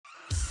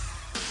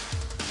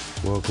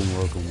Welcome.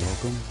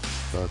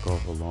 Back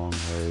off a long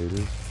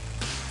hiatus.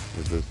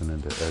 You're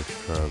listening to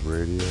X Tribe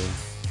Radio.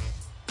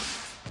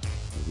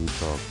 We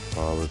talk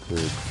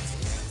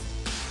politics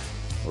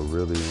or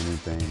really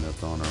anything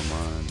that's on our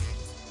mind.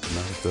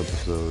 Tonight's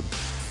episode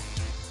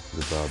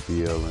is about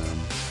BLM,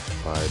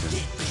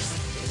 Biden,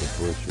 the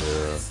Bush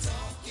era,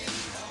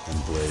 and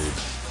Blade.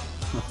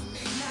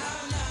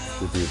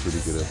 Should be a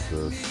pretty good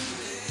episode.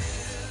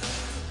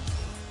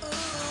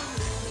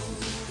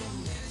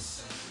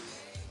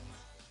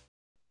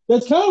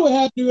 That's kind of what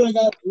happened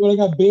when I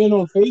got banned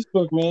on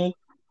Facebook, man.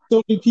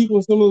 So many people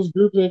in some of those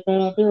groups I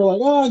found out there were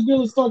like, good,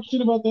 let's talk shit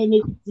about that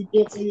nigga. He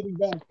can't say anything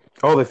back.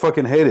 Oh, they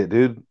fucking hate it,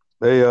 dude.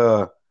 They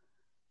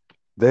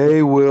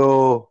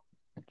will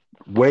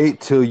wait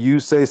till you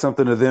say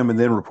something to them and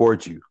then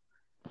report you.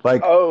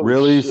 Like,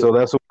 really? Shit. So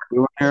that's what we're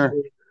doing here?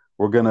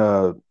 We're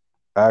gonna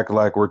act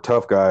like we're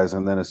tough guys,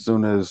 and then as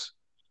soon as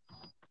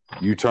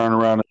you turn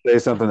around and say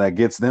something that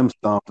gets them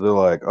stumped, they're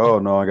like, oh,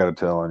 no, I gotta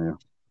tell on you.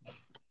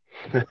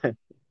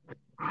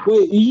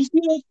 Wait, did you see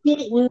that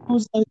shit where it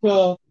was like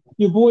your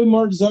boy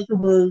Mark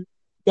Zuckerberg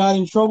got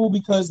in trouble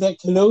because that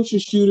Kenosha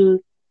shooter,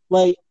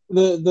 like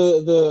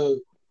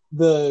the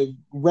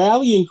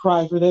rallying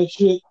cry for that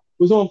shit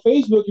was on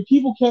Facebook, and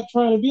people kept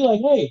trying to be like,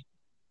 hey,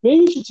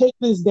 maybe you should take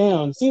this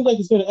down. It seems like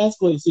it's going to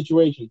escalate the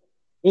situation.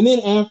 And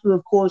then after,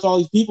 of course, all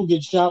these people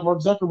get shot, Mark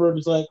Zuckerberg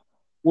is like,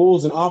 well, it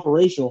was an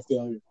operational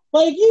failure.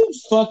 Like, you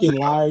fucking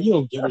liar. You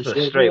don't give a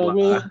shit. Straight lie.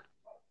 Man.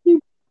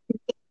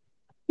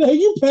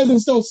 You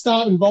peasants don't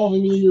stop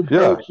involving me in your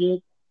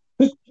bullshit.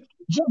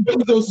 Jeff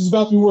Bezos is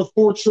about to be worth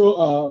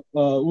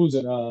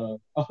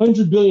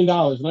 $100 billion,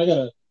 and I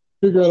gotta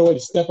figure out a way to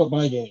step up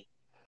my game.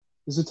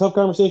 It's a tough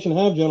conversation to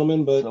have,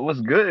 gentlemen, but so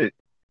what's good?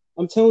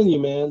 I'm telling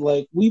you, man,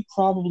 like, we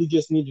probably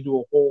just need to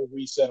do a whole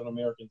reset on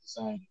American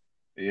society.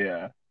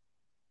 Yeah.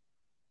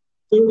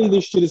 Clearly,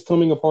 this shit is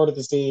coming apart at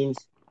the seams.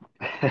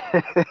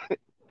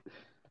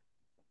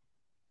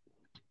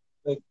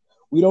 Like,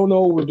 we don't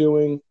know what we're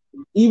doing.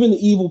 Even the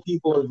evil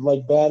people are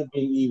like bad at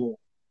being evil.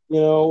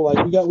 You know,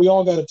 like we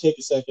all got to take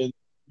a second,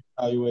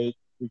 evaluate,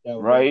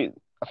 recalibrate. Right?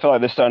 I feel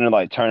like they're starting to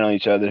like turn on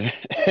each other.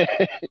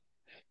 They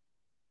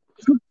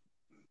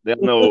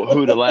don't know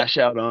who to lash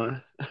out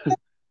on.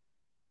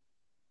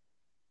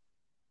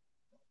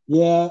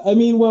 Yeah, I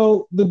mean,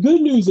 well, the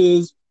good news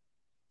is,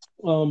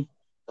 come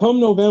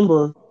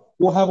November,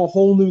 we'll have a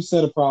whole new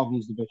set of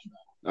problems to bitch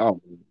about. Oh,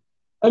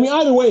 I mean,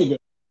 either way, good.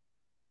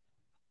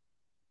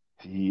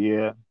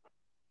 Yeah.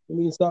 I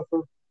mean, stop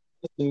for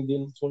again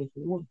in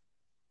 2021.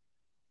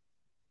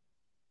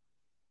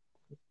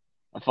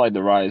 I feel like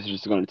the riots are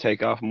just going to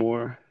take off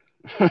more.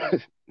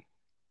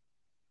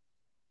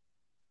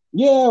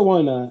 Yeah,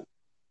 why not?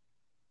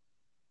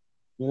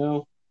 You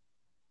know?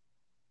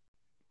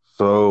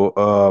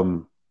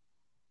 So,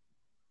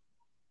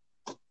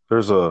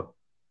 there's a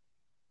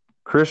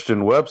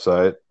Christian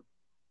website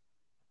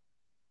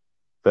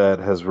that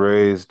has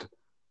raised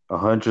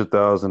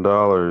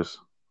 $100,000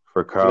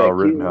 for Kyle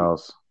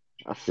Rittenhouse.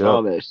 I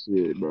saw that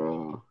shit,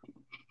 bro.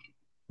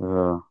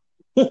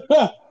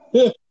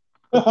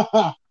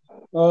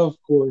 Of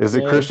course. Is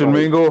it Christian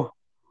Mingle?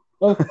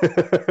 Oh.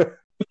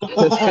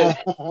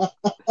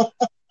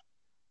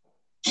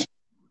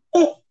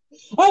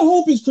 I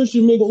hope it's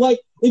Christian Mingle.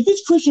 Like, if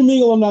it's Christian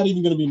Mingle, I'm not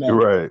even going to be mad.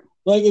 Right.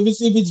 Like, if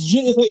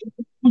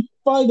we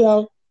find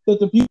out that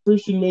the people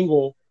Christian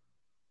Mingle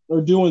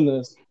are doing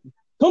this,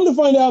 come to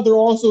find out they're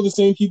also the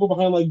same people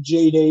behind like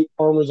J-Date,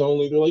 Farmers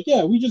Only. They're like,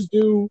 yeah, we just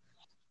do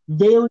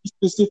very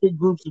specific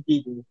groups of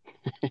people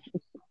who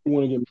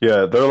want to get.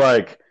 Yeah, they're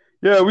like,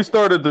 yeah, we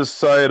started this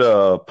site,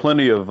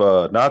 plenty of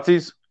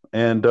Nazis,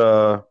 and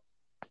you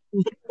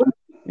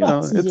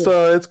know,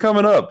 it's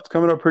coming up. It's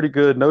coming up pretty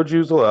good. No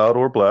Jews allowed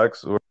or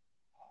blacks.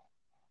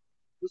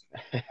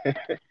 But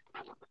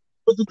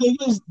the thing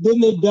is, then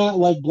they've got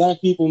like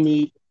black people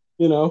meet,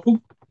 you know,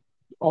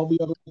 all the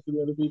other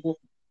people.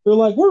 They're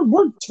like,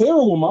 we're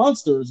terrible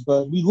monsters,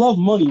 but we love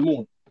money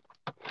more.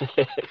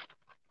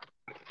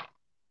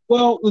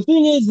 Well, the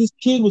thing is, this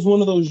kid was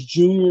one of those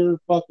junior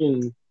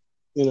fucking,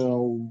 you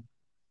know,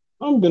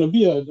 I'm going to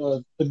be a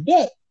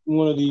cadet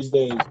one of these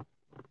days.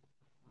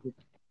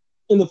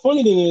 And the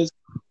funny thing is,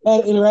 I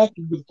had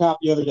interacted with a cop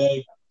the other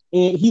day,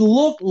 and he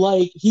looked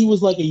like he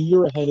was like a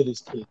year ahead of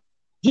this kid.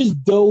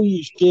 Just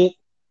doughy as shit.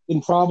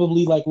 And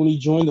probably like when he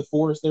joined the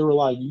force, they were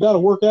like, you got to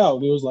work out.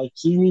 And he was like,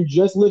 so you mean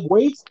just lift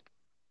weights?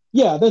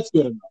 Yeah, that's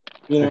good enough.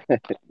 You know,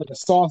 like a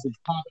sausage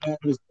popping out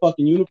of his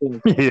fucking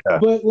uniform. Yeah.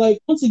 But like,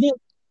 once again,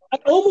 I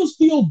almost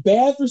feel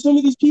bad for some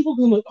of these people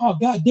because I'm like, oh,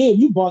 goddamn,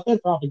 you bought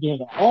that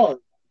propaganda hard.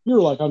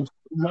 You're like, I'm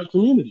in my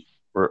community.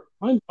 Right.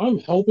 I'm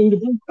helping to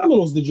bring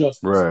criminals to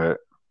justice. Right.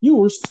 You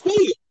were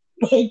scared.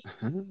 Like,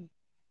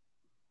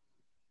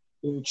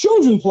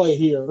 children play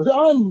here.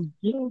 I'm,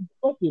 you know,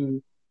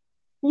 fucking,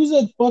 who's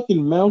that fucking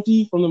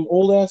Mountie from them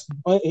old ass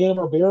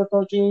Hanna-Barbera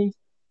cartoons?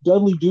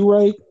 Dudley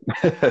Do-Right?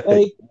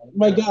 Like,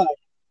 my God,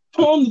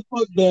 calm the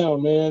fuck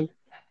down, man.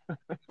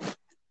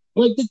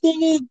 Like, the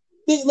thing is,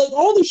 like,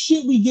 all the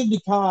shit we give to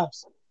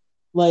cops,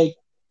 like,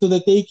 so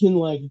that they can,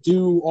 like,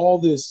 do all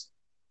this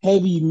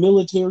heavy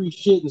military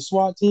shit and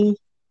SWAT teams.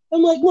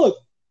 I'm like, look,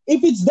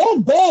 if it's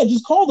that bad,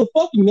 just call the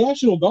fucking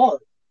National Guard.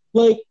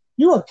 Like,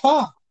 you're a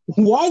cop.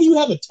 Why do you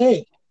have a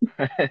tank?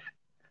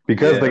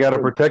 Because they got to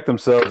protect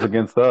themselves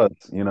against us,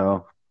 you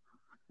know.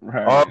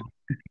 Right.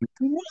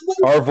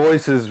 Our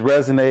voices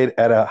resonate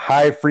at a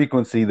high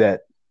frequency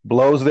that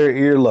blows their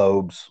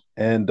earlobes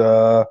and,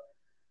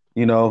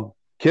 you know,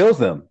 kills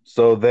them.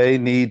 So they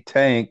need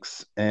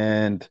tanks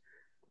and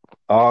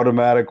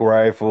automatic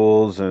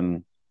rifles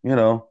and, you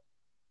know,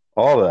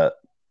 all that.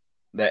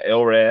 That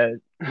LRAD.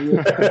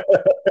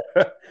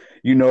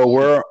 You know,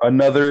 we're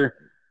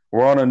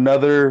on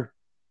another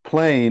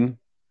plane,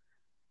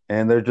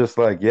 and they're just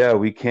like, yeah,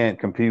 we can't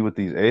compete with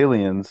these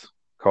aliens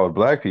called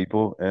black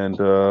people,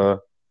 and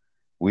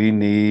we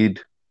need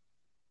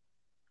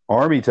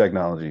army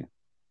technology.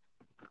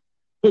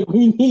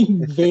 We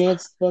need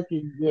advanced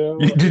fucking. You know,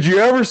 Did you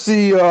ever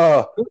see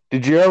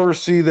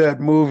that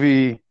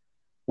movie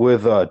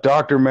with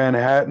Dr.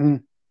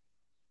 Manhattan?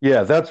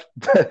 Yeah, that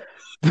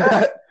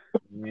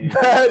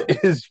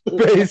is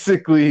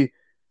basically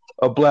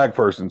a black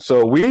person.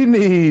 So we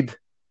need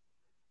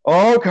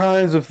all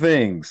kinds of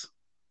things.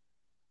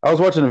 I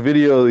was watching a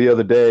video the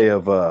other day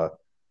of a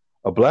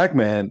black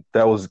man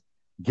that was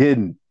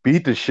getting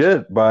beat to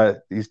shit by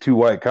these two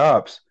white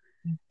cops,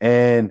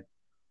 and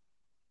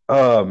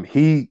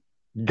he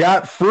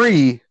got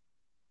free,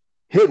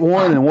 hit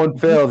one and one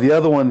fell. The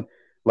other one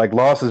like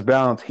lost his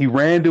balance. He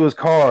ran to his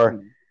car.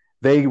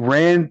 They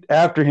ran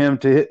after him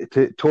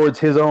towards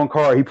his own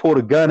car. He pulled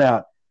a gun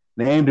out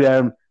and aimed it at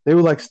him. They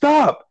were like,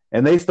 "Stop!"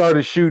 And they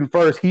started shooting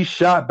first. He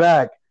shot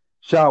back,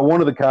 shot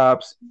one of the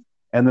cops,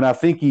 and then I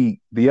think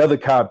the other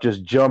cop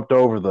just jumped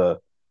over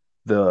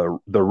the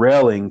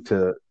railing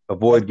to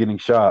avoid getting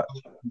shot.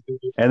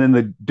 And then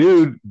the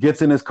dude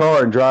gets in his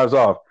car and drives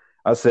off.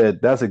 I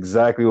said, that's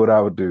exactly what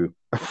I would do.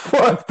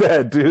 Fuck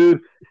that,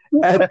 dude.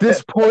 At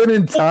this point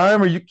in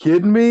time, are you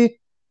kidding me?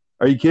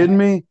 Are you kidding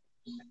me?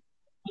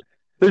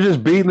 They're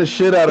just beating the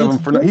shit out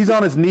of him. He's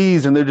on his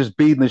knees, and they're just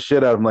beating the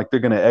shit out of him like they're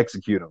going to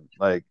execute him.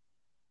 Like,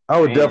 I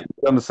would definitely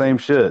have done the same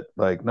shit.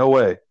 Like, no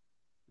way.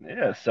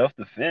 Yeah,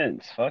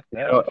 self-defense. Fuck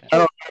that.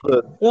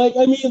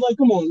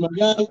 Come on, my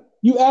guy.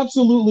 You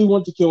absolutely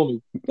want to kill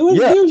me. There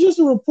was just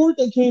a report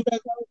that came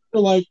back out for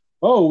like,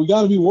 oh, we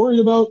got to be worried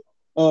about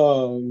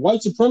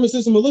white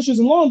supremacists and militias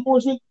and law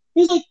enforcement.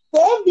 He's like, the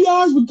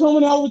FBI's been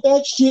coming out with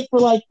that shit for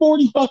like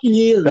 40 fucking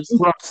years. That's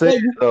what I'm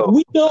saying,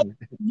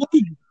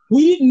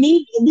 we didn't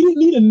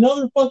need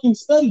another fucking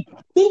study.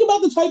 Think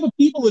about the type of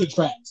people it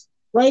attracts,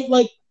 right?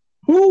 Like,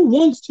 who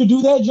wants to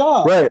do that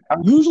job? Right.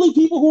 Usually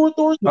people who are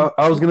authoritarian.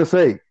 I was going to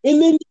say.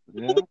 And then,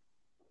 white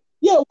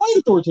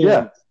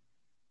authoritarians.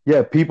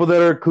 Yeah, people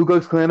that are Ku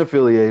Klux Klan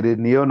affiliated,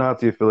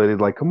 neo-Nazi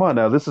affiliated, like, come on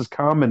now, this is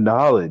common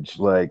knowledge.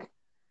 Like,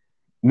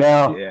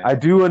 now, I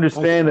do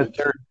understand that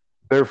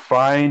they're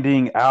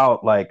finding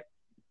out, like,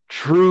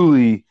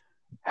 truly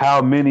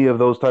how many of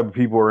those type of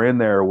people are in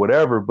there or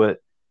whatever,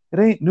 but it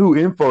ain't new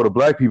info to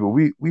black people.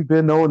 We've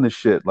been knowing this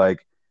shit.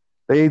 Like,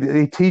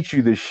 they teach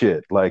you this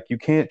shit. Like, you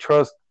can't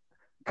trust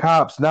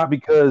cops, not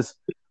because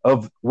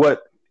of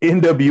what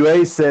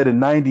NWA said in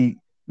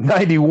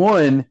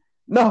 91.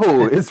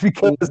 No, it's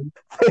because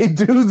they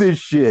do this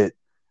shit.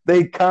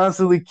 They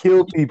constantly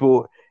kill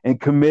people and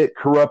commit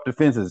corrupt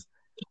offenses.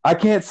 I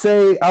can't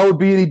say I would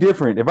be any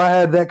different. If I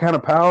had that kind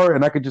of power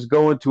and I could just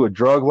go into a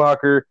drug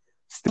locker,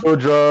 steal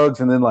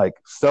drugs, and then like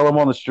sell them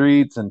on the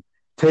streets and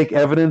take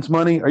evidence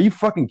money, are you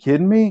fucking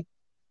kidding me?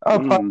 I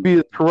would probably be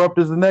as corrupt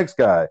as the next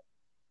guy.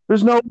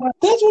 There's no way.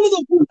 That's one of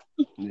the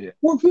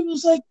where people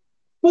just like,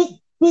 but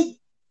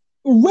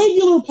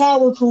regular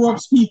power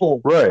corrupts people.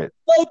 Right.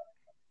 Like,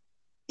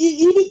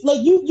 even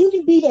like you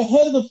can be the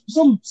head of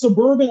some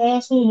suburban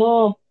asshole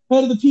mom,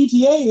 head of the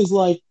PTA is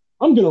like,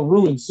 I'm gonna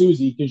ruin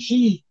Susie because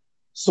she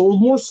sold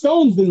more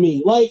scones than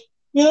me. Like,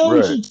 you know,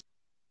 you're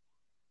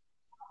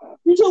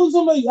telling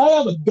somebody I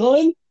have a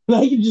gun and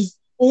I can just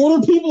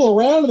order people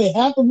around and they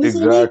have to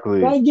listen to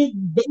me. I get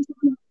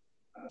basically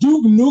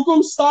Duke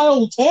Nukem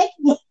style tech.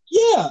 Like,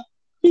 yeah,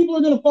 people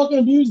are gonna fucking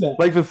abuse that.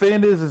 Like, the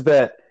thing is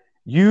that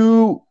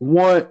you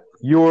want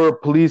your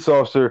police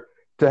officer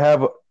to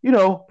have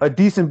a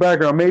decent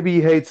background. Maybe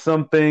he hates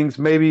some things.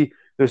 Maybe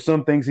there's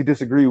some things he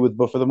disagrees with,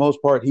 but for the most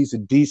part, he's a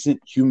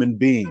decent human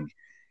being.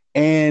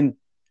 And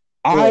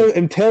I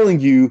am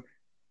telling you,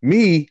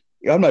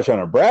 I'm not trying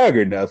to brag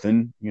or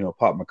nothing,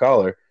 pop my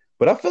collar,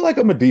 but I feel like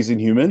I'm a decent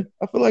human.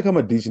 And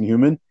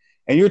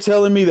you're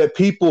telling me that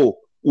people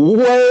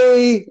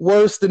way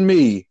worse than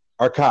me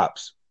are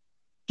cops.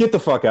 Get the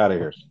fuck out of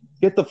here.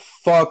 Get the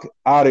fuck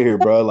out of here,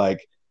 bro.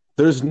 Like,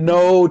 there's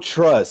no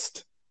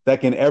trust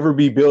that can ever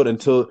be built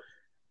until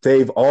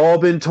they've all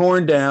been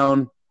torn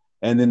down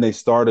and then they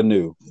start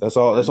anew. That's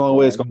all. That's the only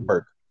way it's gonna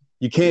work.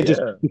 You can't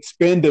just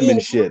spend them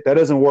and shit. That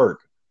doesn't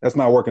work. That's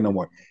not working no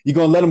more. You're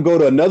gonna let them go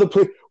to another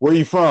place. Where are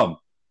you from?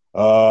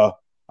 I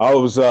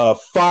was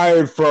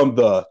fired from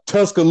the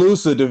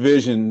Tuscaloosa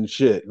division.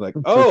 Shit. Like,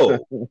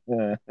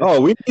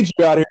 we need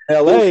you out here in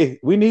LA.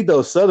 We need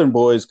those Southern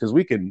boys because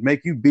we can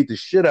make you beat the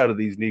shit out of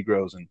these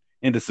Negroes and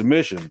into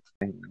submission.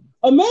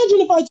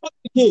 Imagine if I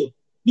touched a kid.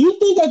 Do you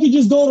think I could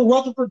just go to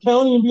Rutherford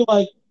County and be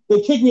like,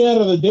 they kicked me out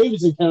of the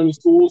Davidson County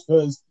schools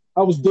because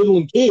I was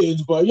diddling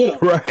kids, but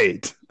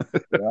right.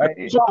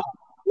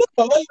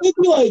 No, like they'd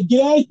be like,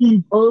 get out of here,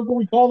 you perv,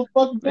 we call the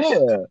fucking cops.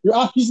 Yeah. You're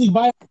obviously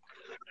violent.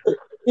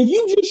 If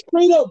you just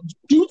straight up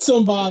shoot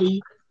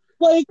somebody,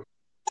 like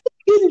it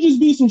couldn't just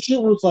be some shit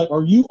where it's like,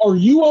 are you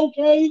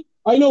okay?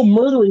 I know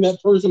murdering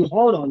that person is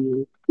hard on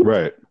you.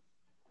 Right.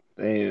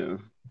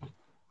 Damn.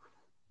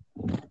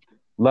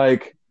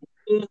 Like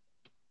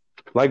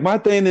my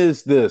thing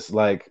is this,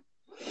 like,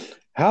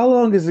 how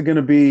long is it going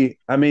to be?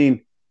 I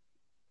mean,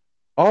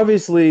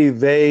 obviously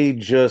they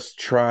just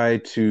try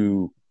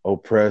to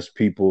oppress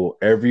people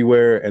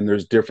everywhere and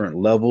there's different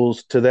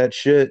levels to that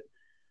shit.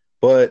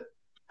 But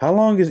how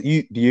long is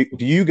do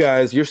you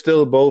guys, you're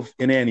still both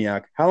in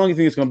Antioch. How long do you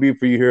think it's going to be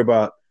for you to hear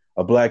about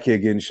a black kid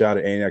getting shot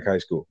at Antioch High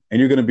School? And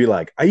you're going to be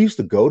like, I used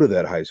to go to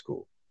that high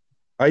school.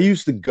 I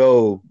used to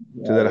go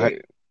to that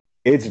high.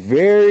 It's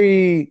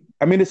very,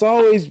 I mean, it's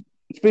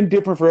been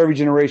different for every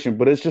generation,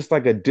 but it's just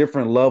like a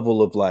different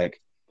level of like,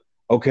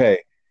 okay,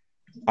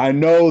 I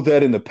know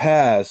that in the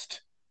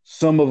past,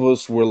 some of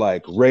us were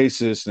like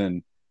racist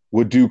and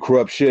would do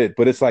corrupt shit,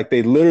 but it's like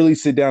they literally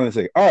sit down and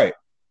say, all right,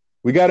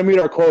 we got to meet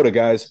our quota,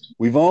 guys.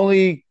 We've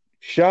only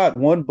shot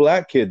one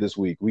black kid this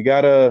week. We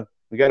gotta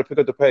pick up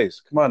the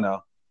pace. Come on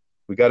now.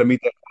 We got to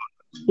meet that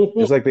quota.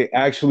 It's like they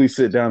actually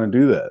sit down and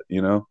do that,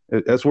 you know?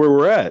 That's where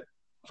we're at.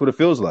 That's what it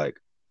feels like.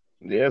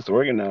 Yeah, it's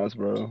organized,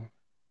 bro.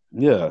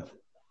 Yeah.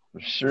 For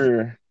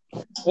sure.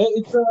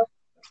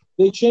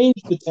 They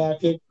changed the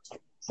tactic,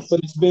 but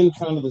it's been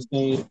kind of the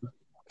same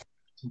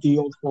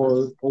deal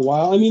for a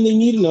while. I mean, they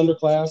need an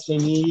underclass. They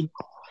need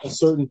a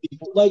certain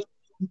people. Like,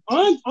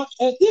 I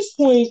at this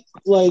point,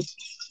 like,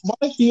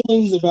 my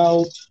feelings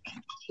about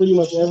pretty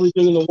much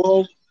everything in the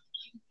world,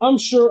 I'm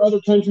sure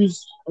other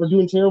countries are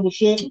doing terrible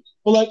shit,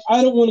 but, like,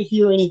 I don't want to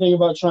hear anything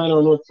about China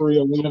or North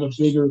Korea. We have a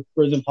bigger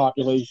prison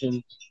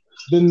population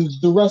than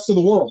the rest of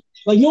the world.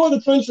 Like, no other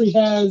country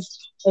has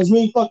as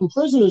many fucking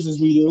prisoners as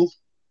we do.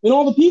 And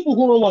all the people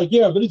who are like,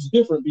 yeah, but it's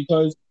different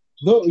because,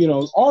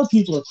 our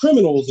people are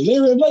criminals. And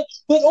they're like,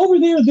 but over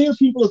there, their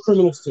people are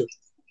criminals too.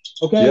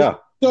 Okay? Yeah.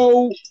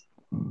 So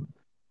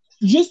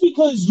just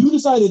because you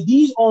decided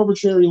these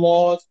arbitrary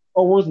laws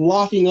are worth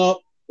locking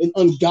up an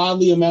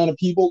ungodly amount of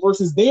people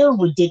versus their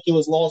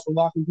ridiculous laws for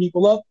locking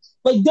people up,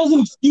 like, doesn't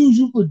excuse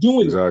you for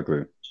doing exactly.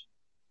 it.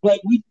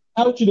 Like, we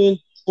couch it in,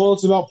 well,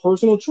 it's about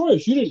personal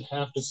choice. You didn't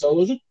have to sell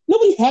those.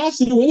 Nobody has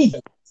to do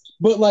anything.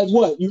 But, like,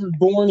 what? You were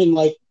born in,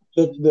 like,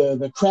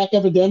 the crack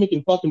epidemic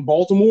in fucking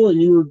Baltimore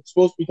and you were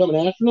supposed to become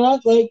an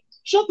astronaut? Like,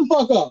 shut the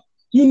fuck up.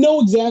 You know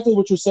exactly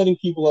what you're setting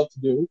people up to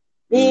do.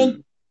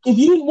 And if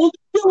you didn't want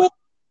to do it,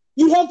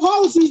 you have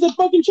policies that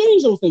fucking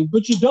change those things,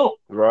 but you don't.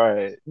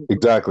 Right.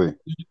 Exactly.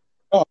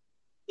 Oh,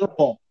 it's your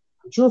fault.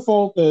 It's your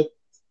fault that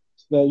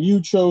you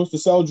chose to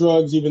sell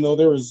drugs even though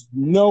there is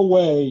no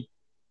way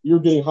you're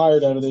getting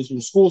hired out of this.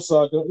 Your school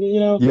sucked,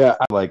 Yeah,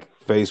 like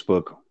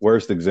Facebook,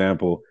 worst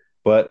example.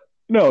 But,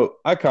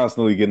 I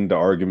constantly get into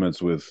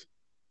arguments with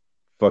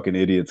fucking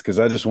idiots because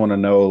I just want to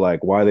know,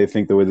 like, why they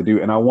think the way they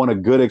do. And I want a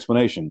good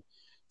explanation.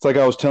 It's like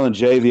I was telling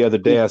Jay the other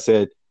day, I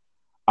said,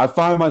 I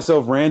find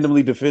myself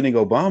randomly defending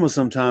Obama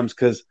sometimes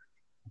because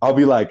I'll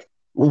be like,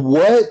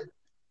 what?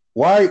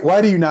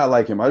 Why do you not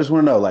like him? I just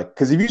want to know, like,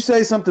 because if you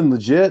say something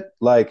legit,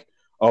 like,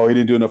 oh, he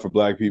didn't do enough for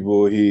black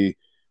people, he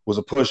was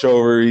a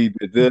pushover, he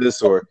did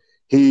this, or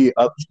he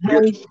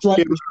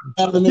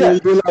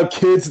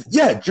kids,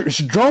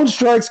 drone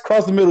strikes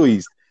across the Middle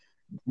East,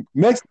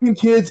 Mexican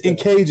kids in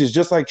cages,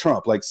 just like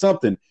Trump, like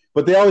something.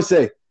 But they always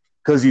say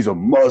because he's a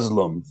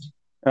Muslim,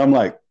 and I'm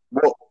like,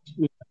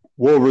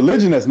 well,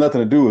 religion has nothing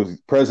to do with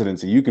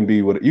presidency. You can be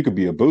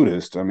a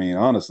Buddhist. I mean,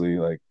 honestly,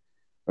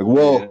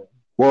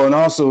 and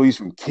also he's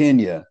from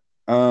Kenya.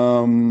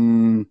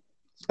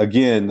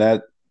 Again,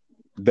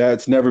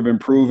 that's never been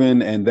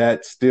proven, and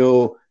that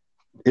still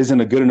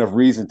isn't a good enough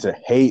reason to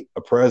hate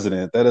a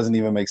president. That doesn't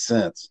even make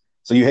sense.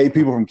 So you hate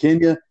people from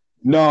Kenya?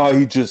 No,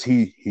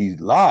 he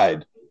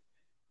lied.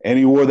 And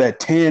he wore that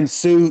tan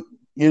suit,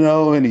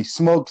 and he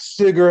smoked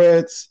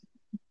cigarettes.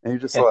 And you're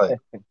just like,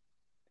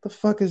 the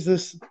fuck is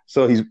this?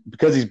 So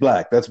because he's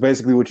black. That's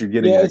basically what you're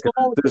getting at.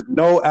 There's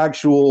no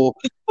actual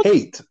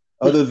hate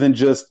other than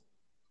just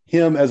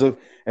him as a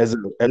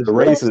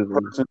racist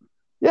person.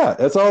 Yeah,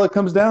 that's all it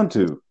comes down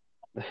to.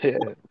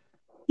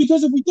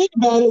 Because if we think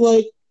about it,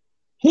 like,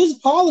 his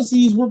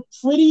policies were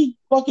pretty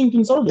fucking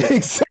conservative.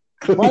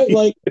 Exactly.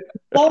 Right?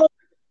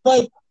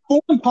 Like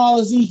foreign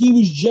policy, he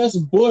was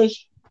just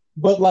Bush,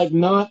 but like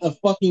not a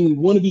fucking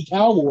wannabe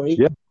cowboy.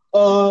 Yeah.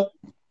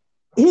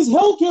 His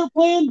healthcare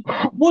plan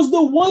was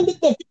the one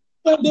that the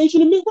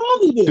Foundation and Mitt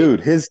Romney did.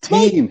 Dude, his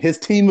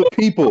team of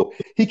people.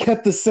 He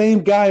kept the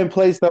same guy in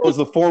place that was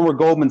the former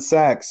Goldman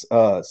Sachs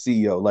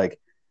CEO. Like,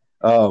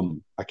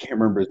 I can't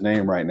remember his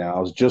name right now. I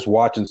was just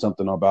watching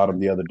something about him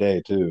the other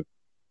day too.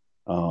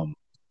 A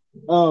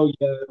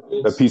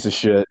piece of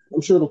shit. I'm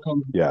sure it'll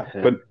come. Yeah,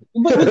 but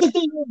the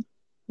thing is,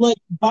 like,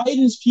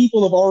 Biden's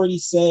people have already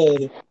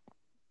said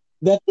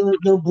that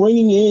they're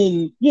bringing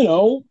in,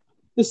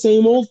 the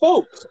same old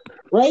folks,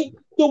 right?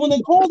 So when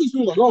they call these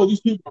people like, oh,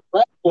 these people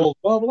are radical,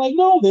 we're like,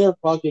 no, they're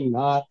fucking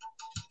not.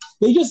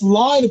 They just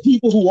lie to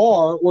people who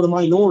are, or to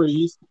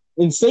minorities,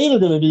 and say they're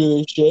going to do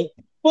this shit,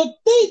 but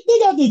they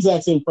got the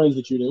exact same friends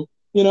that you do,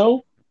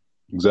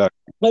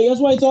 Exactly. Like, that's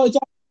why it's all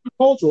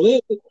cultural.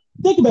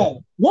 Think about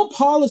it. What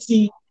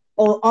policy,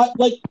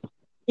 like,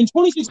 in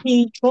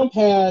 2016, Trump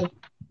had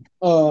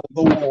the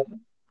wall,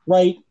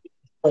 right?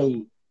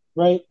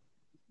 Right?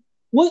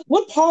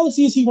 What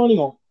policy is he running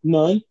on?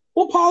 None.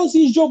 What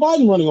policy is Joe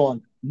Biden running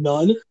on?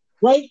 None.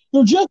 Right?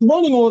 They're just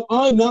running on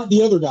I'm not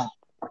the other guy.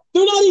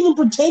 They're not even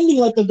pretending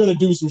like they're going to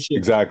do some shit.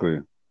 Exactly.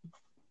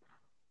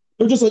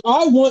 They're just like,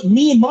 I want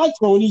me and my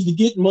cronies to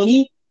get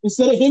money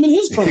instead of him and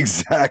his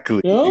cronies.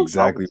 Exactly.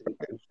 Exactly.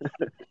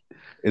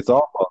 It's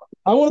awful.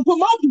 I want to put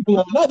my people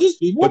on, not his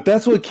people. But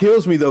that's what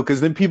kills me, though,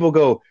 because then people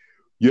go,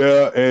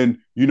 yeah, and,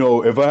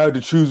 if I had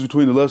to choose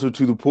between the lesser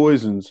two the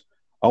poisons,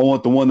 I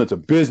want the one that's a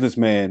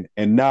businessman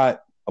and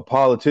not a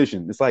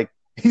politician. It's like,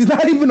 he's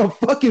not even a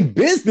fucking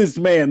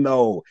businessman,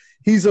 though.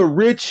 He's a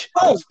rich,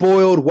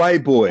 spoiled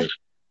white boy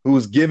who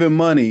was given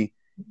money,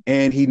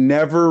 and he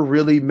never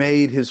really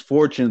made his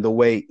fortune the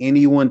way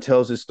anyone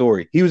tells his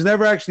story. He was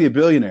never actually a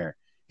billionaire.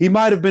 He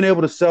might have been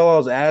able to sell all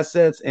his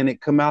assets and it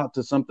come out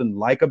to something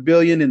like $1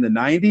 billion in the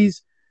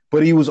 90s,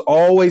 but he was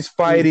always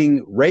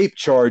fighting rape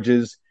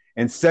charges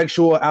and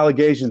sexual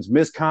allegations,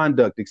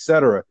 misconduct,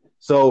 etc.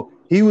 So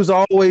he was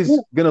always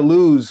going to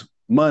lose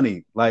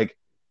money. Like,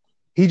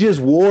 he just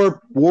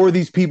wore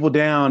these people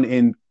down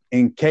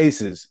in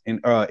cases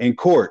in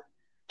court,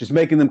 just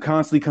making them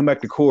constantly come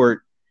back to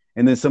court.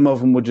 And then some of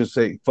them would just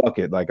say, fuck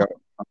it. Like,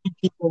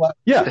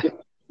 yeah.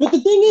 But the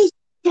thing is,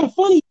 what's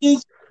funny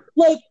is,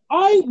 like,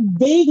 I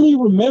vaguely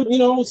remember,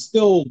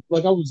 still,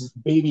 like, I was a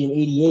baby in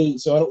 88,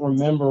 so I don't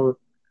remember,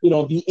 the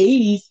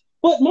 80s.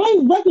 But my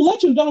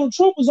recollection of Donald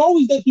Trump was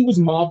always that he was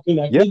mob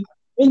connected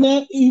and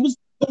that he was,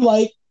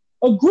 like,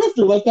 a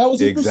grifter. Like, that was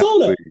his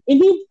persona. And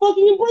he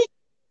fucking embraced it.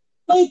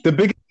 Like, the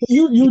big,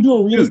 you were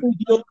doing real estate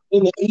deals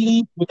in the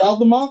 80s without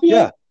the mafia?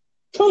 Yeah.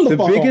 The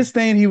biggest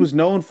thing he was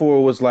known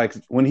for was, like,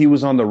 when he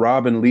was on the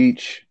Robin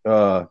Leach,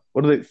 what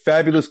are they?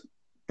 Fabulous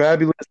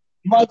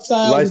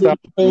Lifestyle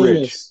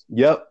Rich.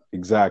 Yep,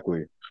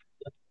 exactly.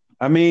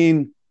 I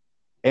mean,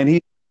 and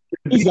he's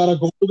got a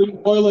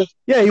golden toilet.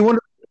 Yeah, he wanted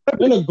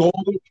in a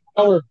golden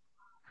shower.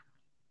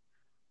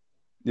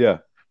 Yeah.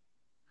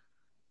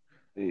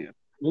 And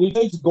he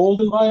takes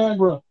golden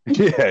Viagra.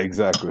 Yeah,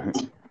 exactly.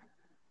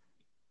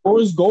 Or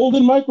his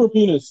golden micro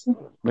penis.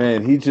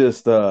 Man, he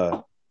just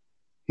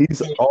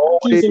he's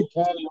always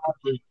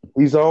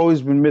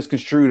been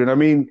misconstrued. And I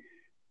mean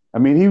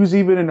he was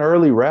even in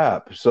early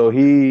rap. So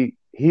he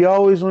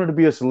always wanted to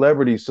be a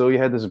celebrity, so he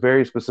had this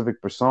very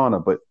specific persona,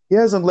 but he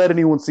hasn't let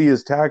anyone see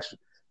his tax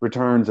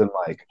returns in,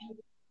 like,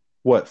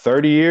 what,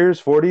 30 years,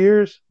 40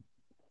 years?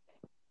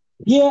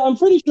 Yeah, I'm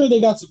pretty sure they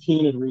got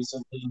subpoenaed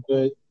recently,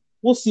 but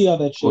we'll see how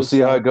that shit. We'll see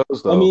how it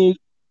goes, though. I mean,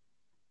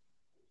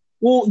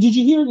 well, did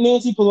you hear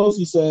Nancy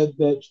Pelosi said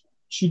that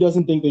she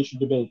doesn't think they should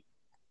debate,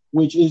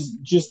 which is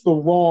just the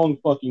wrong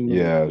fucking move.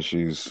 Yeah,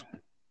 she's...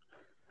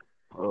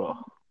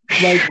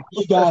 Like,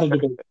 you gotta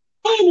debate.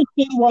 I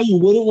understand why you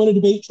wouldn't want to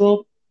debate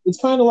Trump. It's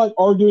kind of like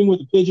arguing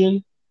with a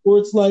pigeon, where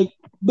it's like,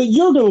 but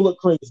you're going to look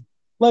crazy.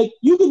 Like,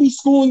 you could be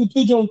schooling the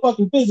pigeon on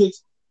fucking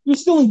physics. You're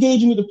still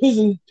engaging with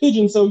the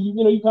pigeon, so you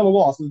kind of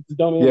lost. It's a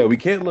dumb answer. Yeah, we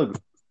can't look.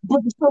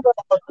 But you still got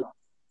to,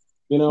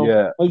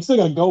 yeah, like, you still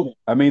got to go there.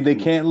 I mean, they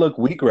can't look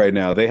weak right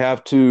now. They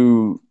have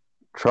to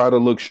try to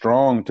look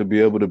strong to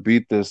be able to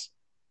beat this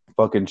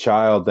fucking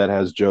child that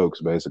has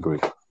jokes, basically.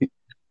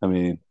 I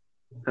mean,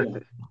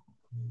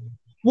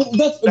 well,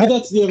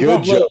 that's the other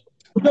problem.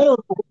 Like, the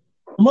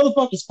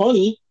motherfucker's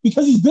funny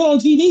because he's been on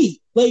TV.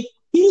 Like,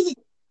 his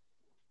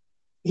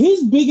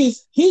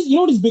biggest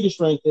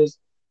strength is?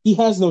 He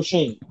has no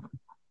shame.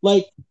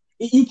 Like,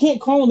 you can't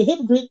call him a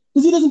hypocrite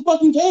because he doesn't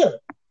fucking care.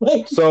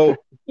 Like, so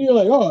you're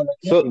like, oh,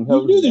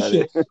 you do this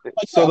shit. Like,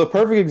 so the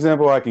perfect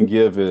example I can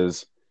give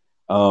is,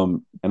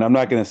 and I'm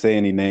not going to say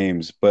any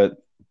names, but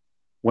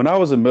when I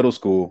was in middle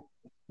school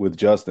with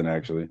Justin,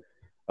 actually,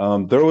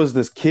 there was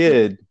this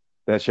kid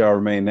that shall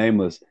remain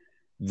nameless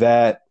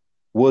that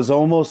was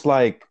almost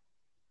like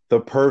the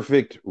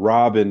perfect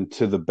Robin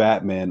to the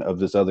Batman of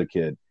this other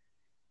kid.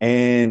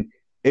 And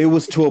it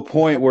was to a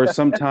point where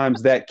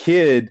sometimes that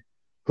kid,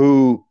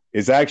 who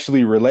is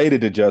actually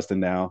related to Justin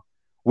now,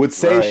 would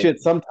say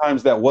shit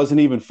sometimes that wasn't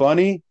even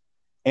funny.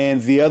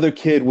 And the other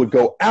kid would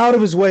go out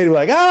of his way to,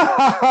 like,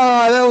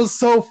 that was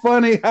so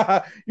funny.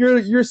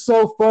 You're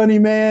so funny,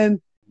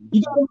 man.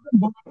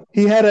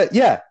 He had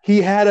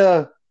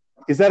a,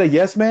 is that a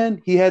yes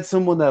man? He had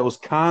someone that was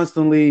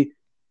constantly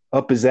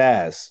up his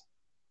ass,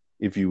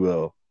 if you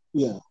will.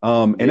 Yeah.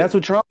 And that's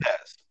what Trump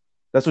has.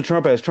 That's what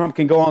Trump has. Trump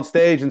can go on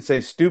stage and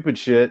say stupid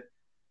shit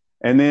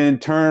and then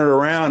turn it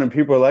around and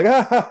people are like,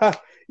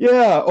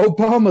 yeah,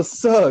 Obama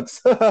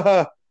sucks.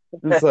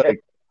 It's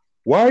like,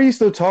 why are you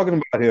still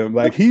talking about him?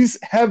 Like, he's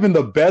having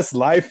the best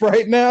life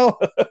right now.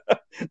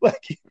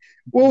 Like,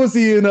 what was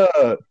he in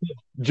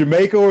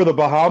Jamaica or the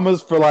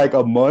Bahamas for like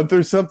a month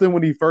or something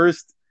when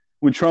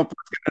Trump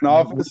first got in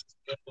office?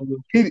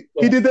 He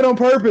did that on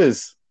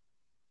purpose.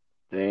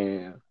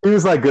 Damn. He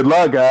was like, good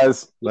luck,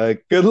 guys.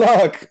 Like, good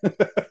luck.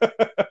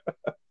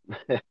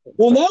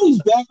 Well, now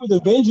he's back with a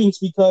vengeance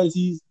because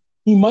he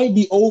might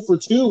be 0 for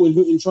 2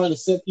 in trying to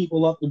set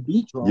people up to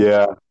beat Trump.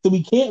 Yeah. So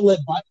we can't let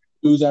Biden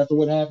lose after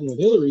what happened with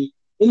Hillary.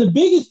 And the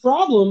biggest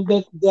problem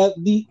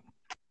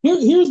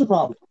here's the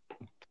problem.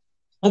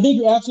 I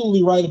think you're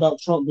absolutely right about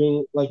Trump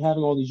being like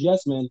having all these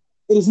yes men.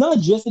 It is not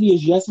just that he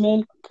has yes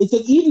men. It's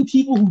that even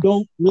people who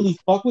don't really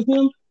fuck with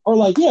him are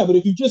like, yeah, but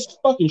if you just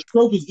fucking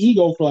stroke his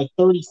ego for like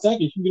 30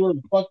 seconds, you can whatever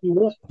the fuck you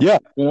want. Yeah,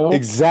 you know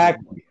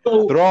exactly.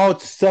 So, they're all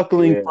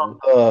suckling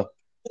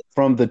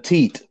from the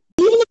teat.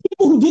 Even the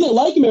people who didn't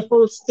like him at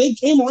first, they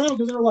came around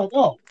because they were like,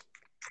 oh,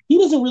 he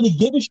doesn't really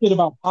give a shit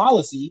about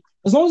policy.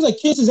 As long as I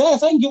kiss his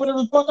ass, I can get whatever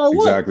the fuck I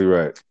want. Exactly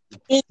right.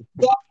 And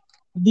that's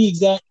the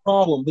exact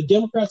problem. The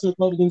Democrats and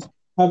Republicans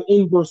have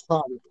inverse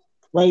problems,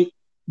 right?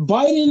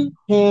 Biden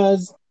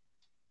has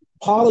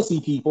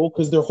policy people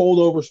because they're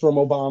holdovers from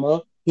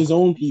Obama, his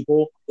own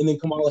people, and then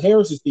Kamala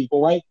Harris's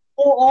people, right?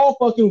 Or all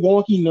fucking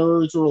wonky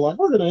nerds who are like,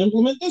 we're going to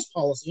implement this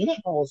policy and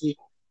that policy,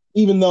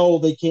 even though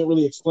they can't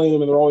really explain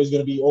them and they're always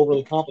going to be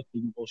overly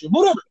complicated and bullshit.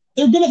 Whatever.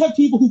 They're going to have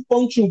people who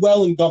function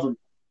well in government,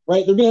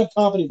 right? They're going to have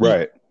competent people.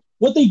 Right.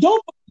 What they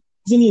don't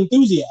is any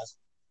enthusiasm,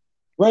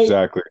 right?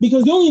 Exactly.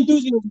 Because the only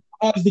enthusiasm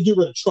they have is to get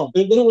rid of Trump.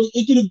 They don't really,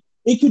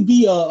 it could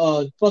be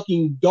a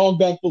fucking dog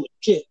bag full of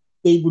shit.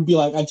 They would be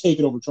like, I'd take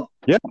it over Trump.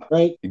 Yeah.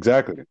 Right?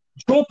 Exactly.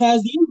 Trump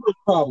has the inverse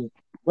problem,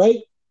 right?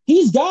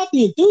 He's got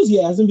the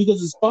enthusiasm because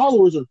his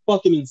followers are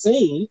fucking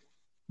insane,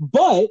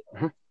 but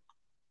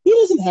he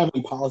doesn't have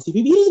any policy.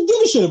 He doesn't give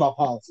a shit about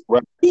policy.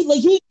 Right. There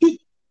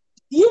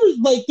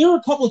are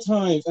a couple of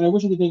times, and I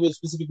wish I could think of a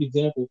specific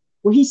example,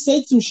 where he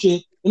said some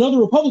shit, and other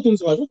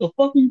Republicans are like, what the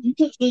fuck? You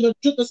can't say that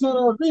shit. That's not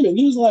our agreement. And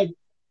he was like,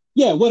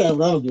 yeah,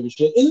 whatever. I don't give a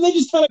shit. And then they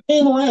just kind of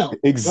came around,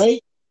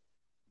 right?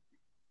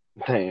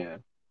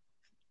 Damn.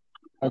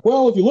 Like,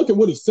 well, if you look at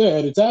what he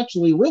said, it's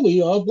actually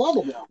really blah,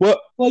 blah, blah. Well,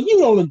 like, you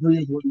don't agree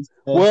with what he said.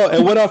 Well,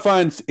 and what I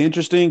find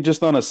interesting,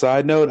 just on a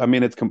side note, I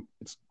mean, it's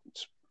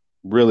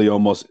really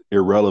almost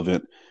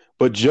irrelevant,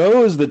 but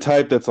Joe is the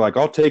type that's like,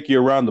 I'll take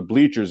you around the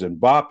bleachers and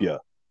bop you.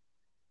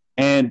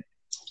 And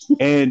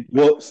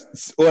well,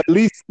 at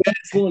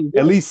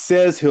least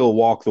says he'll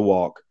walk the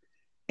walk.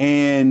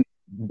 And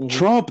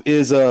Trump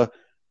is a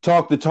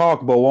talk the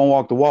talk, but won't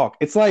walk the walk.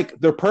 It's like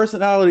their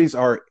personalities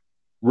are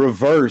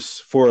reverse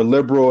for a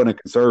liberal and a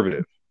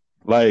conservative.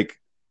 Like,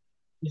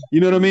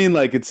 you know what I mean?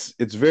 Like it's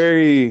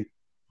very,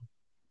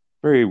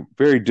 very,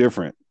 very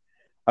different.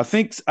 I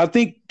think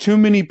too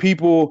many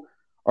people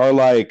are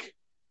like,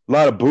 a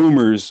lot of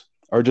boomers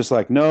are just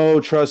like, no,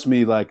 trust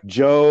me, like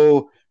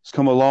Joe has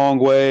come a long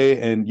way,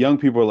 and young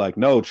people are like,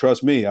 no,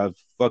 trust me, I've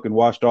fucking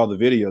watched all the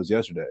videos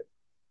yesterday.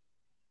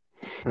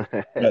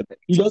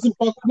 He doesn't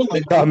fuck with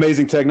like how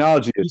amazing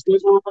technology is.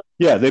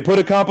 Yeah, they put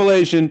a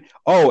compilation.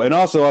 Oh, and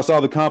also I saw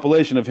the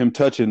compilation of him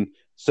touching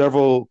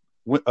several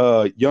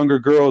younger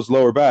girls'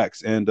 lower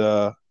backs, and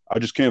I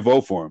just can't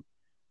vote for him.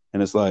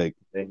 And it's like,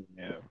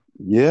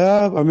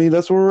 yeah, I mean,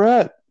 that's where we're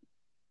at.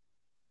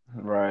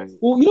 Right.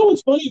 Well, you know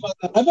what's funny about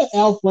that? I bet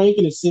Al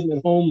Franken is sitting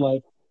at home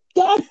like,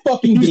 God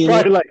fucking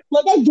damn it. Like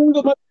I gave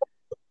up my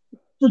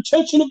for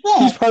touching a back.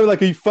 He's probably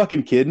like, are you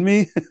fucking kidding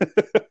me?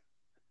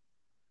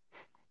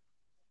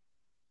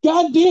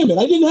 God damn it.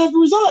 I didn't have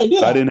to resign,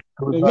 did I? I didn't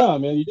have to resign. Yeah,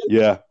 man. You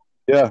didn't.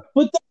 Yeah.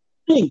 But that's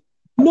the thing.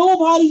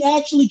 Nobody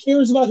actually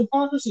cares about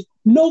hypocrisy.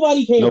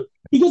 Nobody cares. Nope.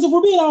 Because if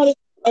we're being honest,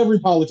 every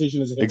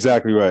politician is a hypocrite.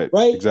 Exactly right.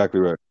 Right?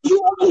 Exactly right.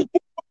 You only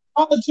pick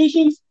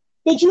politicians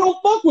that you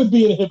don't fuck with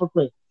being a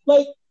hypocrite.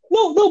 Like,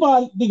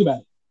 nobody. Think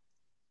about it.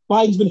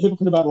 Biden's been a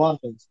hypocrite about a lot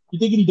of things. You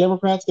think any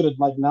Democrats could have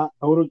like not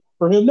voted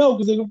for him? No,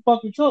 because they don't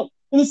fuck with Trump.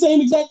 And the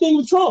same exact thing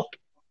with Trump.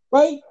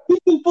 Right? He's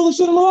been full of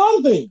shit on a lot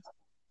of things.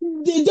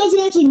 It doesn't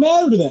actually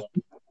matter to them,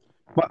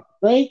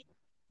 right?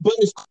 But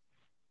it's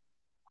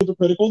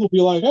hypocritical. They'll be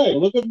like, "Hey,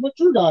 look at what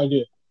your guy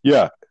did."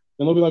 Yeah,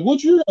 and they'll be like,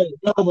 "What's your guy?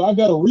 No, but I've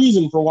got a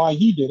reason for why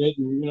he did it."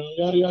 And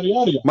yada yada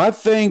yada. My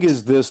thing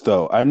is this,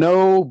 though. I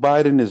know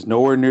Biden is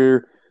nowhere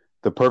near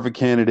the perfect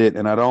candidate,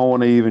 and I don't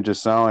want to even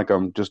just sound like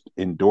I'm just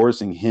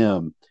endorsing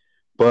him,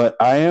 but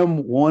I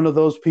am one of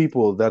those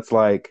people that's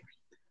like,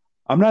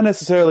 I'm not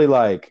necessarily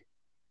like,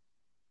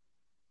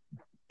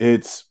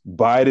 it's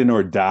Biden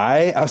or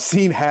die. I've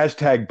seen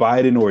hashtag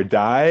Biden or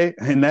die,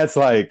 and that's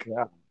like,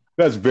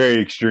 that's very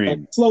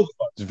extreme.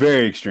 It's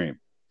very extreme.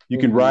 You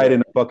can write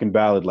in a fucking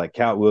ballot like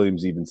Cat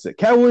Williams even said.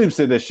 Cat Williams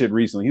said that shit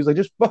recently. He was like,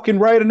 just fucking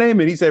write a name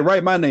in. He said,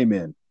 write my name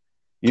in.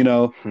 You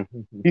know,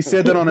 he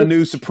said that on a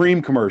new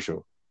Supreme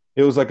commercial.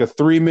 It was like a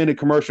 3-minute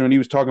commercial, and he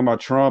was talking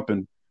about Trump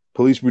and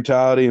police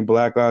brutality and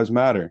Black Lives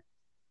Matter.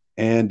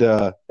 And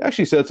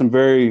actually said some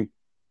very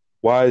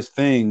wise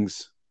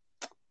things.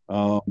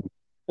 I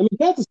mean,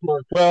 that's a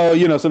smart.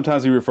 Well,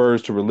 sometimes he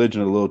refers to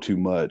religion a little too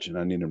much, and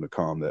I need him to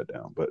calm that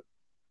down. But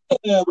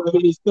Yeah, I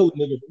mean, he's still a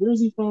nigga. Where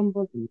is he from?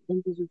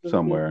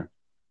 Somewhere.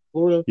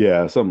 Florida.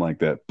 Yeah, something like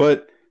that.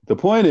 But the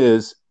point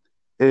is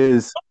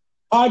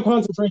high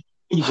concentration.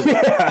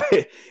 Yeah,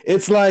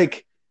 it's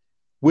like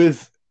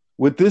with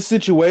this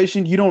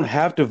situation, you don't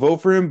have to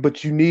vote for him,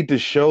 but you need to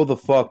show the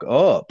fuck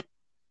up.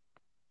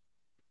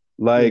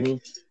 Like,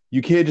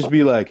 you can't just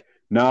be like,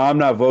 "No, I'm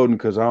not voting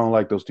because I don't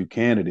like those two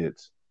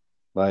candidates."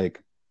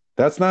 Like,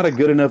 that's not a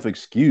good enough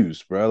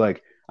excuse, bro.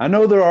 Like, I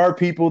know there are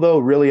people though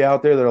really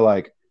out there that are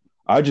like,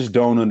 I just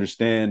don't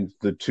understand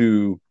the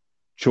two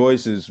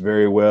choices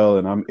very well,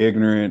 and I'm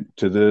ignorant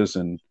to this,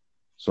 and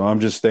so I'm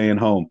just staying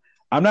home.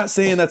 I'm not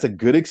saying that's a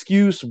good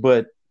excuse,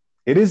 but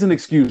it is an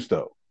excuse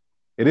though.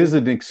 It is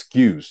an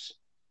excuse.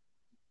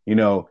 You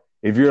know,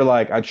 if you're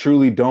like, I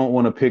truly don't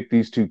want to pick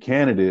these two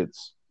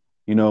candidates,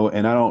 you know,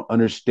 and I don't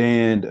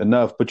understand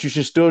enough, but you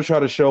should still try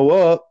to show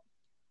up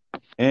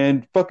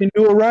and fucking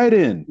do a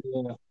write-in.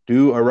 Yeah.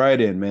 Do a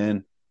write-in,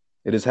 man.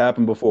 It has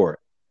happened before.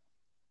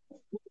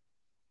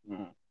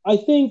 I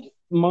think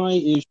my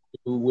issue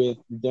with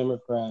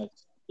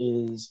Democrats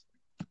is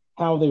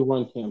how they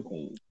run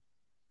campaigns.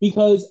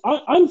 Because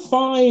I'm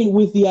fine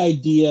with the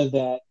idea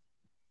that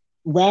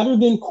rather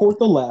than court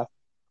the left,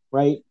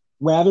 right,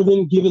 rather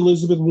than give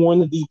Elizabeth Warren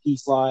the VP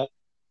slot,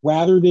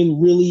 rather than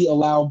really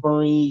allow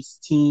Bernie's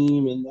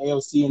team and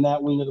AOC and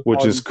that wing of the party,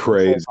 which is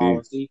crazy,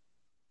 policy,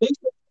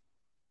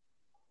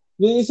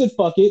 they said,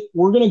 fuck it,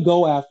 we're going to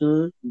go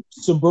after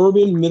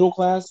suburban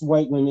middle-class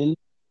white women,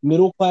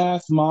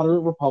 middle-class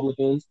moderate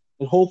Republicans,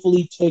 and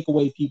hopefully take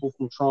away people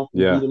from Trump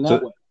and beat them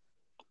that way.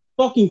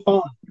 Fucking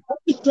fine.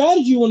 That's the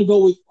strategy you want to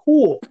go with.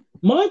 Cool.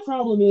 My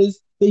problem is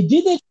they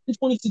did that in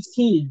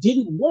 2016. It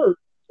didn't work.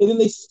 And then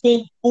they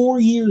spent 4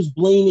 years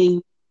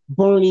blaming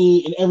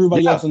Bernie and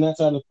everybody else on that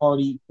side of the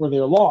party for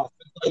their loss.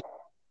 It's like,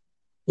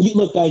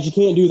 look, guys, you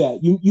can't do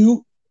that.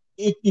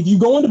 If you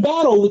go into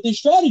battle with this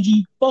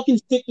strategy, fucking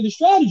stick to the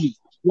strategy.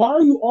 Why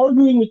are you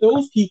arguing with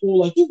those people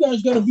like you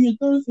guys got to be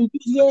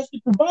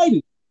enthusiastic for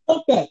Biden?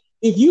 Fuck that.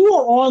 If you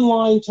are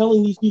online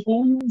telling these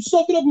people, you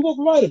suck it up and vote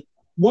for Biden,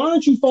 why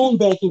aren't you phone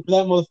banking for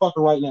that motherfucker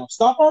right now?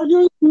 Stop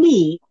arguing with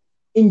me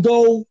and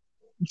go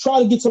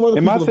try to get some other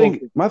people to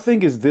vote. My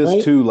thing is this,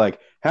 right? Too. Like,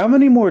 how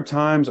many more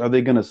times are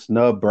they going to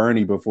snub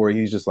Bernie before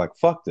he's just like,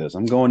 fuck this,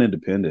 I'm going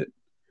independent,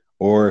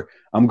 or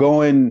I'm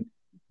going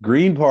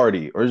Green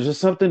Party, or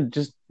just something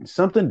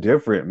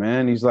different,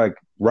 man. He's like,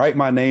 write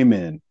my name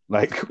in,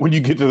 like, when you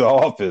get to the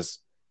office.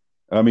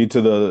 I mean,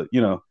 to the, you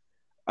know,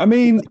 I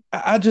mean,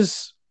 I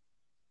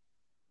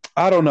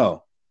don't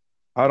know.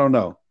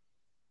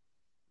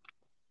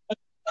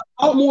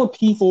 A lot more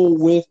people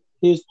with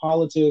his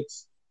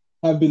politics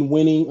have been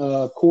winning.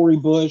 Cori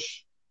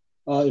Bush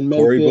in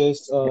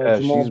Memphis, yeah,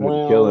 Jamal she's Brown,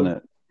 been killing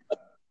it.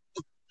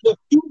 The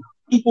few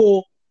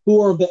people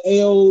who are the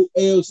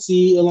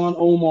AOC, Ilhan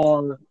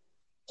Omar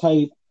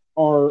type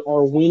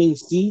are winning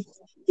seats.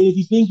 And if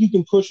you think you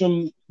can push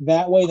them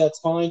that way, that's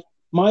fine.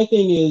 My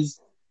thing is,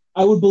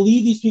 I would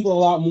believe these people a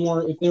lot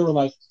more if they were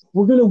like,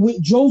 we're gonna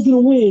win, Joe's gonna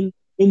win,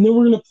 and then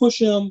we're gonna push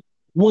him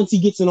once he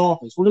gets in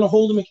office. We're gonna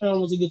hold him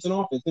accountable once he gets in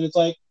office. And it's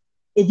like,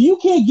 if you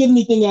can't get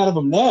anything out of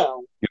him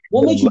now,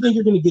 what makes you think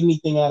you're gonna get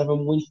anything out of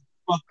him when he's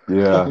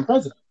fucking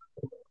president?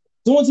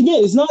 So once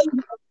again, it's not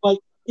like,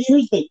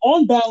 here's the thing.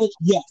 On balance,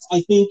 yes,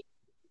 I think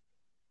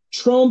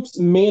Trump's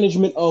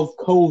management of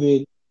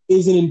COVID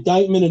is an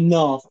indictment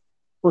enough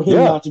for him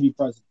not to be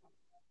president.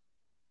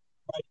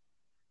 Right?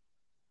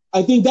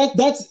 I think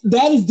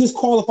that is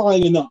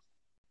disqualifying enough.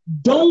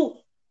 Don't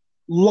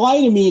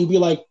lie to me and be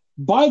like,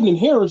 Biden and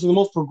Harris are the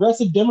most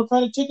progressive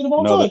Democratic ticket of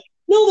all time.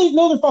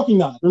 No, they're fucking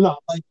not. They're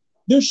not. Like,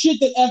 there's shit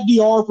that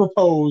FDR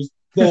proposed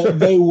that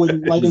they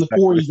would, like, in the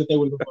 40s that they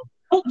would propose.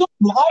 Don't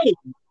lie to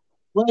me,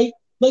 right?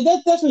 Like,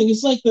 that's the thing.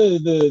 It's like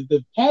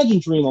the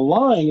pageantry and the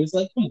lying. It's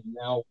like, come on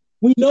now.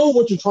 We know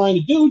what you're trying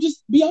to do.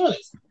 Just be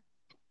honest.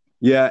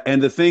 Yeah,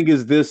 and the thing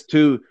is, this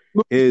too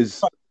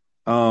is,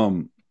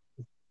 no,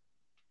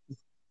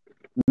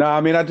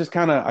 I mean, I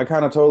kind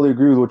of totally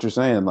agree with what you're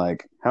saying.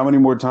 Like, how many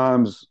more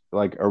times,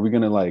 like, are we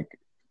gonna like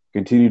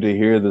continue to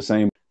hear the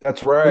same?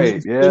 That's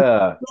right.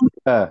 Yeah.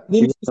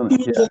 And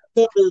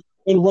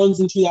runs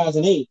in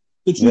 2008.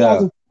 The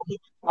 2004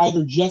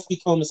 either just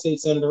become a state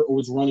senator or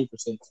was running for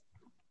state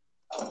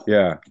senator.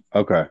 Yeah.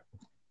 Okay.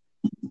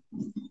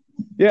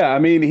 Yeah, I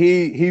mean,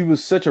 he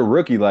was such a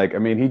rookie. Like, I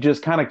mean, he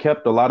just kind of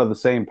kept a lot of the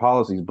same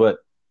policies, but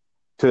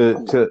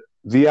to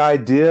the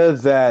idea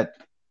that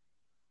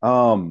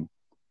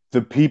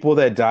the people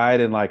that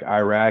died in like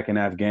Iraq and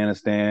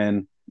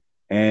Afghanistan,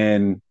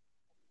 and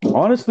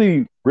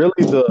honestly, really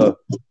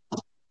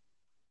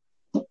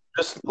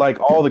just like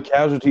all the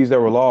casualties that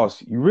were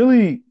lost,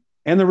 and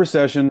the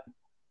recession,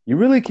 you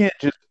really can't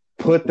just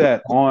put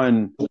that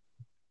on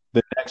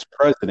the next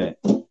president.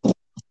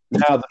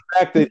 Now, the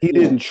fact that he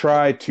didn't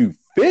try to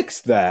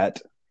fix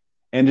that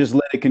and just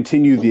let it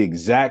continue the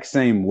exact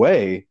same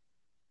way,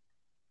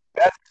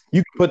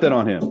 you can put that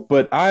on him.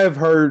 But I have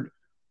heard,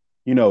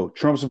 you know,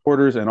 Trump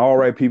supporters and all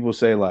right people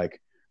say,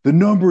 like, the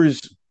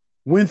numbers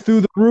went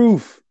through the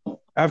roof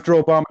after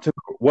Obama took.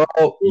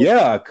 Well,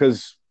 yeah,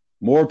 because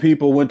more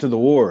people went to the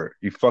war.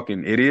 You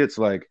fucking idiots!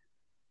 Like,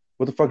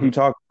 what the fuck are you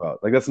talking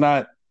about? Like,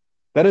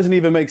 that doesn't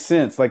even make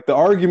sense. Like the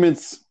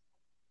arguments,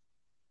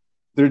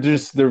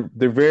 they're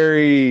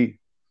very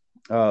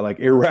like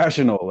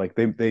irrational. Like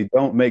they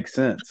don't make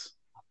sense.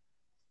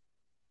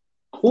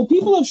 Well,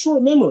 people have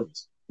short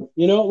memories.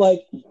 You know,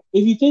 like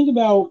if you think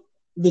about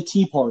the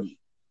Tea Party,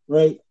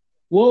 right?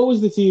 What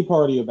was the Tea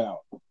Party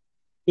about?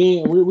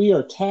 We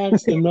are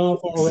taxed enough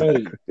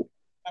already.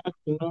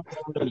 We're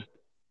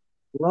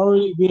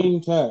already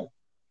being taxed.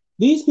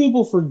 These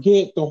people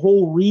forget the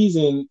whole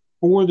reason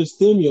for the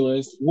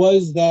stimulus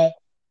was that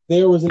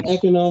there was an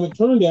economic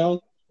turndown.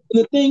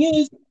 And the thing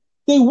is,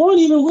 they weren't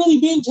even really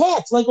being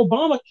taxed. Like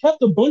Obama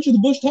kept a bunch of the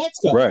Bush tax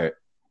cuts. Right.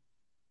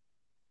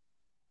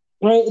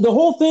 Right. The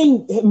whole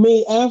thing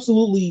made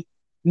absolutely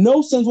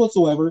no sense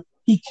whatsoever.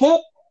 He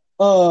kept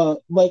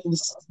like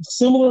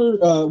similar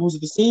was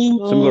it the same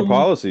similar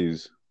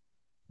policies?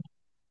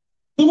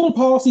 Similar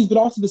policies, but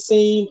also the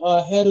same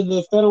head of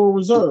the Federal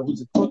Reserve.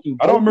 Who's a fucking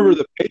I don't remember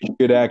the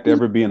Patriot Act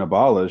ever being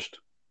abolished.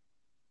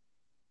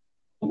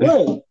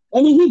 Right.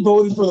 I mean, he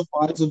voted for the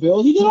FISA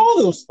bill. He did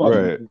all those fucking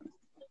right. things.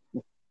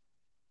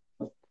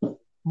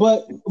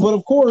 But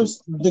of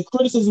course, the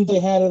criticisms they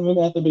had of him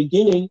at the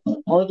beginning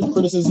aren't the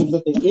criticisms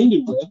that they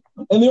ended with,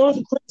 and they aren't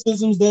the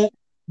criticisms that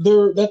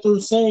they're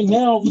saying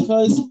now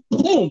because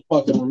they don't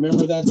fucking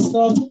remember that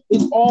stuff.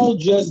 It's all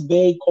just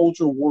vague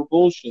culture war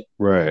bullshit.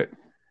 Right.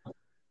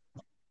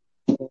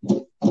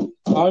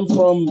 I'm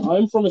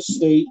from a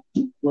state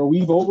where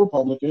we vote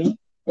Republican.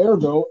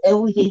 Ergo,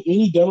 everything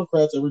any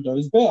Democrats ever done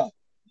is bad.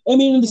 I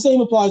mean, and the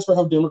same applies for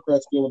how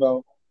Democrats feel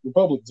about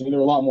Republicans. I mean, they're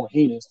a lot more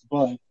heinous,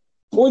 but.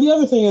 Or the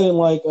other thing I didn't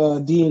like,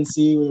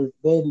 DNC, where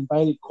they had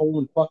invited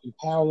Colin fucking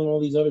Powell and all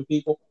these other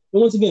people.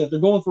 And once again, if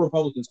they're going for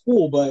Republicans,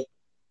 cool, but,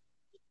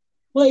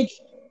 like,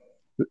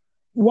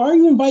 why are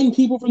you inviting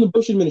people from the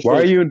Bush administration?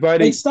 Why are you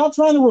inviting... Like, stop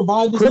trying to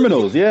revive this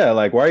criminals, yeah.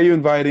 Like, why are you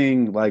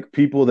inviting, like,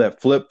 people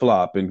that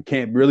flip-flop and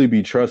can't really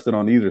be trusted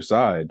on either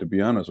side, to be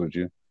honest with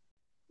you?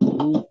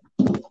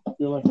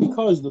 You're like,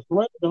 because the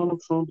threat of Donald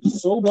Trump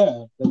is so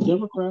bad that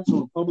Democrats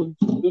and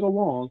Republicans get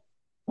along.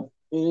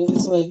 And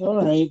it's like,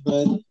 all right,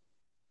 but...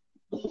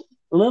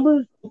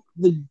 Remember,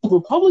 the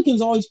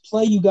Republicans always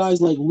play you guys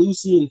like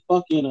Lucy and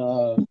fucking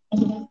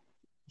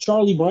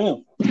Charlie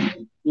Brown,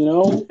 you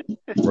know?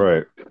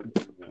 Right.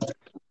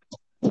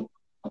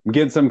 I'm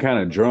getting some kind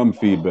of drum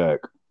feedback.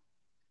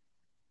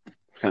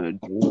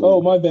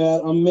 Oh, my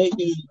bad. I'm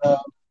making a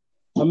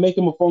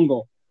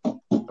fungo.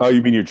 Oh,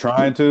 you mean you're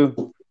trying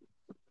to?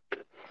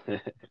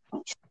 You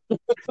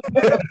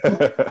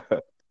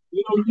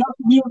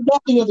know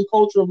nothing of the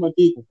culture of my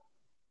people.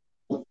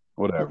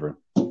 Whatever.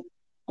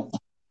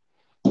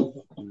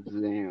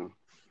 Damn.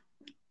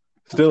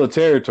 Still a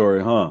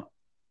territory, huh?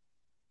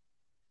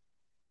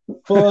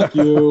 Fuck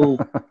you.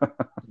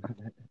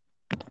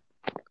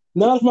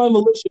 Not if my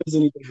militia is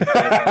anything.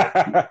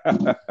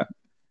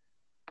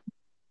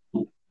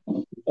 Like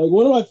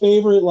one of my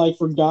favorite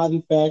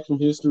forgotten facts from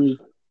history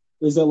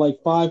is that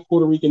 5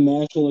 Puerto Rican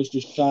nationalists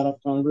just shot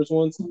up Congress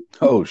once.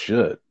 Oh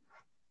shit.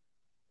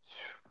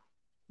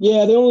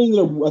 Yeah, they only ended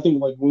up, I think,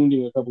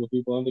 wounding a couple of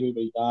people. I don't think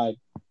anybody died.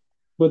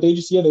 But they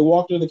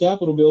walked into the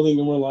Capitol building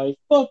and were like,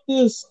 fuck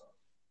this.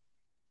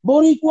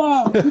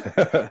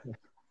 Boricua.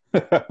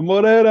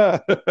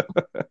 Morena.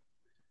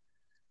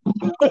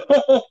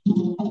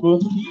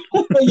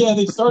 Yeah,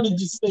 they started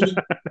just singing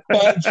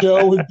Fat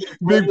Joe and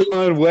Big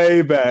Pun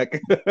way back.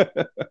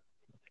 Dead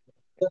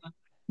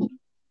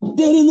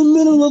in the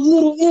middle of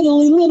Little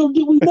Italy, little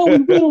did we know we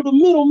riddled the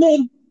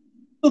middleman.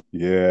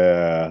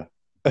 Yeah.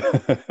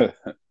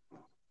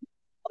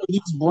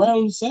 These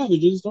brown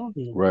savages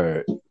talking.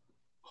 Right.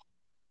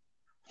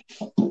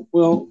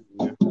 Well,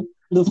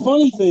 the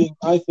funny thing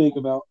I think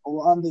about a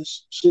lot of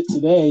this shit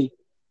today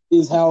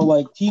is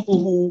how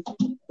people who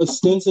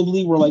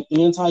ostensibly were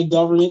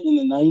anti-government in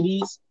the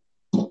 90s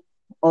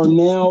are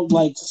now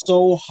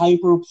so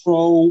hyper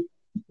pro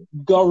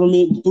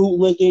government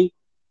bootlicking.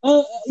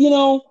 You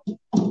know,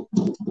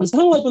 it's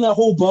kind of like when that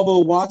whole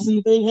Bubba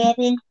Watson thing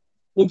happened,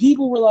 and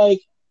people were like,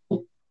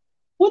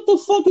 "What the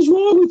fuck is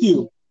wrong with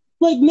you?"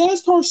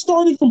 NASCAR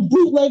started from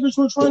bootleggers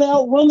who were trying to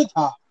outrun the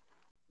cop.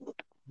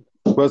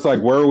 But it's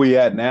where are we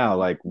at now?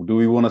 Do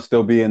we want to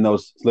still be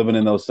living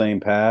in those same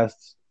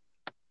pasts?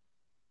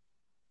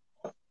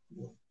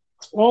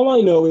 All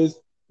I know is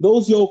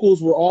those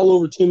yokels were all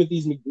over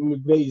Timothy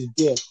McVeigh's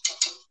dick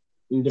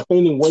and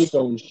defending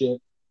Waco and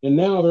shit. And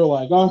now they're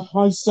like,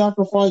 I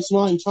sacrificed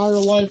my entire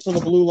life for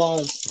the blue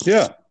lives.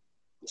 Yeah.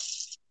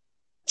 It's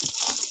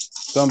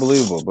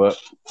unbelievable, but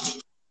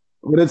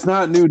it's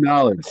not new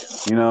knowledge,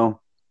 you know?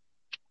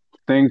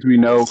 Things we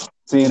know,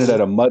 seeing it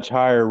at a much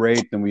higher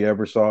rate than we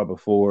ever saw it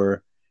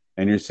before.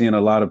 And you're seeing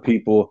a lot of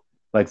people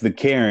like the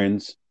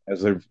Karens,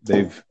 as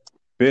they've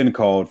been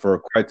called for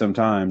quite some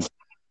time,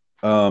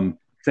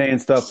 saying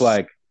stuff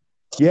like,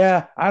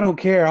 yeah, I don't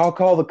care. I'll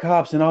call the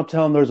cops and I'll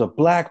tell them there's a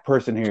black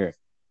person here.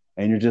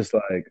 And you're just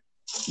like,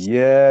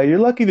 yeah, you're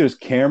lucky there's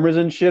cameras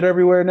and shit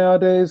everywhere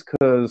nowadays,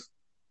 because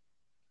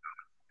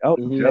I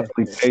would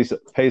definitely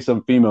pay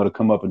some female to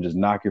come up and just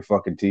knock your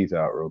fucking teeth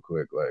out real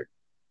quick, like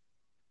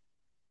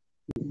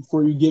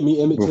before you get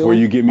me Emmett Till. Before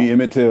you get me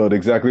Emmett Till,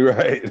 exactly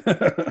right.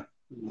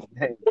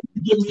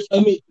 Give me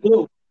Emmett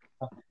Till.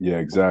 Yeah,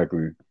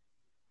 exactly.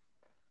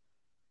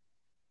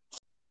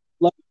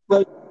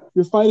 Like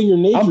you're fighting your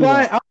nature. I'm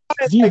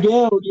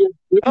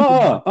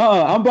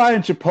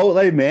buying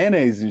Chipotle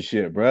mayonnaise and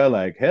shit, bro.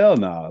 Like hell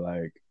no,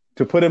 like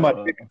to put in my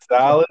chicken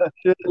salad and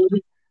shit.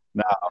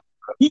 Nah.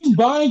 He's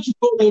buying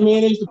Chipotle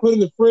mayonnaise to put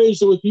in the fridge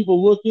so when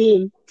people look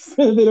in,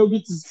 they don't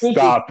get suspicious.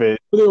 Stop it.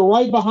 But they're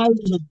right behind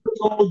you in a big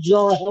old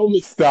jar of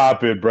hummus.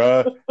 Stop it,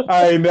 bro.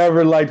 I ain't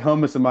never liked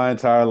hummus in my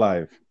entire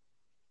life.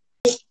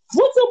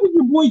 What's up with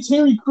your boy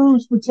Terry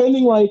Crews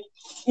pretending like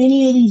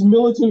any of these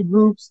militant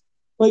groups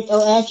like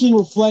are actually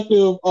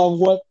reflective of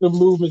what the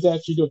movement's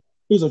actually doing?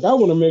 He's like, I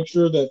want to make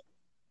sure that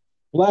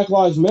Black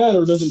Lives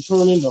Matter doesn't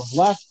turn into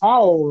Black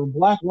Power or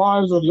Black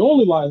Lives are the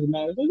only lives that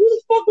matter. Like, who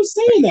the fuck was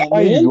saying that,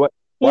 man?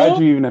 Why'd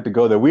you even have to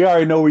go there? We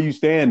already know where you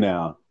stand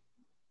now.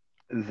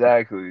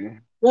 Exactly.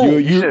 Right.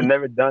 You should have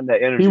never done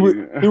that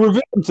interview. He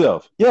revealed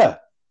himself. Yeah.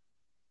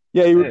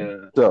 Yeah, he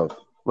revealed himself.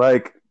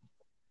 Like,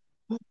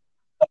 where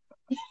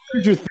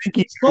did you think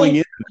he's going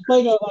in?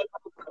 Like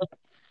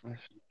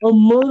a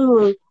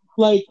murderer,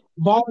 like,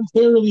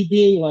 voluntarily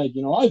being like,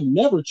 I've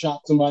never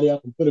chopped somebody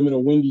up and put them in a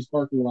Wendy's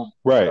parking lot.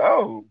 Right.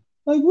 Oh.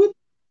 Like, what?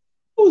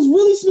 It was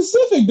really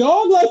specific,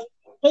 dog. Like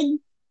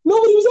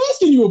nobody was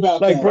asking you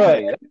about that.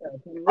 Like,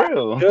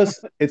 bro,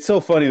 it's so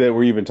funny that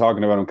we're even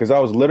talking about him because I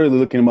was literally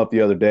looking him up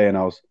the other day and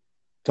I was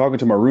talking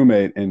to my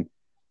roommate and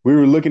we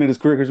were looking at his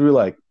career because we were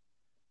like,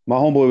 my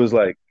homeboy was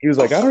like, he was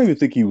like, I don't even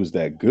think he was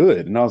that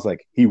good. And I was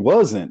like, he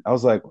wasn't. I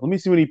was like, let me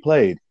see when he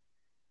played.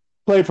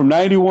 Played from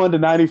 91 to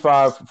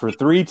 95 for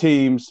 3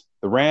 teams,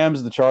 the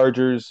Rams, the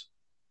Chargers,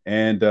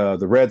 and the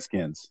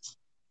Redskins.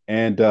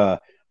 And I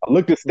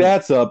looked his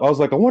stats up. I was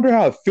like, I wonder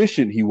how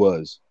efficient he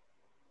was.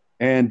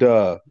 And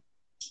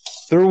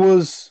there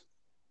was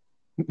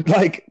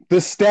like the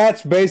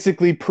stats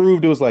basically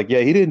proved it was like, yeah,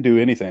 he didn't do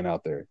anything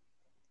out there.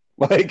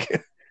 Like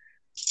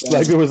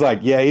it was like,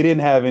 yeah, he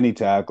didn't have any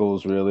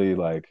tackles really.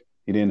 Like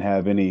he didn't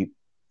have any,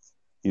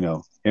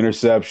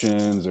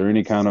 interceptions or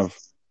any kind of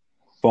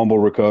fumble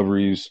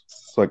recoveries.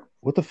 It's like,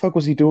 what the fuck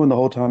was he doing the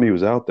whole time he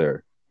was out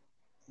there?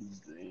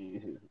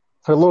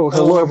 Hello,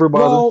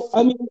 everybody. Well,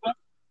 I mean,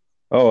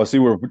 I see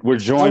we're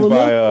joined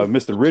by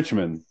Mr.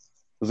 Richmond.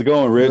 How's it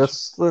going, Rich?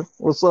 Yes,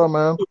 what's up,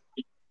 man?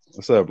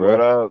 What's up, bro?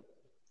 What up?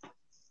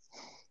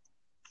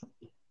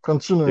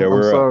 Continue. Yeah,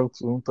 I'm sorry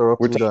to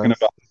interrupt you guys.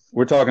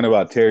 We're talking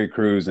about Terry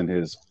Crews and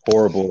his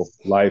horrible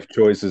life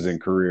choices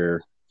and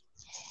career.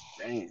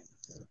 Damn.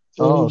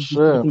 Oh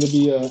shit! Didn't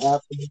he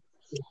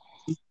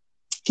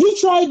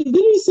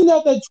send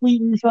out that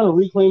tweet where he was trying to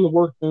reclaim the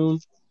work tune?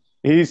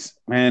 He's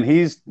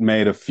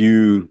made a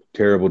few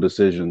terrible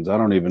decisions. I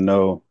don't even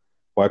know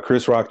why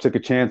Chris Rock took a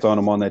chance on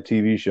him on that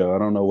TV show. I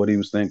don't know what he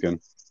was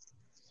thinking.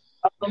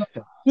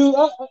 Dude,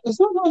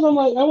 sometimes I'm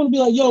like, I want to be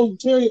like, yo,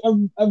 Terry,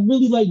 I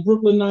really like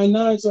Brooklyn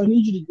Nine-Nine, so I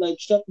need you to like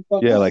shut the fuck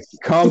up. Yeah, like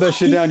calm that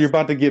shit down. You're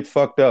about to get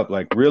fucked up,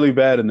 like really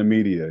bad in the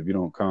media if you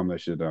don't calm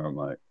that shit down.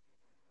 Like,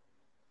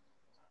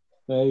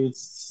 hey,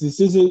 this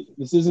isn't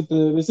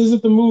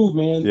the move,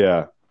 man.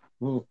 Yeah.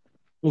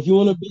 If you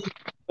want to be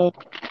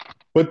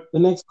the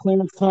next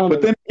Clarence Thomas.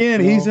 But then again,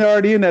 he's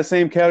already in that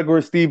same category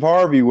as Steve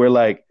Harvey, where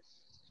like,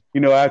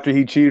 after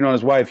he cheated on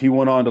his wife, he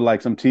went on to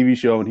like some TV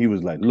show and he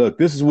was like, look,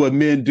 this is what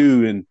men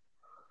do and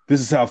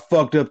this is how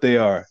fucked up they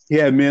are. He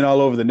had men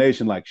all over the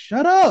nation like,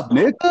 shut up,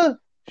 nigga.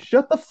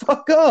 Shut the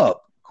fuck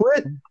up.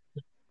 Quit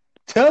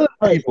telling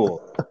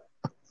people.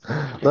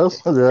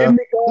 That's Get me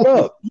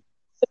up.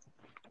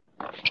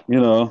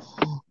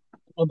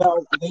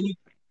 About they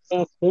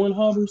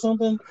Pornhub or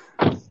something?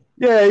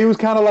 Yeah, he was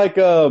kind of like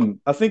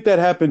I think that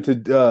happened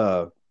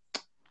to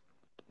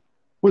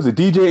was it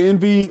DJ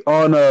Envy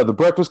on the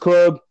Breakfast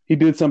Club? He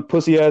did some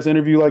pussy ass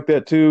interview like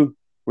that too,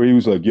 where he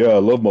was like, "Yeah, I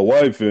love my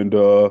wife, and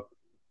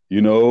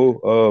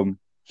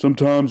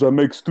sometimes I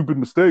make stupid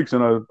mistakes,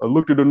 and I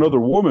looked at another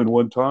woman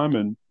one time,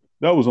 and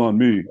that was on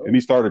me." And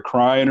he started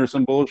crying or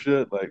some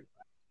bullshit. Like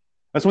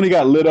that's when he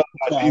got lit up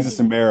by Jesus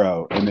and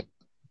Mero, and then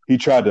he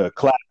tried to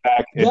clap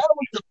back. That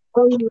was the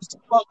funniest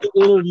fucking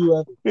interview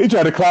ever. He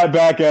tried to clap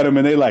back at him,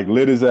 and they like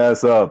lit his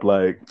ass up.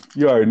 Like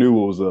you already knew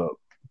what was up.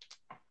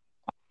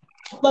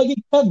 Like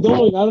it kept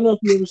going. I don't know if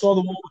you ever saw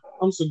the one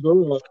with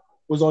Segura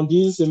was on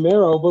Jesus and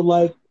Mero, but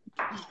like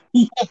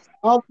he kept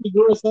talking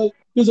to Segura.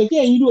 He was like,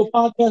 "Yeah, you do a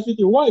podcast with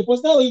your wife.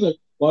 What's that?" He's like,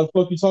 "Why the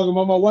fuck you talking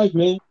about my wife,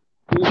 man?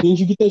 Didn't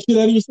you get that shit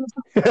out of your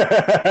system?"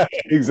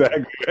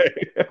 Exactly.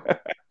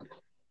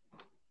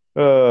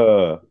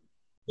 So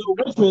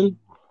Richmond,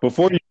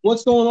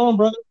 what's going on,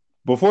 brother?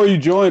 Before you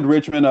joined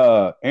Richmond,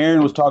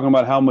 Aaron was talking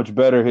about how much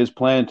better his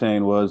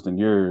plantain was than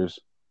yours.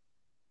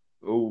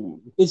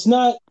 Oh, it's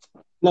not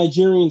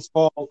Nigerians'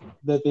 fault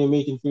that they're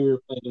making inferior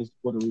plantains in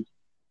Puerto Rico.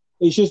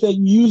 It's just that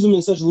you use them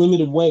in such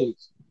limited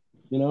ways.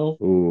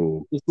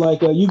 Ooh. It's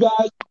like you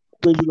guys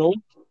original,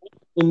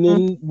 and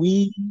then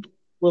we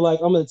were like,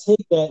 I'm gonna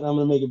take that and I'm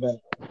gonna make it better.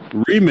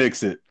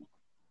 Remix it.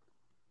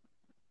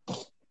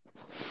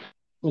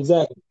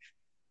 Exactly.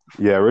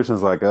 Yeah,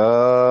 Richard's like,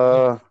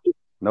 no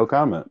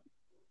comment.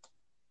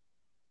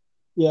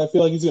 Yeah, I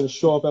feel like he's gonna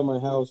show up at my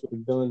house with a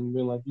gun and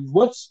be like,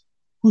 "What?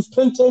 Whose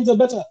plantains are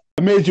better?"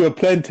 I made you a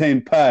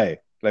plantain pie.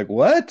 Like,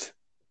 what?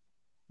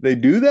 They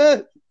do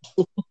that?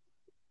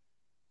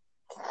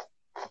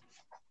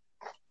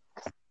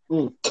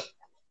 Mm.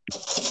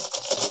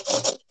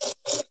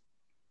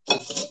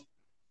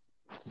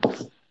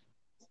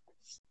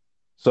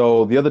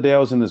 So the other day I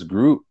was in this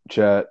group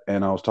chat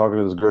and I was talking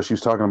to this girl. She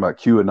was talking about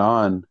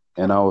QAnon,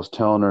 and I was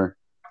telling her,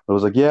 I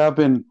was like, yeah,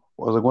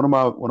 one of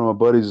my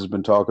buddies has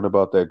been talking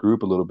about that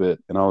group a little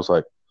bit, and I was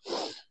like,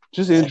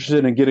 just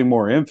interested in getting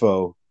more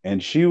info.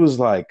 And she was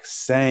like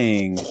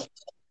saying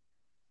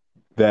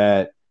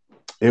that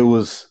it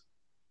was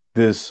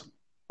this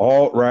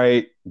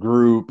alt-right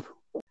group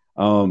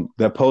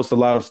that posts a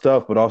lot of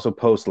stuff, but also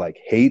posts like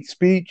hate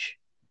speech.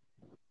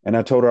 And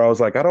I told her, I was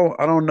like, I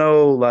don't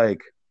know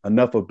like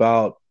enough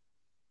about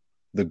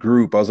the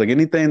group. I was like,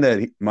 anything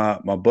that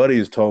my buddy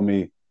has told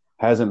me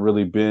hasn't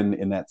really been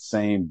in that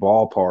same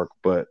ballpark.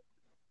 But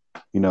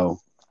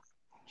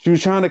she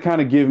was trying to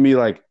kind of give me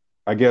like,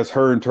 I guess,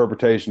 her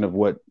interpretation of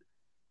what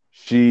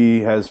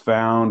she has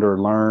found or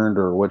learned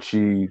or what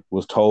she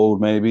was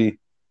told, maybe.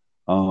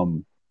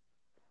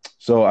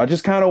 So I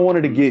just kind of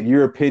wanted to get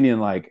your opinion,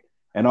 like,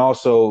 and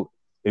also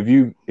if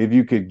you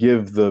could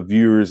give the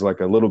viewers like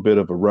a little bit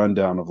of a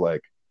rundown of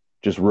like,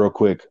 just real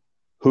quick,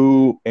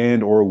 who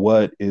and or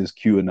what is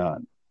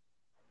QAnon?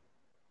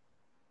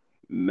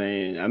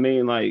 Man, I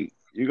mean, like,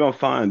 you're gonna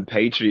find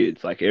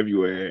patriots like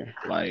everywhere,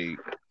 like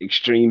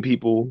extreme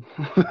people,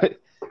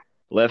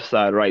 left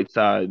side, right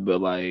side, but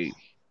like,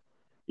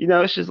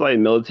 it's just like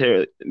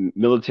military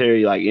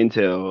like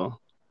intel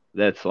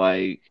that's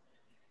like,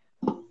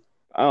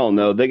 I don't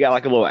know, they got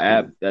like a little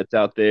app that's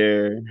out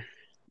there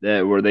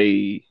that where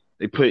they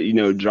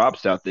put,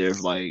 drops out there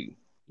of like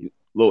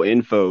little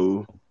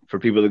info for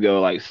people to go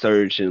like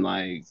search and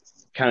like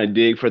kind of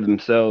dig for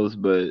themselves,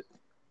 but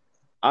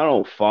I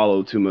don't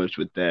follow too much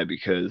with that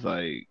because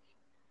like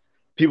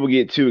people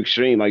get too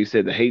extreme. Like you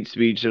said, the hate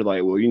speech, they're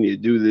like, well, you need to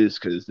do this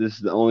because this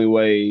is the only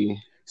way,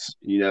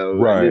 and then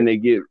Right. they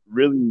get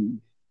really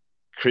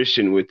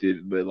Christian with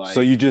it. But So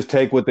like, you just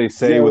take what they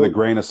say with a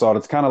grain of salt.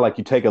 It's kind of like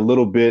you take a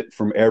little bit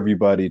from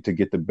everybody to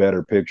get the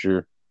better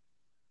picture.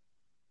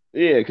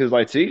 yeah, because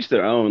like to each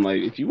their own.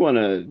 Like if you want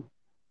to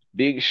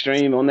be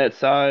extreme on that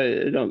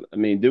side, I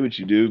mean, do what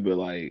you do. But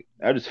like,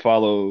 I just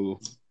follow,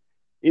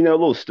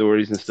 little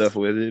stories and stuff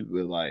with it.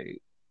 But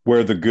like,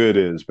 Where the good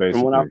is,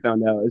 from what I basically.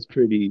 found out, it's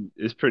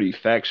pretty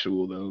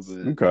factual though.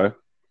 But Okay.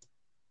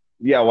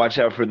 yeah, watch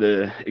out for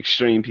the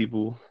extreme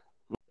people.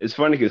 It's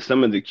funny because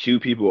some of the Q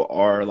people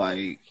are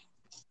like,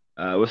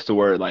 what's the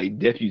word? Like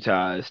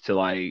deputized to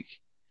like,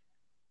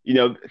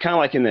 kind of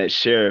like in that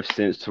sheriff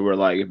sense to where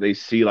like if they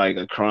see like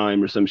a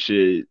crime or some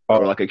shit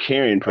or like a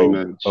Karen pretty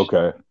much,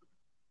 Okay.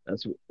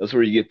 that's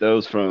where you get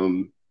those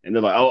from. And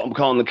they're like, oh, I'm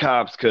calling the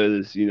cops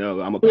because,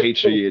 I'm a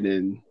patriot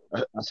and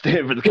I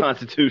stand for the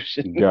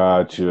Constitution.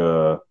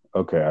 Gotcha.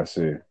 Okay, I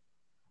see.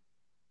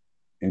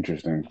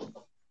 Interesting.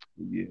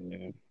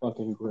 Yeah.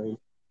 Fucking great.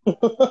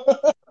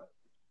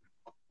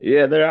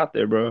 Yeah, they're out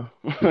there, bro.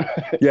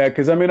 Yeah,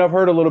 because I mean, I've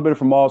heard a little bit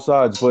from all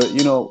sides, but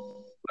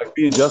like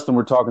me and Justin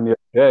were talking the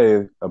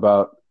other day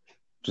about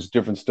just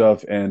different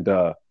stuff, and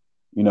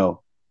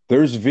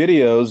there's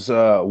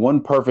videos.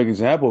 One perfect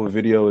example of a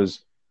video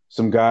is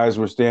some guys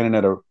were standing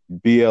at a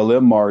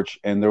BLM march,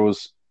 and there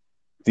was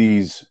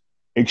these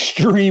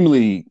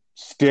extremely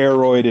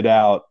steroided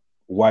out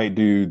white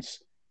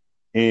dudes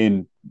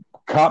in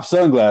cop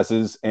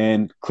sunglasses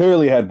and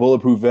clearly had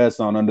bulletproof vests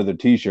on under their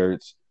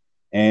t-shirts,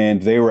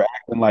 and they were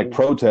acting like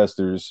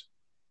protesters,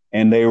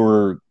 and they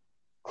were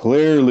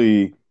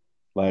clearly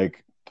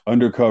like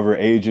undercover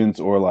agents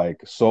or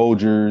like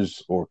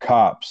soldiers or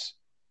cops.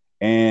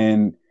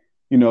 And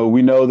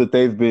we know that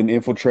they've been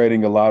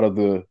infiltrating a lot of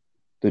the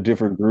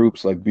different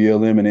groups like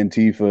BLM and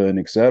Antifa and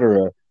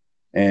etc.,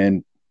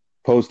 and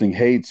posting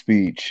hate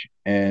speech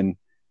and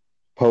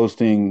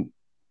posting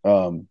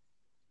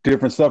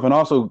different stuff, and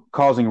also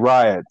causing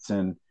riots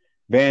and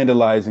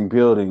vandalizing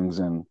buildings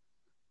and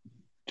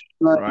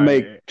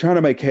trying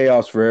to make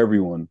chaos for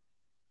everyone.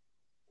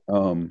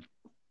 And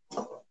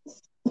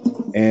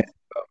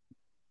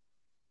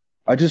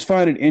I just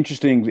find it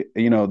interesting,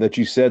 that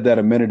you said that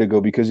a minute ago,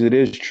 because it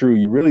is true.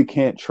 You really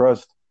can't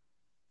trust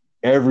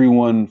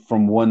everyone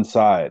from one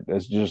side.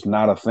 That's just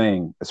not a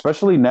thing,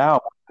 especially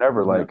now,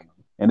 never. Like,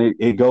 and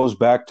it goes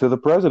back to the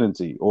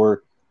presidency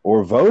or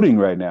voting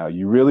right now.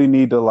 You really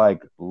need to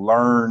like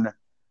learn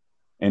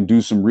and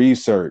do some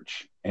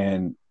research.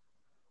 And,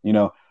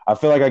 I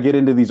feel like I get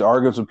into these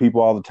arguments with people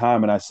all the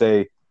time and I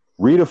say,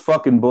 read a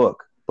fucking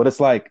book. But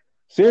it's like,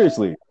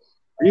 seriously,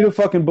 read a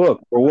fucking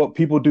book. Or what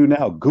people do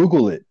now,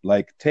 Google it.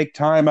 Like, take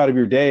time out of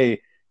your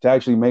day to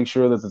actually make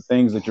sure that the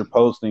things that you're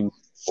posting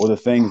or the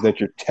things that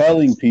you're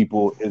telling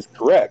people is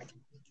correct.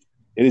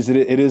 It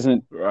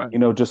isn't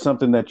Right. just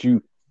something that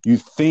you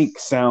think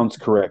sounds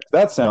correct.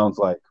 That sounds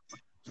like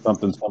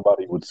something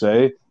somebody would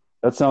say.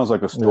 That sounds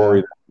like a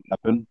story that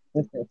happen.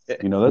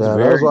 You know, that's Yeah,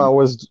 very. that's why I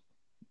always.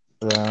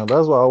 Yeah,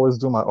 that's why I always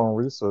do my own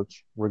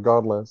research,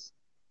 regardless.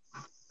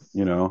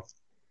 You know,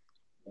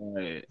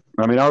 Right.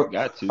 I mean,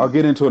 I'll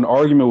get into an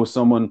argument with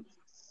someone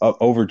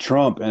over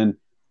Trump, and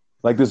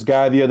like this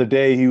guy the other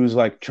day, he was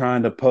like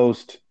trying to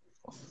post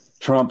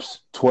Trump's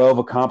 12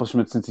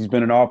 accomplishments since he's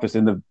been in office,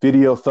 and the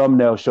video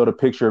thumbnail showed a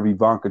picture of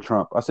Ivanka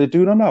Trump. I said,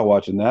 dude, I'm not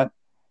watching that.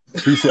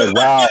 He said,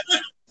 wow.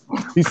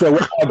 He said,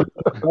 what have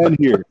we done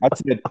here? I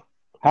said,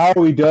 how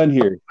are we done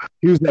here?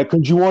 He was like,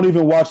 because you won't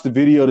even watch the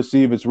video to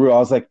see if it's real. I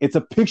was like, it's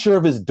a picture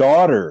of his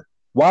daughter.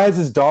 Why is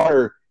his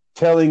daughter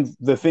telling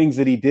the things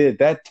that he did?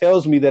 That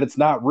tells me that it's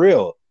not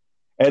real.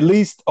 At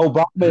least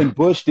Obama and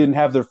Bush didn't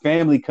have their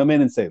family come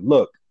in and say,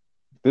 look,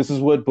 this is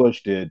what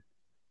Bush did,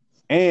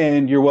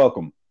 and you're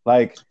welcome.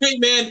 Like, hey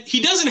man,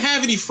 he doesn't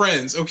have any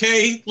friends,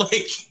 okay?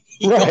 Like,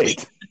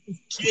 right.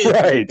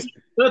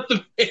 Let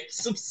the face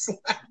some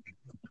slack.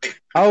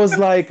 I was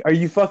like, are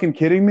you fucking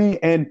kidding me?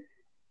 And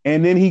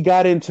then he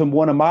got into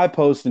one of my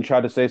posts and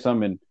tried to say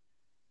something.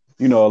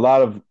 You know, a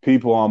lot of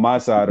people on my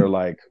side are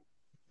like,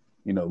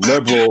 you know,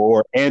 liberal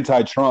or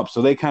anti-Trump.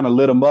 So they kind of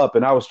lit him up.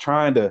 And I was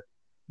trying to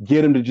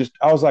get him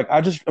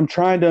to I'm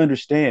trying to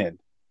understand.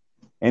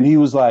 And he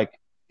was like,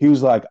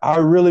 I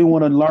really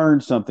want to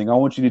learn something. I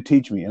want you to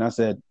teach me. And I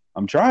said,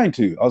 I'm trying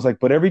to. I was like,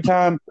 but every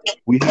time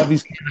we have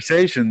these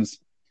conversations,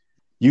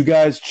 you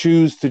guys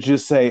choose to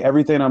just say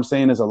everything I'm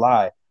saying is a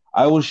lie.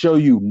 I will show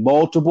you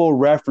multiple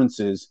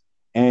references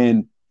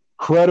and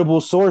credible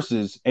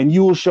sources, and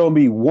you will show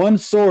me one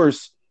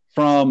source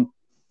from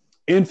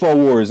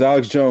InfoWars,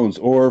 Alex Jones,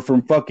 or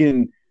from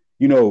fucking,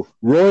 you know,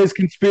 Roy's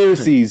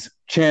Conspiracies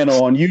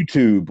channel on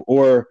YouTube,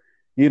 or,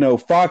 you know,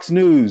 Fox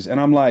News. And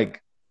I'm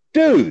like,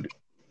 dude,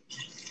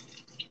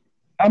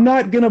 I'm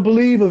not going to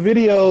believe a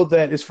video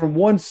that is from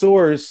one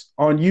source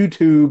on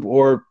YouTube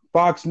or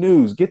Fox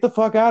News. Get the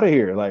fuck out of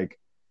here. Like,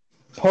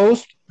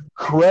 post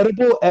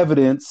credible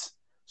evidence,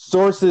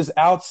 sources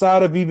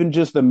outside of even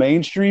just the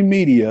mainstream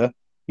media,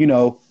 you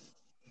know,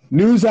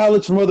 news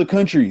outlets from other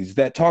countries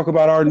that talk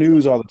about our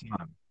news all the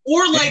time.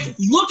 Or like,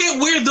 look at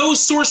where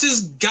those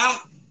sources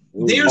got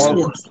their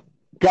source.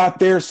 Got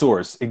their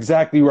source.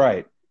 Exactly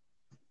right.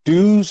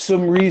 Do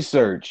some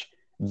research,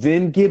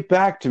 then get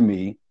back to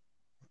me.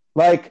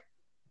 Like,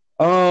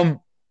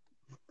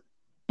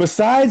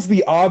 besides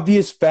the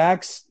obvious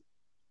facts,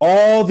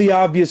 all the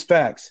obvious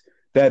facts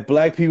that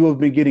black people have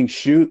been getting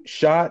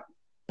shot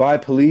by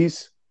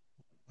police,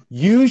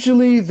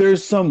 usually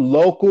there's some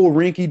local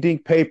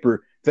rinky-dink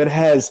paper that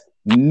has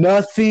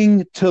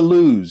nothing to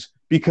lose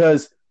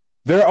because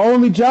their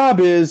only job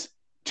is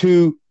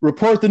to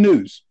report the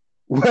news,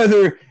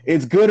 whether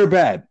it's good or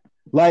bad.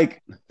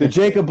 Like the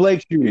Jacob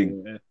Blake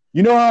shooting.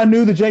 You know how I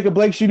knew the Jacob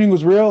Blake shooting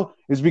was real?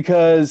 Is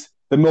because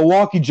the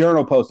Milwaukee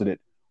Journal posted it.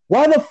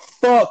 Why the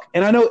fuck,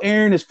 and I know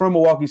Aaron is from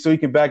Milwaukee, so he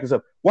can back this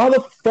up. Why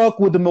the fuck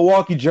would the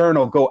Milwaukee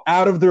Journal go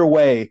out of their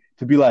way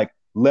to be like,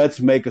 let's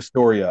make a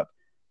story up?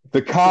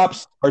 The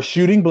cops are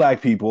shooting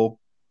black people,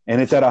 and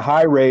it's at a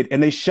high rate,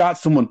 and they shot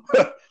someone,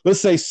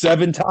 let's say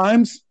 7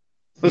 times.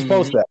 Let's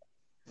post that.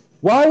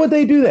 Why would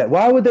they do that?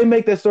 Why would they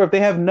make that story if they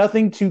have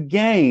nothing to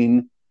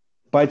gain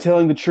by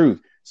telling the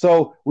truth?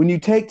 So when you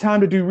take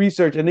time to do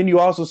research, and then you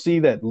also see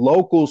that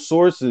local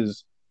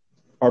sources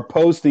are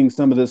posting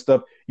some of this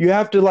stuff, you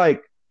have to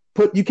like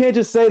you can't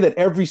just say that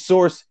every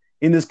source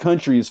in this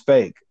country is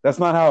fake. That's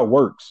not how it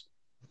works.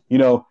 You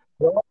know,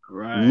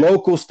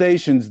 local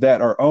stations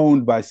that are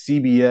owned by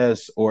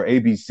CBS or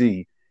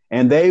ABC,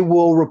 and they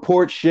will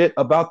report shit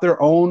about their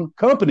own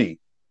company.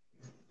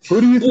 Who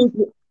do you think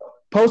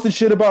posted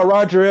shit about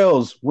Roger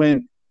Ailes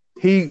when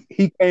he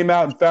came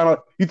out and found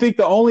out? You think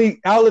the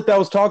only outlet that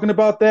was talking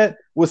about that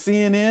was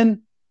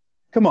CNN?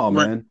 Come on,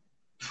 man.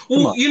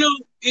 Well, you know,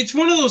 it's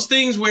one of those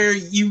things where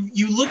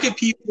you look at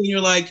people and you're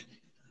like,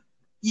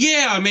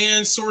 yeah,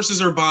 man,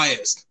 sources are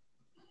biased.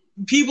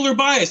 People are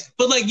biased.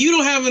 But, like, you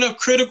don't have enough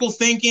critical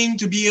thinking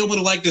to be able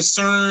to, like,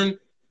 discern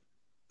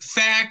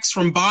facts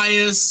from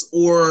bias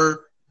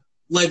or,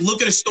 like,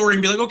 look at a story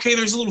and be like, okay,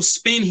 there's a little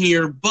spin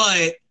here,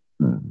 but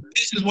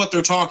this is what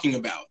they're talking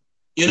about.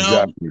 You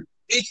know?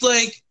 Exactly. It's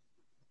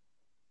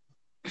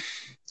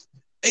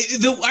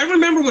like, I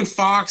remember when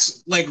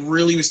Fox, like,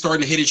 really was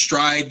starting to hit its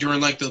stride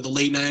during, like, the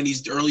late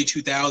 90s, early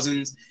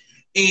 2000s,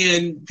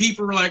 and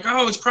people were like,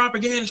 oh, it's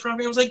propaganda, it's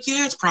propaganda. I was like,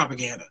 yeah, it's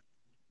propaganda.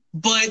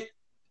 But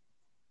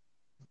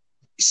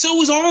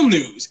so is all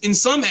news in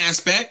some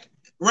aspect,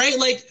 right?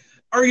 Like,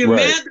 are you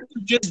mad that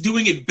they're just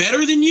doing it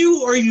better than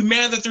you, or are you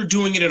mad that they're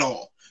doing it at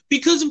all?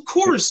 Because, of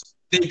course,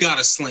 they've got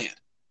a slant.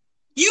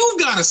 You've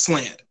got a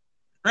slant,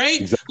 right?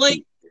 Exactly.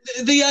 Like,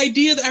 the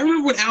idea that I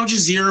remember when Al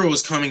Jazeera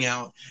was coming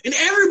out, and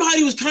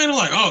everybody was kind of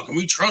like, oh, can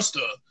we trust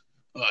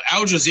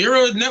Al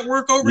Jazeera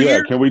network over here?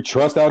 Yeah, can we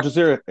trust Al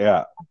Jazeera?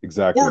 Yeah,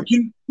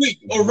 exactly.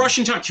 Or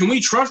Russian Times. Can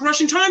we trust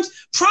Russian Times?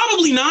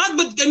 Probably not,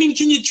 but I mean,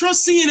 can you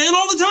trust CNN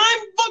all the time?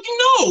 Fucking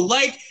no.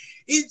 Like,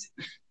 it's...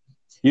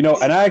 You know,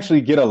 and I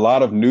actually get a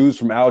lot of news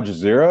from Al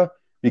Jazeera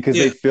because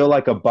they feel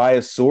like a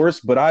biased source,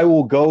 but I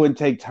will go and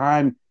take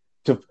time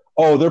to,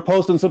 they're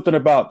posting something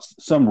about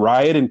some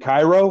riot in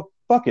Cairo.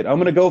 fuck it. I'm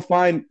going to go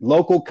find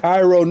local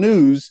Cairo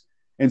news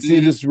and see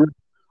this.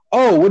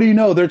 Oh, what do you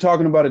know? They're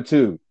talking about it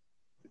too.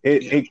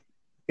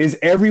 Is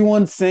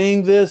everyone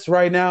saying this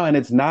right now and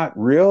it's not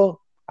real?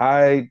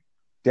 I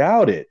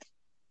doubt it.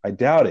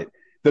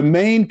 The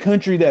main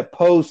country that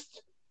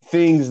posts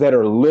things that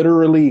are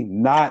literally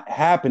not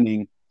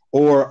happening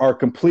or are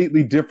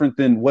completely different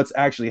than what's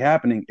actually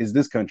happening is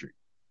this country.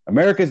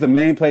 America is the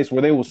main place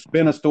where they will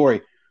spin a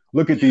story.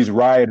 Look at these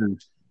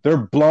rioters. They're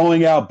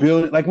blowing out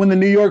buildings. Like when the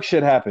New York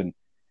shit happened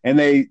and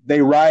they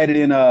rioted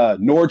in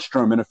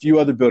Nordstrom and a few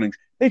other buildings.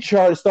 They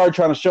started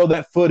trying to show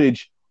that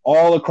footage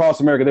all across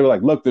America. They were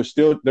like, look,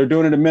 they're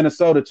doing it in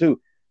Minnesota too.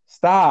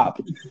 Stop.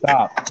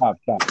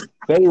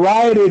 They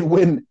rioted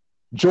when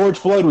George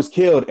Floyd was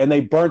killed and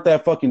they burnt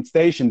that fucking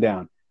station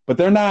down. But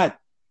they're not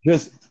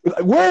just,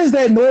 where is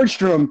that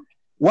Nordstrom?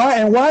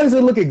 Why does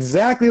it look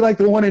exactly like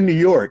the one in New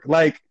York?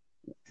 Like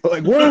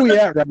where are we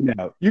at right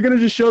now? You're going to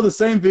just show the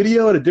same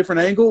video at a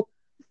different angle?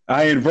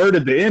 I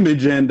inverted the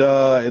image and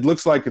it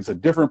looks like it's a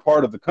different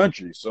part of the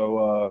country.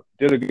 So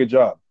did a good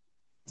job.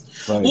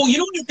 Like, well, you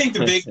know what I think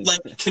the big,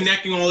 like,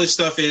 connecting all this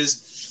stuff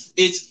is,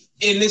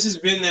 and this has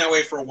been that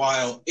way for a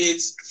while,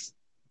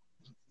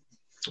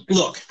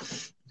 look,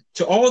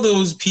 to all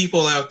those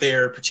people out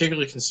there,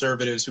 particularly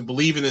conservatives, who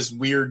believe in this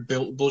weird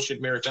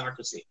bullshit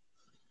meritocracy,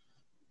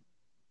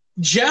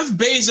 Jeff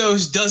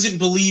Bezos doesn't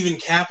believe in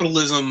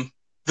capitalism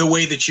the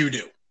way that you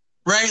do,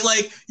 right?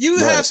 Like, you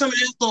have some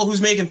asshole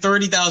who's making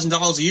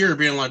 $30,000 a year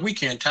being like, we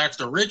can't tax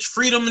the rich,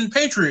 freedom and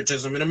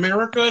patriotism in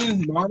America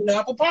and modern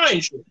apple pie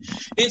and shit.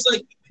 It's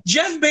like,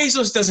 Jeff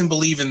Bezos doesn't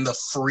believe in the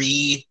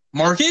free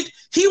market.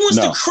 He wants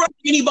to crush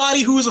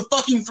anybody who is a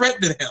fucking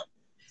threat to him.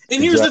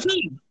 And here's the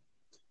thing.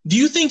 Do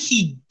you think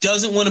he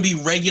doesn't want to be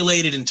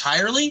regulated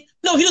entirely?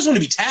 No, he doesn't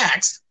want to be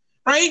taxed,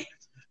 right?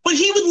 But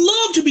he would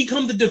love to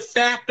become the de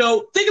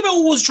facto. Think about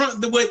what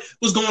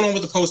was going on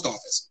with the post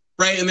office,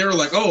 right? And they were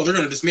like, oh, they're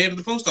going to dismantle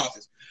the post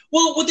office.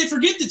 Well, what they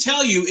forget to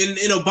tell you, in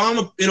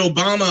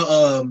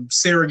Obama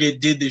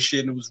surrogate did this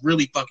shit and it was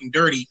really fucking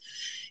dirty.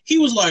 He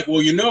was like,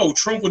 well, you know,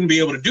 Trump wouldn't be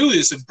able to do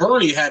this if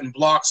Bernie hadn't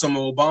blocked some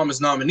of Obama's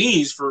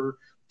nominees for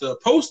the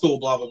postal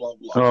blah, blah, blah,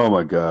 blah. Oh,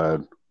 my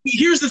God.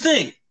 Here's the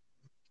thing.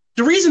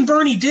 The reason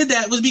Bernie did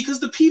that was because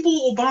the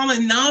people Obama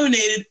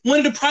nominated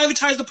wanted to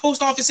privatize the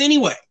post office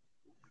anyway,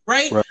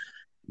 right?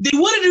 They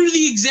wanted to do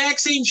the exact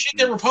same shit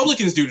that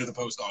Republicans do to the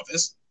post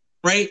office,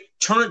 right?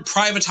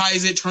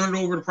 Privatize it, turn it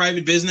over to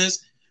private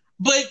business.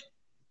 But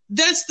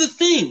that's the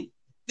thing.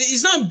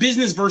 It's not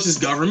business versus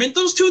government.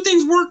 Those two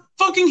things work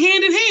fucking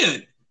hand in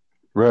hand.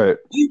 Right.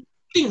 You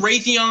think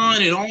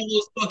Raytheon and all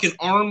those fucking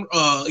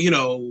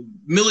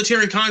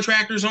military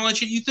contractors and all that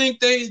shit, you think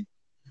they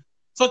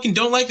fucking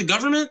don't like the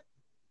government?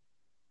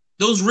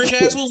 Those rich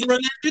assholes run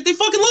that shit, they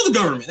fucking love the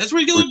government. That's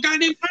where you get a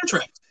goddamn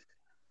contract.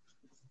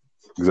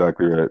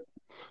 Exactly right.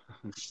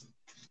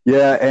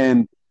 Yeah,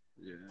 and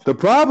the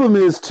problem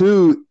is,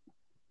 too,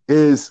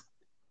 it's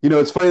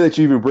funny that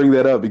you even bring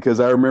that up because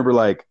I remember,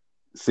 like,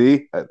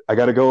 see, I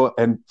got to go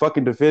and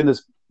fucking defend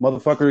this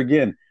motherfucker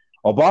again.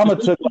 Obama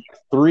took like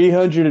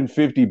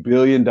 $350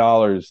 billion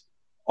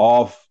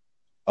off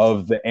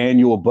of the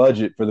annual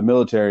budget for the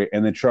military,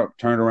 and then Trump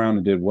turned around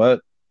and did what?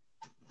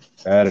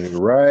 Added it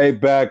right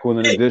back with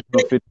an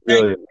additional $50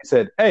 billion. He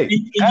said, "Hey,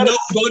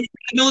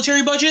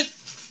 military budget?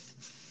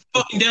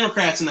 Fucking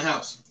Democrats in the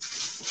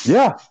House."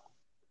 Yeah.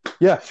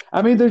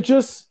 I mean, they're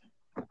just.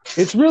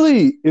 It's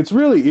really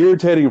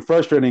irritating and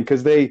frustrating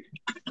because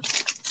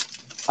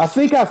I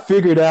think I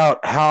figured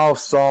out how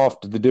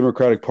soft the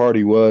Democratic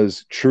Party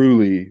was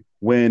truly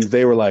when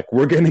they were like,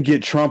 we're going to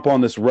get Trump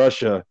on this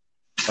Russia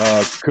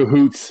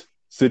cahoots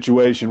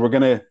situation. We're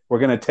going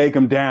to take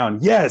him down.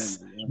 Yes.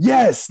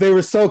 They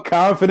were so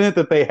confident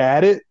that they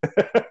had it.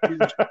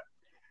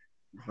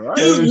 Right.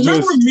 Dude,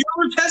 remember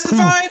Mueller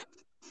testified?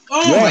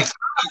 Oh my God.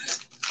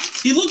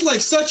 He looked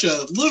like such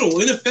a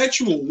little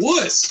ineffectual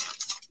wuss.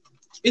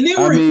 And they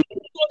were on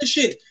the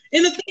shit.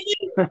 And the thing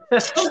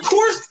is, of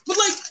course, but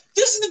like,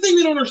 this is the thing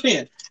they don't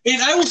understand.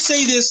 And I will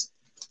say this.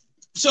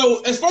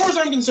 So, as far as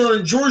I'm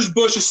concerned, George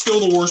Bush is still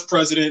the worst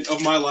president of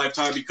my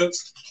lifetime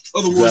because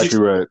of the war. Exactly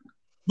right.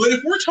 But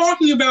if we're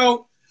talking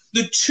about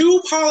the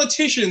two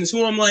politicians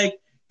who I'm like,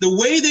 the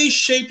way they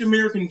shaped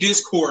American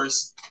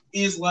discourse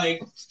is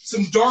like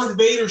some Darth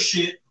Vader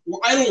shit where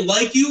I don't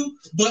like you,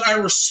 but I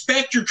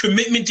respect your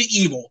commitment to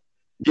evil.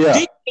 Yeah.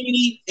 Dick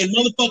Cheney and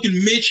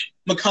motherfucking Mitch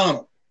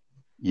McConnell.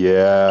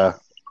 Yeah.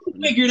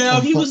 He figured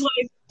out, he was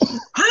like,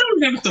 I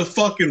don't have to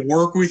fucking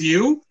work with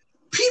you.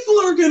 People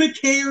are going to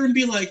care and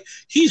be like,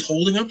 he's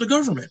holding up the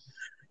government.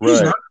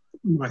 He's not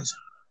compromising.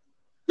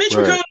 Mitch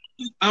McConnell,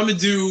 I'm going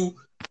to do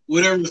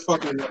whatever the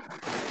fuck I want.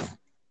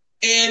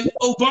 And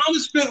Obama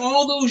spent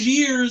all those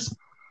years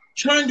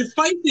trying to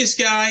fight this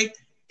guy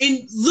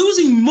and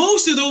losing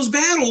most of those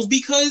battles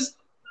because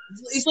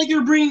it's like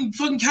you're bringing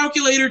fucking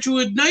calculator to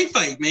a knife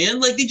fight, man.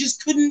 Like they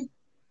just couldn't.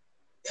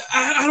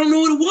 I don't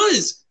know what it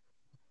was.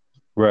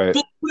 Right.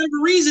 But for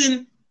whatever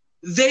reason,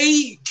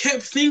 they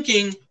kept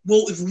thinking,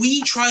 well, if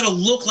we try to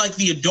look like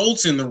the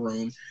adults in the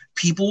room,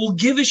 people will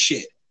give a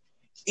shit.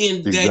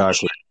 And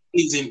that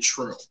isn't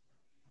true.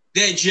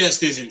 That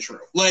just isn't true.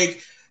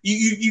 Like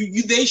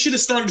they should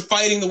have started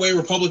fighting the way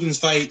Republicans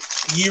fight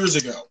years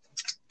ago.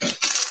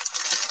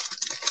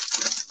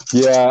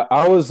 Yeah,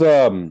 I was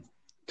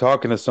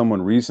talking to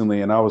someone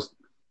recently, and I was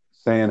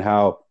saying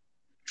how,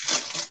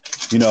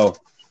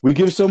 we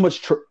give so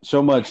much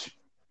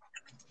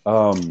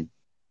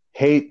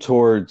hate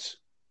towards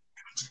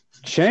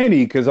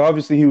Cheney because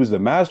obviously he was the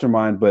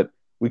mastermind, but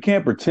we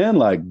can't pretend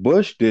like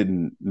Bush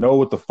didn't know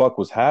what the fuck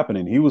was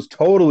happening. He was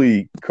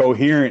totally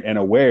coherent and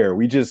aware.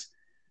 We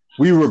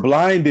were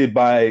blinded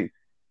by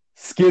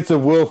skits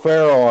of Will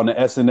Ferrell on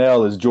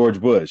SNL as George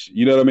Bush.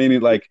 You know what I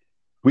mean? Like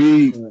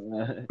we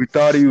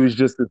thought he was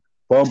just a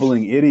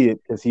bumbling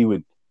idiot because he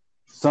would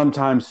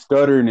sometimes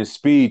stutter in his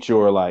speech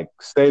or like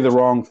say the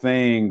wrong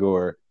thing,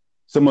 or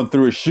someone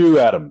threw a shoe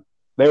at him.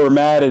 They were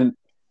mad, and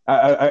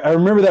I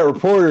remember that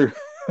reporter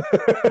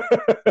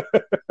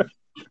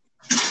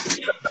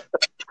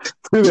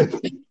threw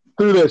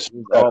that shit.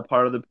 All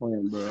part of the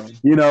plan,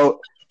 bro.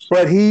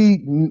 But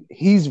he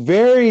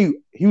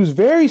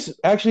was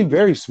actually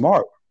very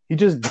smart. He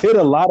just did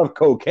a lot of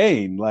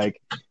cocaine. Like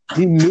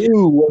he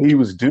knew what he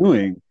was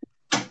doing.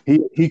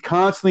 He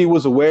constantly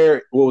was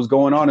aware what was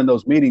going on in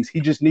those meetings.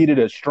 He just needed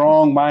a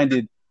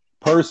strong-minded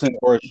person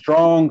or a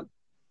strong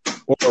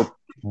or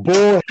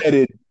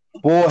bullheaded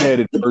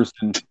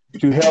person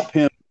to help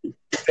him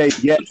say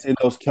yes in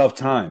those tough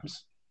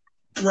times.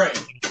 Right.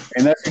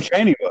 And that's what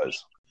Cheney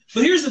was.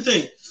 But here's the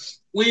thing.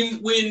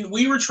 When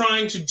we were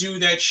trying to do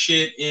that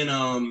shit in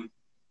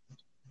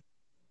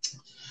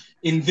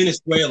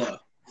Venezuela,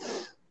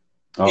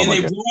 and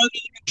they brought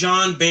in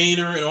John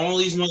Boehner and all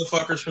these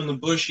motherfuckers from the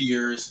Bush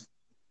years,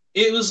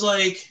 it was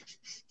like,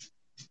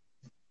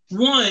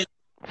 one,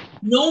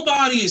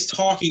 nobody is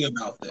talking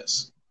about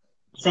this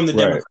from the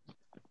Democrats.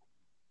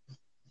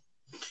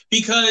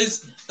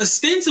 Because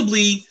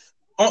ostensibly,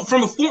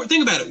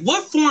 think about it.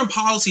 What foreign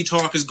policy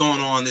talk has gone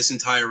on this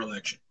entire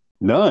election?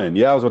 None.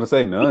 Yeah, I was going to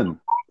say none.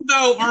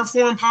 About our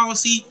foreign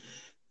policy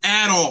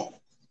at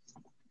all.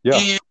 Yeah.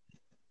 And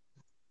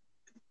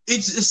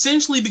it's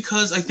essentially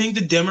because I think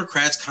the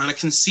Democrats kind of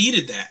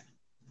conceded that.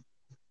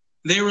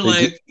 They were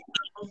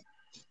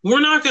we're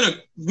not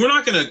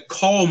gonna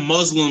call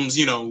Muslims,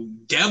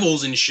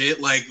 devils and shit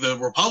like the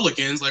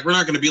Republicans. Like, we're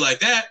not gonna be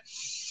like that.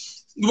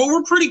 But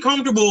we're pretty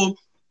comfortable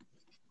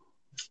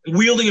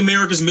wielding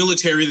America's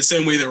military the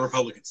same way that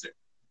Republicans do.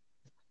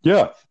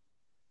 Yeah.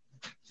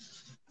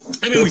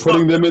 I mean,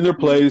 putting them in their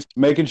place,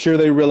 making sure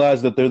they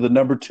realize that they're the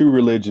number 2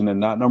 religion and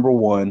not number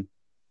 1.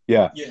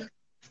 Yeah. Yeah.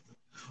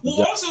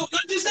 Well, also,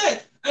 not just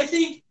that. I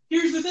think,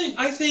 here's the thing.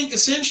 I think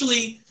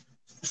essentially,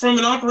 from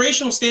an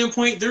operational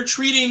standpoint, they're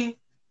treating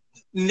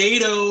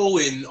NATO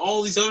and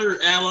all these other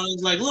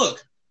allies like,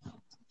 look,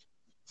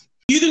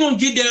 you're either going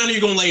to get down or you're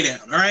going to lay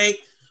down, all right?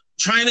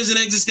 China's an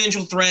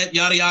existential threat,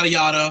 yada, yada,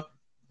 yada.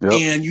 Yep.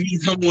 And you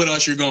come with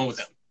us, you're going with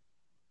them.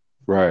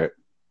 Right.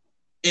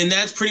 And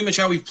that's pretty much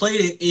how we've played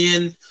it,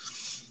 and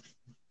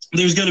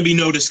there's going to be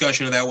no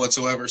discussion of that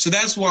whatsoever. So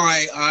that's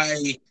why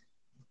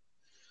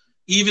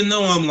even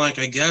though I'm like,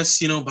 I guess,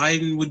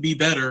 Biden would be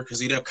better because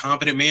he'd have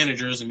competent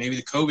managers and maybe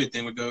the COVID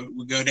thing would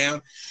go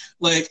down.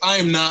 Like, I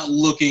am not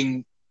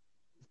looking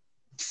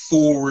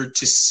forward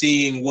to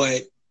seeing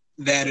what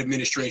that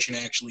administration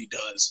actually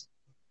does.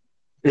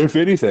 If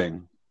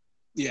anything.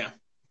 Yeah.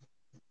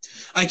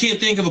 I can't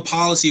think of a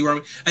policy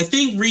where I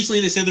think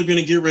recently they said they're going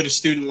to get rid of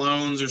student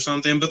loans or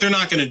something, but they're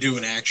not going to do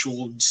an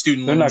actual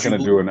student loan. They're not going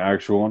to do an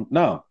actual one.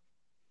 No.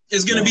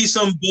 It's going to be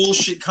some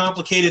bullshit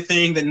complicated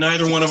thing that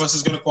neither one of us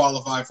is going to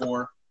qualify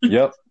for.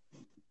 Yep.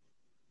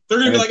 They're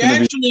going to be like,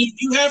 actually,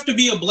 you have to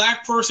be a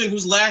black person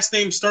whose last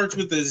name starts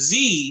with a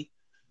Z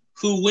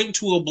who went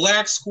to a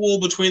black school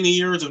between the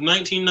years of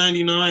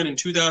 1999 and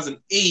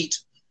 2008,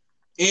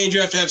 and you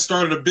have to have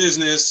started a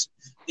business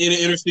in an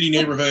inner city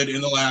neighborhood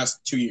in the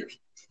last 2 years.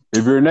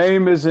 If your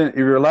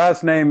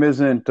last name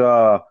isn't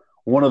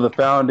one of the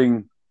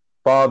founding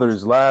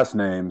fathers' last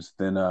names,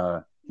 then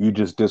you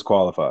just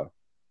disqualify.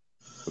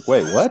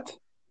 Wait, what?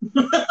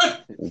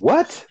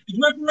 What?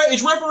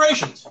 It's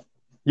reparations.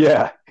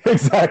 Yeah,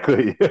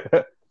 exactly.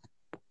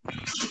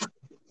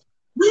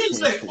 We didn't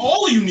say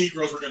all you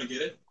Negroes were going to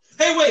get it.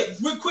 Hey, wait,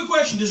 quick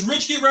question. Does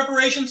Rich get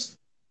reparations?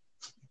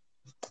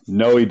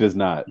 No, he does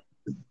not.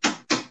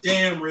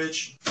 Damn,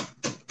 Rich.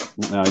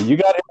 No, you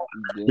got it.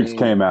 Rich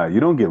came out.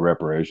 You don't get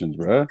reparations,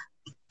 bro.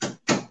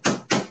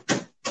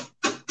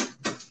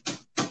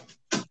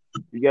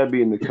 You got to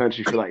be in the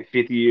country for like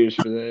 50 years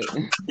for that.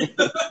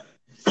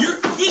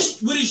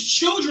 Would his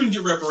children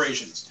get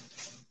reparations?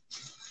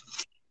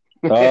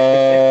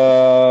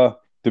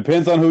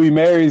 Depends on who he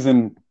marries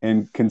and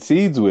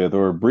concedes with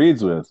or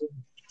breeds with.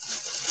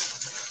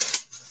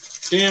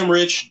 Damn,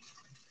 Rich.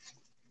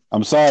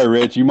 I'm sorry,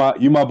 Rich. You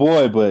my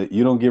boy, but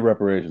you don't get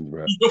reparations,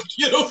 bro.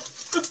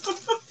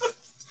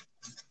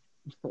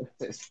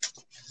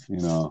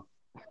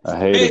 I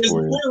hate it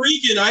for you. Puerto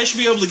Rican, I should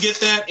be able to get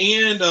that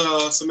and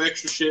some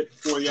extra shit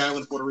for the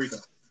island of Puerto Rico.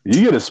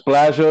 You get a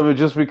splash of it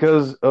just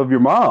because of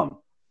your mom.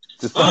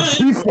 Just by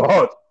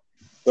default.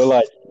 They're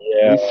like,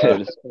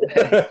 Yeah.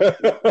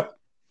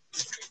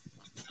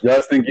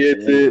 Justin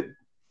gets it.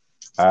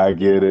 I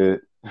get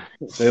it.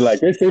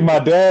 They see my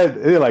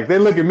dad. They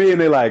look at me and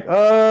they're like,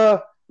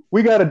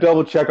 we got to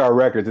double check our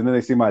records. And then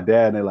they see my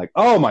dad and they're like,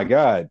 oh my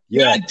God.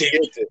 Yeah. God damn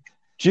it.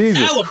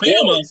 Jesus.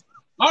 Alabama. Christ.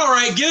 All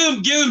right. Give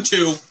him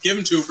two. Give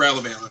him two for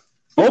Alabama.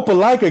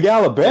 Opelika,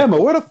 Alabama.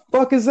 Where the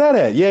fuck is that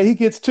at? Yeah, he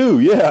gets two.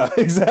 Yeah,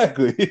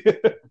 exactly.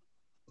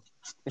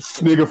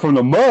 Nigga from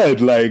the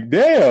mud. Like,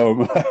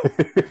 damn.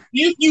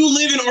 If you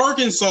live in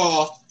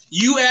Arkansas,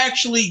 you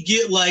actually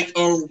get like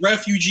a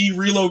refugee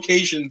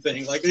relocation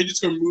thing. Like they're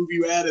just gonna move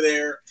you out of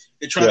there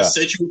and try to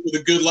set you up with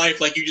a good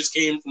life, like you just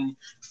came from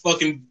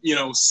fucking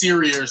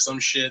Syria or some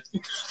shit.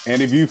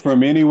 And if you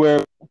from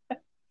anywhere,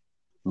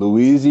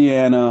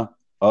 Louisiana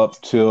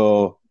up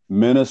till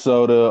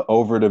Minnesota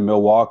over to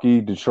Milwaukee,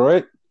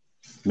 Detroit,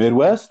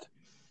 Midwest,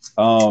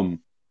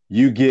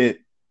 you get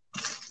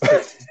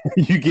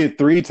you get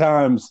 3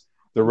 times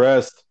the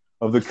rest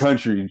of the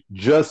country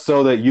just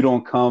so that you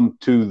don't come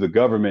to the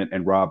government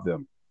and rob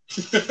them.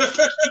 Dude,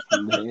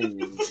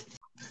 here's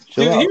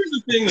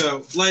the thing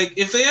though, like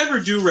if they ever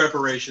do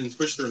reparations,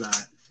 which they're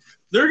not,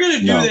 they're gonna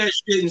do that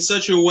shit in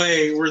such a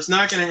way where it's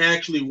not gonna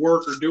actually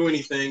work or do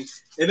anything,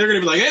 and they're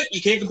gonna be like,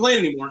 you can't complain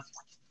anymore.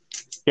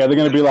 Yeah, they're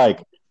gonna be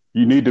like,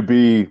 you need to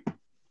be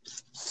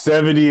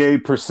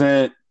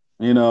 78%,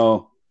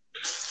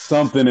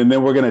 something, and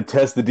then we're gonna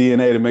test the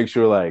DNA to make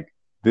sure like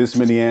this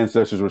many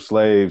ancestors were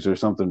slaves or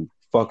something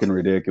fucking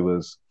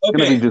ridiculous. It's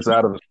gonna be just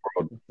out of this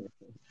world.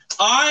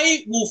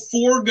 I will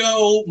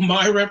forego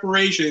my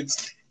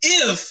reparations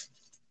if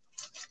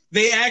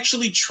they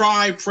actually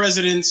try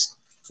presidents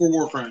for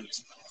war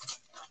crimes.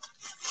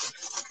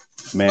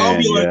 Man, I'll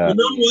be like, you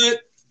know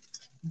what?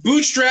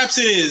 Bootstraps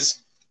it is.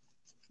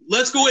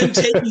 Let's go ahead and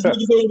take these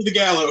niggas over the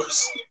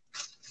gallows.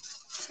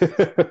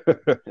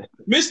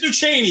 Mr.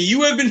 Cheney,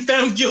 you have been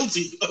found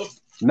guilty of.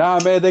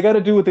 Nah, man, they got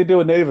to do what they do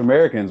with Native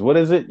Americans. What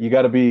is it? You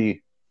got to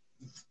be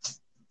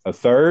a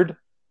third?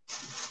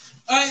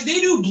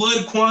 They do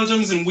blood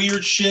quantums and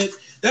weird shit.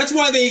 That's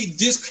why they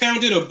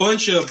discounted a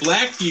bunch of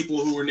black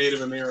people who were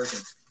Native American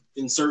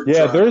in certain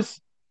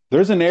tribes.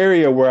 There's an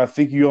area where I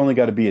think you only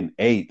got to be an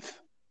 8th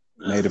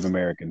Native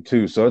American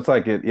too. So it's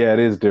like it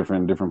is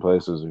different in different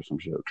places or some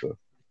shit. So.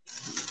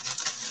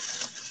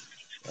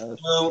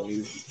 Well,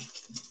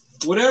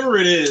 whatever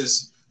it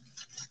is.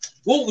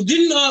 Well,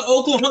 didn't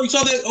Oklahoma? You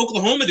saw that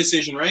Oklahoma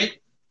decision, right?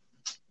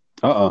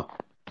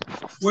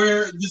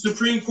 Where the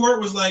Supreme Court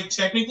was like,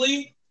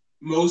 technically,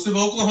 most of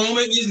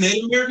Oklahoma is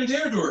Native American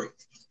territory.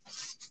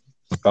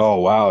 Oh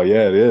wow,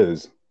 yeah, it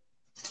is.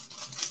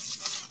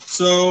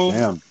 So,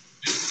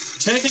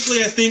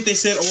 technically, I think they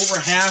said over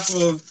half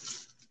of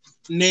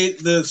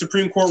the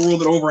Supreme Court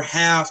ruled that over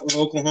half of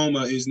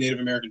Oklahoma is Native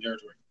American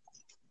territory.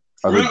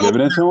 Are they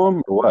giving it to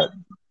them or what?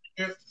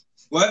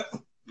 What?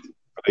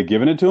 Are they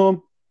giving it to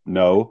them?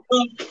 No.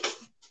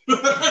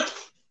 They're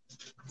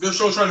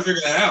still trying to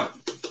figure that out.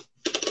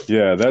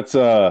 Yeah, that's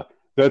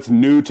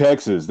New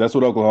Texas. That's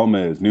what Oklahoma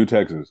is. New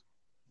Texas.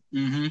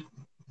 Mm-hmm.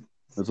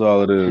 That's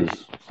all it is.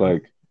 It's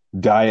like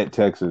Diet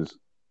Texas.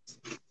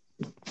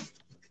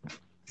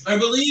 I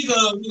believe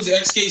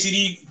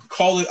XKCD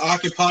called it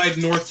occupied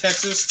North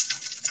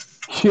Texas.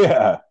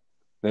 Yeah.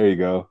 There you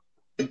go.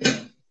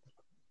 I'm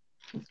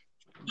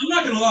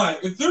not going to lie.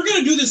 If they're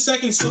going to do this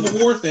second Civil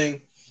War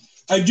thing,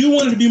 I do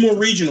want it to be more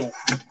regional.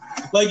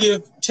 Like,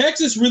 if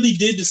Texas really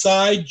did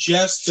decide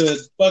just to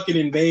fucking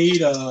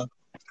invade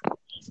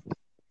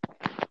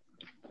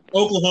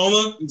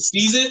Oklahoma and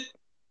seize it,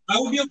 I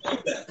would be okay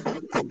with that.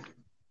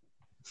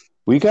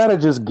 We got to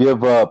just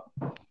give up,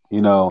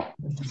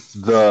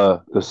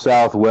 the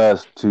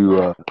Southwest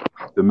to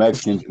the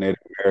Mexicans and Native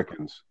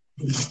Americans.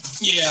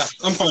 Yeah,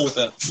 I'm fine with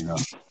that.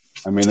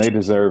 I mean, they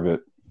deserve it.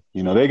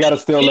 They got to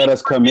still let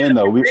us come in,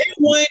 though. They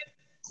want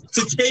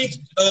to take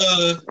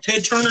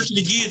Ted Turner to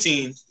the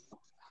guillotine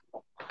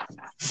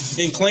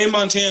and claim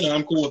Montana.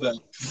 I'm cool with that.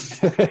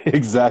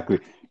 Exactly.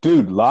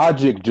 Dude,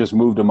 Logic just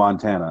moved to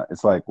Montana.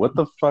 It's like, what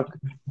the fuck?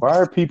 Why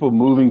are people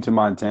moving to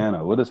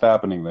Montana? What is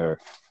happening there?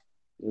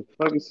 What the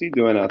fuck is he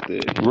doing out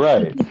there?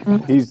 Right.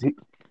 He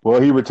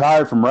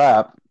retired from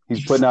rap.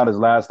 He's putting out his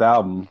last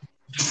album.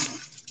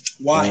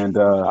 Why? And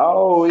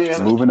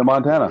moving to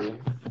Montana.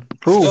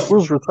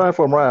 Who's retired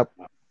from rap?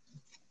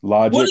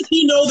 Logic. What does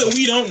he know that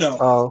we don't know?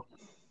 Oh,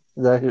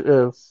 yeah, he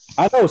is.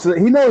 I know. So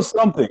he knows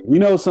something. He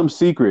knows some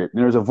secret.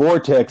 There's a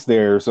vortex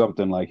there or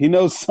something. Like, he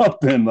knows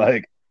something.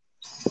 Like,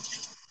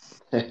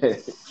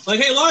 hey,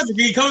 Logic,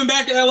 are you coming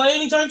back to LA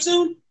anytime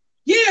soon?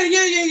 Yeah.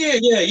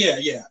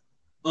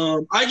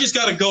 I just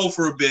gotta go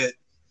for a bit.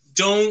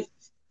 Don't.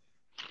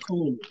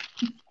 Cool.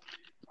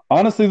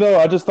 Honestly, though,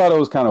 I just thought it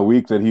was kind of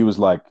weak that he was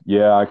like,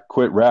 "Yeah, I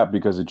quit rap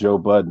because of Joe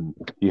Budden.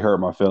 He hurt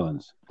my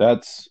feelings."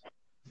 That's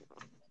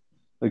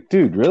like,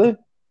 dude, really?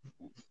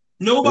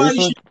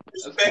 Nobody should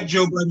respect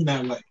Joe Budden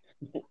that way.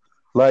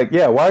 Like,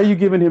 yeah, why are you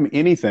giving him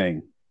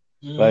anything?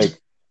 Like,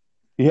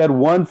 he had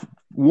one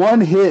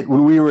hit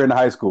when we were in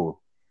high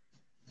school.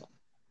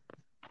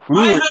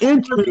 I have a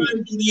hard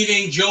time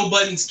believing Joe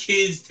Budden's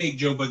kids take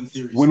Joe Budden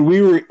seriously. When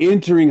we were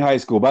entering high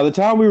school, by the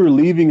time we were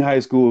leaving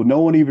high school, no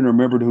one even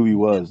remembered who he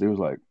was. It was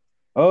like,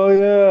 oh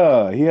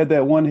yeah, he had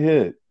that one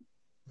hit.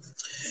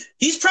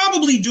 He's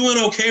probably doing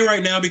okay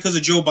right now because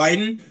of Joe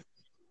Biden.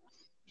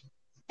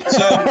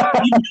 So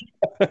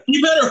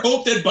you better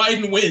hope that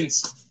Biden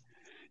wins.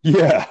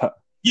 Yeah.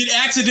 Get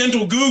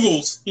accidental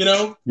Googles, you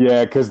know?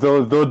 Yeah, because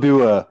they'll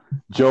do a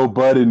Joe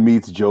Budden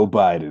meets Joe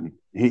Biden.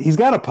 He's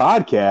got a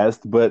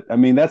podcast, but I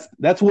mean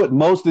that's what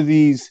most of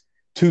these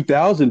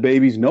 2000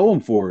 babies know him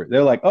for.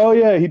 They're like, oh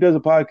yeah, he does a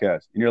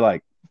podcast, and you're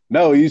like,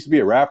 no, he used to be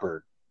a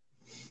rapper.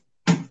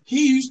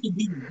 He used to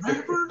be a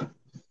rapper?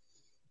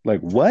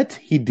 Like what?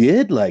 He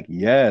did? Like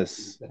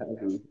yes,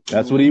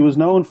 that's what he was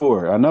known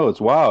for. I know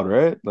it's wild,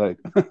 right? Like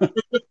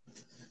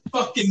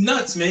fucking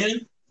nuts,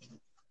 man.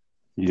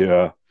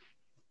 Yeah.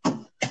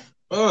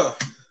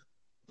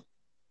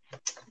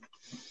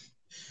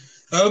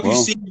 I hope you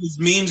see these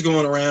memes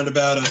going around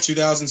about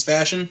 2000s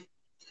fashion.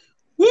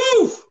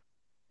 Woo!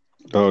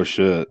 Oh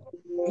shit!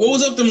 What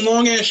was up them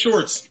long ass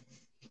shorts?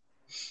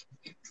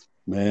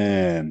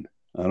 Man,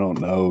 I don't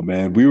know,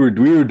 man. We were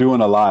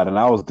doing a lot, and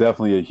I was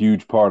definitely a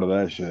huge part of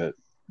that shit.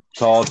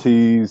 Tall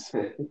tees,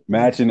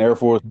 matching Air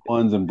Force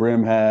Ones and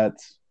brim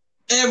hats.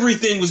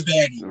 Everything was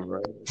baggy.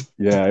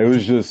 Yeah, it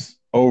was just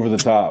over the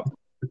top.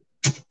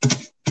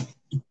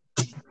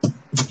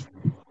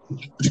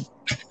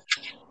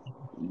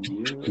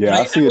 Yeah,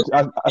 I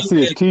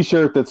see a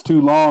T-shirt that's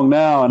too long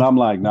now, and I'm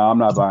like, no, I'm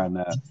not buying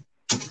that.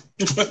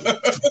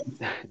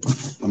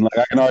 I'm like,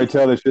 I can already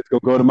tell this shit's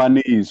gonna go to my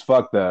knees.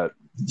 Fuck that.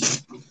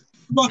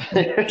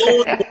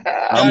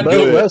 I'm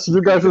better. That's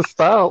you guys'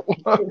 style.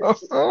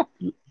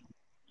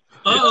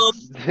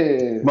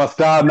 My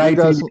style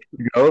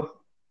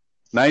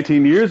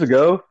 19 years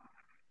ago.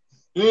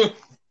 Yeah,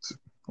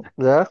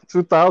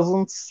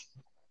 2000s,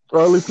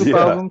 early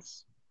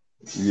 2000s.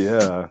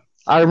 Yeah.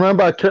 I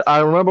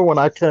remember when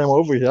I came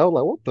over here, I was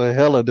like, "What the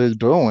hell are they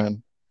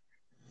doing?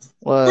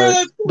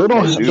 Like, they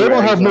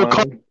don't have no."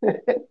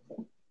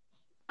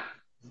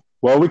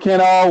 Well, we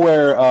can't all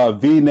wear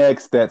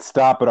V-necks that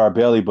stop at our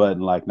belly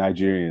button like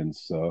Nigerians.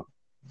 So,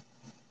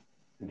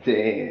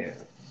 damn,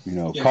 you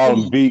know, call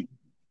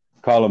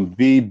them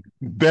V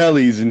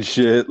bellies and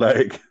shit,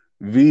 like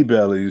V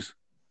bellies.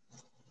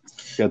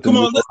 Come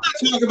on, let's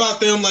not talk about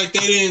them like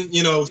they didn't,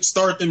 you know,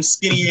 start them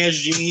skinny ass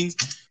jeans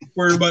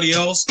for everybody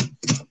else.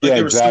 Like yeah,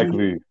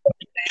 exactly.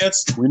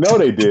 We know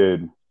they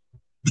did.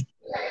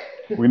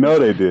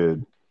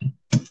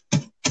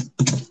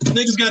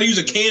 Niggas got to use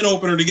a can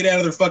opener to get out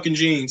of their fucking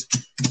jeans.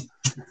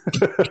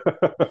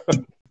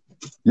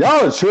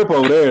 Y'all a trip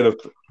over there.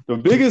 The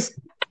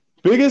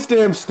biggest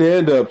damn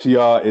stand up to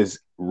y'all is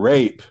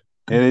rape,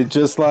 and it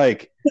just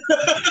like.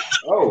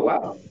 Oh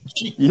wow.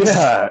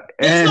 Yeah,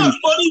 it's not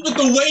funny, but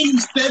the way you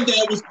said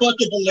that was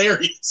fucking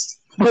hilarious.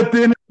 But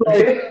then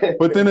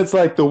it's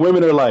like the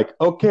women are like,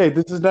 okay,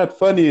 this is not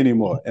funny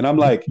anymore, and I'm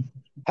like,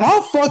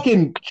 how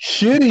fucking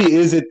shitty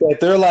is it that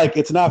they're like,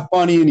 it's not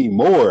funny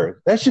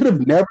anymore? That should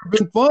have never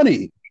been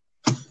funny.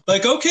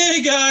 Like,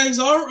 okay, guys,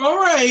 all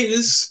right,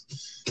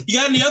 you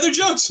got any other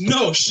jokes?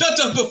 No, shut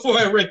up before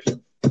I rip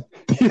you.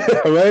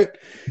 Yeah, right.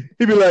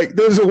 He'd be like,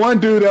 there's a one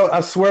dude,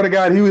 I swear to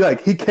God,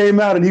 he came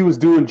out and he was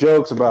doing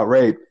jokes about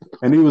rape,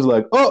 and he was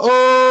like,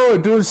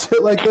 doing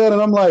shit like that,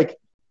 and I'm like,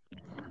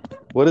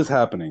 what is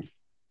happening?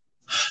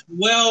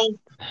 Well,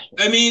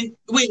 I mean,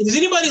 wait, has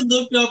anybody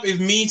looked up if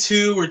Me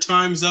Too or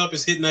Time's Up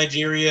has hit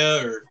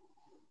Nigeria or?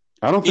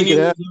 I don't think it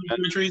has.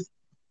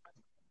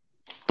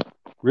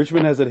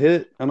 Richmond, has it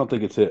hit? I don't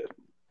think it's hit.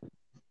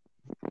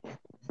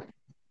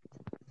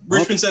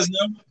 Richmond says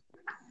no?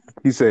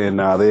 He's saying,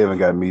 nah, they haven't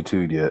got Me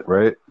Too yet,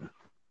 right?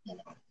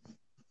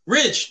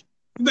 Rich,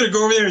 you better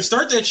go over there and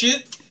start that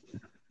shit.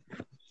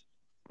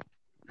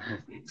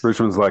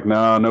 Richmond's like,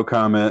 no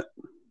comment.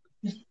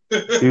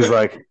 He's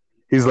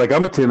like,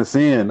 I'm a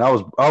Tennessean. I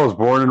was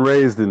born and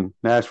raised in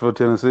Nashville,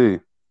 Tennessee.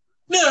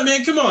 No,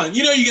 man, come on.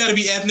 You know you got to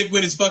be ethnic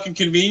when it's fucking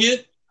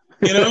convenient.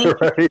 You know?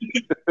 Right.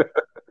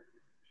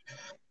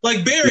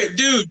 Like Barrett,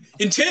 dude,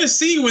 in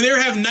Tennessee, when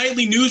they're having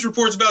nightly news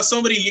reports about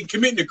somebody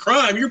committing a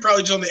crime, you're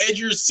probably just on the edge of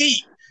your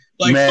seat.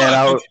 Like,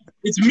 man, fuck,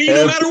 it's me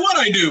no matter what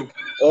I do.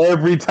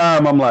 Every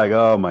time I'm like,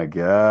 oh my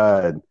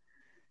God.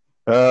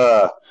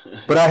 But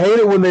I hate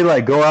it when they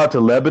like go out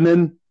to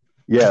Lebanon.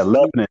 Yeah,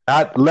 Lebanon,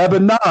 not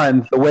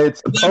Lebanon, the way it's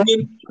supposed to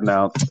be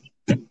pronounced.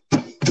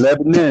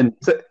 Lebanon.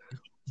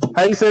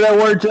 How you say that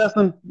word,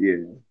 Justin?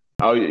 Yeah.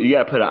 Oh, you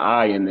gotta put an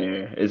I in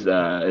there. It's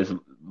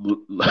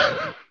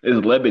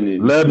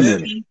Lebanon.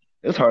 Lebanon.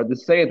 It's hard to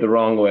say it the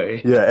wrong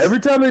way. Yeah, every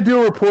time they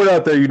do a report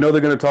out there, you know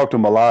they're gonna talk to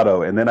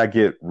mulatto, and then I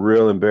get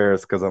real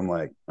embarrassed because I'm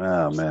like,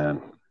 oh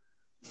man,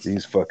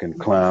 these fucking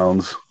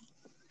clowns.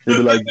 They'd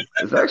be like,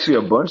 there's actually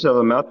a bunch of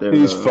them out there.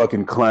 These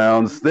fucking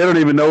clowns. They don't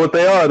even know what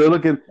they are. They're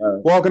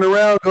walking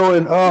around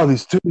going, oh,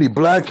 there's too many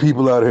black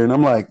people out here. And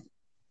I'm like,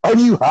 are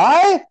you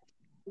high?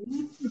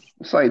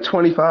 It's like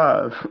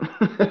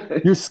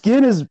 25. Your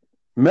skin is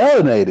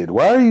melanated.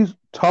 Why are you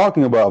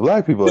talking about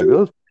black people like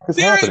those? is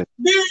happening?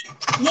 Barry,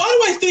 why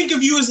do I think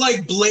of you as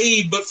like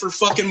Blade, but for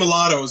fucking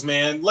mulattoes,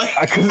 man? Like,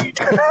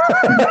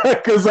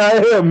 because I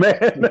am, man.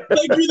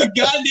 Like you're the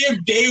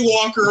goddamn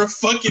daywalker of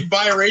fucking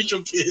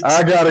biracial kids.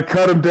 I gotta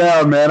cut them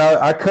down, man.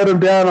 I cut them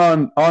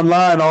down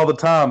online all the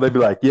time. They'd be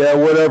like, "Yeah,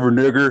 whatever,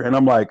 nigger," and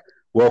I'm like,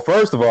 "Well,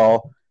 first of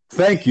all,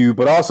 thank you,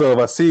 but also if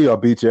I see you, I'll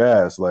beat your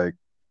ass." Like,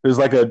 there's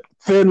like a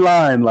thin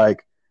line.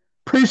 Like,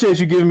 appreciate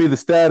you giving me the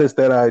status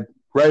that I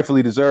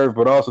rightfully deserve,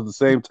 but also at the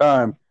same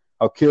time,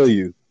 I'll kill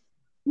you.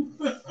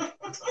 All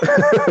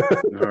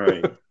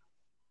right.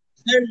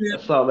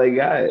 That's all they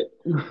got.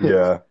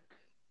 Yeah.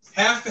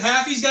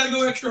 Half he's got to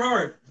go extra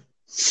hard.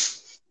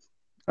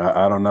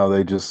 I don't know.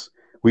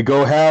 We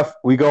go half,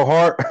 we go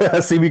hard.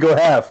 See, we go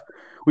half.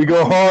 We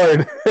go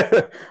hard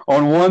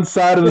on one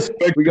side of the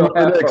spectrum. We go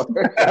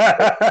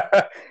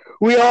half.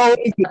 we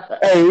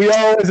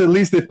always at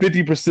least at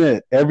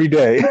 50% every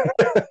day.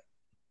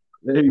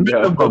 There you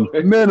go.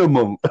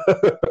 Minimum.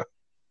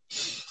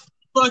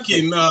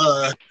 Fucking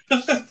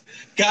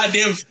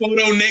goddamn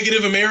photo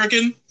negative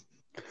American.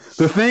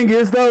 The thing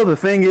is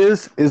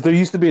there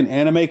used to be an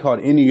anime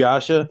called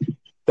Inuyasha.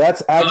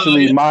 That's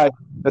actually my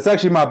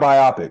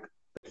biopic.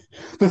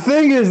 The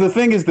thing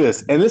is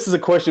this, and this is a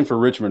question for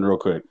Richmond real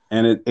quick,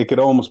 and it could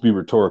almost be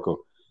rhetorical.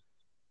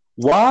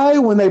 Why,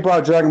 when they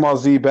brought Dragon Ball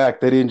Z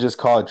back, they didn't just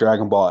call it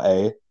Dragon Ball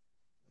A?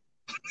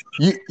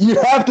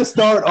 You have to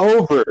start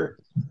over.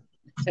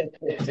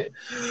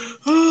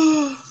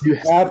 You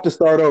have to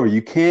start over.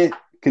 You can't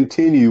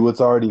continue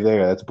what's already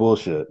there. That's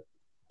bullshit.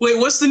 Wait,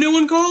 what's the new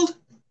one called?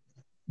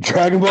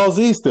 Dragon Ball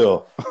Z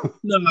still.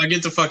 No,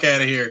 get the fuck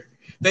out of here.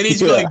 They need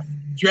to be like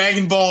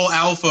Dragon Ball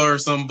Alpha or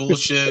some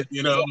bullshit,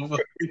 you know?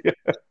 Yeah.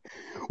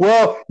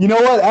 Well, you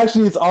know what?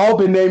 Actually, it's all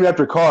been named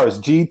after cars.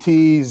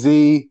 GT,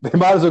 Z. They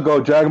might as well go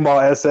Dragon Ball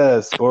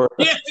SS or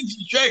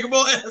Dragon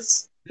Ball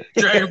S.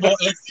 Dragon Ball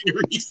S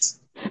series.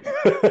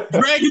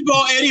 Dragon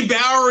Ball Eddie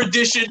Bauer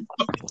edition.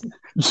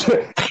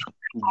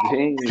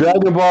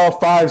 Dragon Ball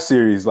 5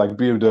 series, like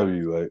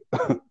BMW.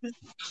 Like,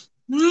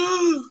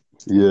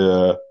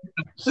 yeah.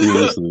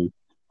 Seriously.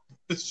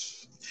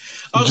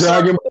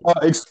 Dragon Ball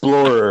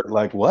Explorer.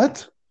 Like,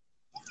 what?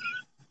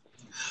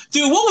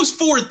 Dude, what was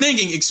forward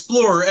thinking?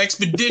 Explorer,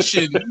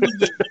 expedition,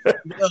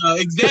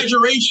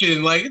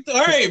 exaggeration. Like,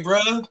 all right, bro.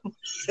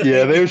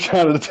 Yeah, they were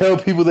trying to tell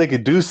people they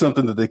could do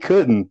something that they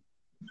couldn't.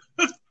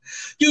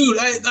 Dude,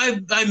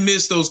 I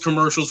miss those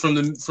commercials from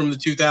the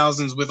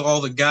 2000s with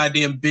all the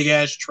goddamn big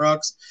ass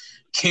trucks,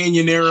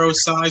 Canyonero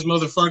size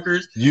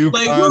motherfuckers.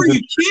 Like, who are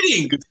you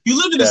kidding? You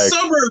live in the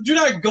suburbs. You're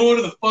not going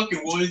to the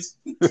fucking woods.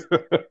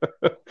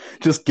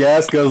 Just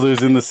gas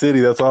guzzlers in the city.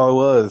 That's all it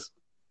was.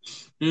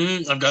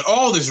 I've got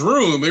all this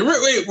room.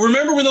 Wait,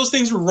 remember when those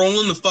things were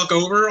rolling the fuck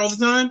over all the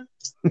time?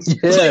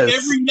 Yes. Like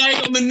every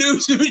night on the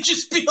news, it would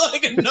just be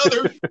like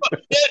another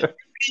fucking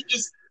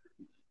just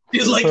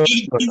like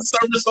 18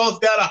 somersaults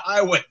down a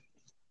highway.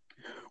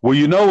 Well,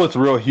 you know what's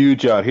real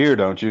huge out here,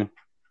 don't you?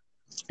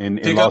 In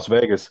Las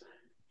Vegas.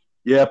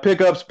 Yeah,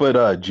 pickups,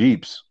 but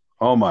Jeeps.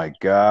 Oh my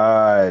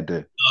God.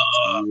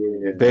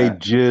 They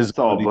jizz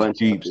for these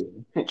Jeeps.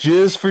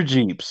 Jizz for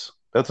Jeeps.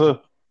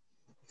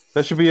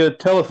 That should be a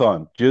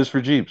telethon. Jizz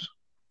for Jeeps.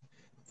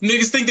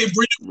 Niggas think they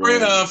bring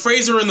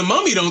Fraser and the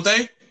Mummy, don't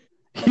they?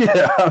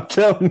 Yeah, I'm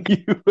telling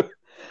you.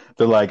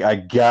 They're like, I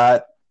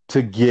got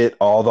to get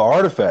all the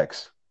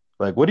artifacts.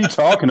 Like, what are you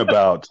talking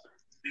about?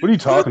 What are you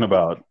talking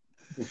about?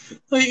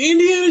 Like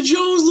Indiana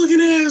Jones looking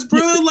ass,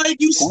 bro. Like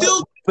you still.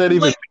 What's that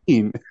even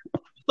mean?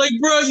 Like,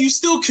 bro, you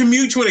still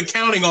commute to an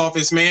accounting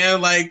office,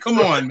 man. Like, come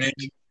on, man.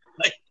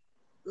 Like,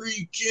 are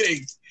you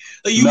kidding?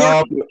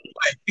 Like,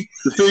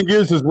 the thing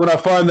is when I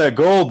find that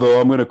gold,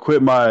 though, I'm going to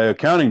quit my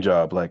accounting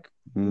job. Like,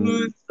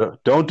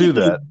 don't do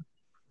that.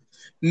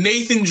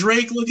 Nathan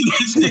Drake looking at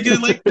this nigga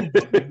like.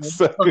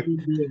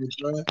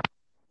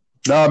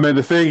 No, man.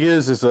 The thing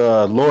is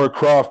Laura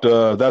Croft.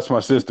 That's my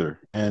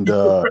sister, and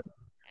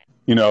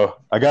you know,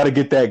 I got to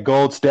get that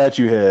gold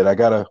statue head. I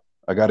gotta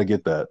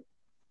get that.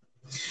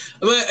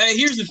 But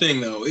here's the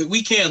thing, though.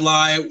 We can't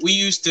lie. We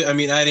used to. I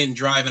mean, I didn't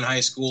drive in high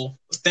school.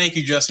 Thank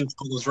you, Justin,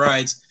 for those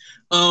rides.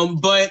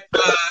 But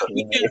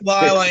we can't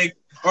lie. Like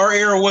our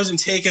era wasn't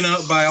taken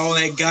up by all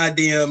that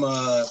goddamn.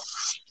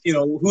 You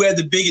know, who had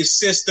the biggest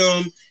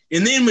system.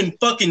 And then when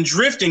fucking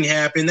drifting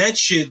happened, that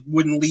shit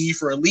wouldn't leave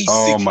for at least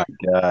 6 years. Oh, my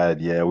God.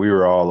 Yeah, we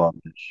were all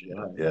on this shit.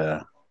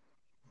 Yeah.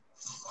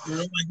 You know,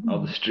 like,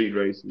 all the street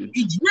races.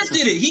 He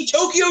drifted it. He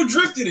Tokyo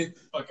drifted it.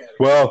 Fuck out of here.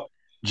 Well,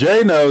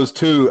 Jay knows,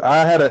 too.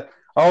 I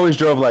always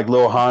drove, like,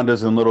 little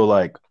Hondas and little,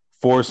 like,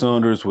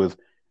 4-cylinders with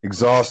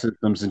exhaust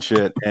systems and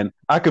shit. And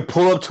I could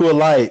pull up to a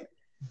light.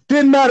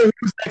 Didn't matter who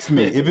was next to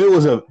me. If it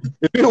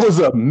was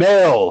a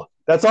male,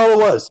 that's all it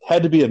was.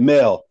 Had to be a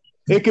male.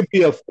 It could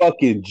be a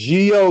fucking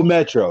Geo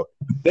Metro.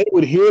 They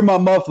would hear my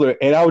muffler,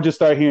 and I would just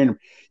start hearing,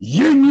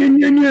 yin, yin,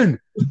 yin, yin.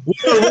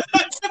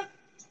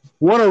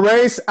 Want to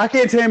race? I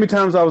can't tell you how many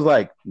times I was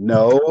like,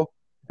 no.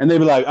 And they'd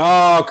be like,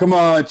 oh, come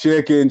on,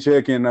 chicken.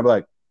 And I'd be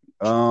like,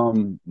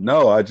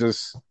 no, I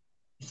just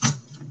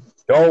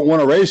don't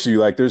want to race you.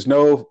 Like, there's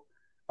no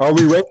 – are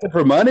we racing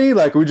for money?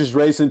 Like, we're just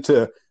racing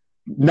to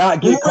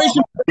not get caught.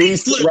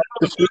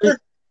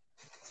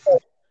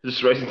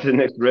 Just racing to the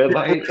next red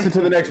light. To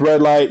the next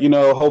red light, you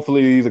know.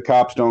 Hopefully the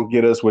cops don't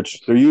get us,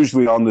 which they're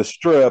usually on the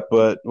strip,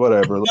 but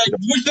whatever.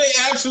 Which they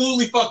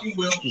absolutely fucking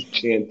will.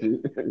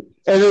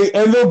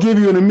 And they'll give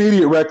you an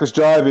immediate reckless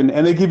driving,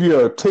 and they give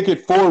you a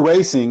ticket for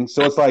racing.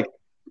 So it's like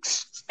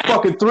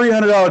fucking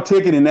 $300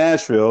 ticket in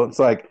Nashville. It's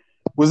like,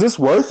 was this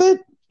worth it?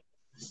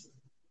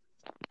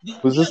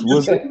 Was it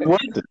worth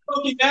it?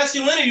 Fucking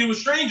masculinity to a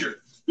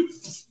stranger.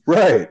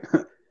 Right.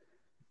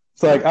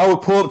 It's like I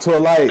would pull up to a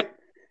light.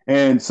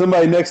 And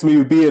somebody next to me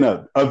would be in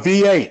a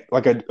V8,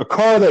 like a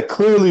car that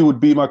clearly would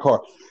be my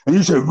car. And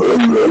you say,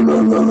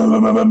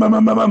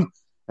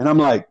 and I'm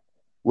like,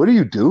 what are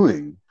you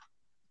doing?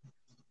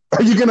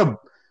 Are you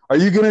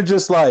gonna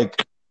just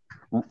like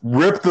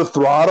rip the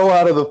throttle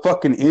out of the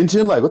fucking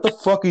engine? Like, what the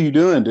fuck are you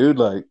doing, dude?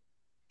 Like,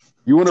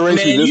 you want to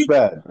race me this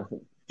bad?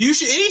 You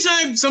should.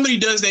 Anytime somebody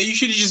does that, you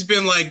should have just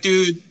been like,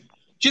 dude,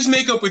 just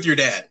make up with your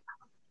dad.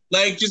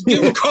 Like, just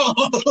give him a call.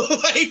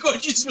 Like, or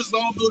just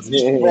resolve those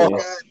issues.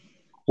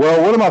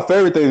 Well, one of my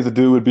favorite things to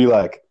do would be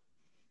like,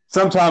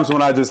 sometimes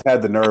when I just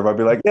had the nerve, I'd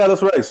be like, yeah,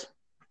 let's race.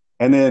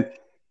 And then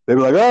they'd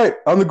be like, all right,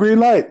 on the green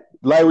light.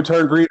 Light would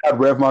turn green, I'd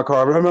rev my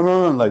car.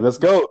 I'm like, let's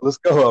go,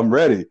 I'm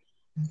ready.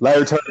 Light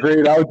would turn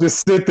green, I would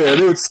just sit there.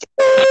 They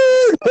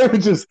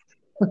would just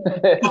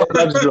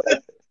like,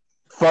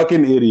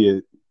 fucking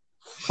idiot.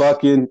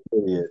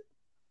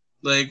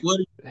 Like, what?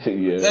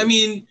 Yeah. I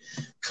mean,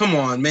 come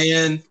on,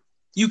 man.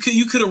 You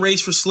could have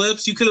raced for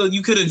slips. You could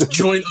have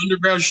joined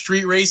underground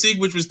street racing,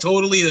 which was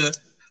totally a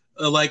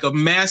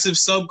massive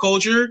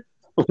subculture.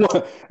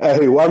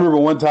 Hey, well, I remember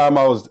one time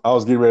I was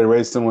getting ready to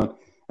race someone,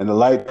 and the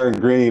light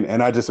turned green,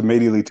 and I just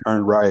immediately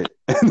turned right,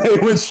 and they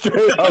went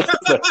straight. I was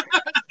like,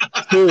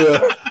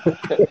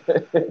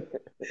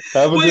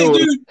 have a good one.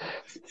 Dude,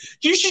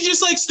 you should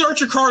just like start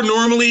your car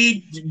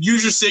normally,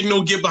 use your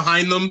signal, get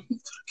behind them.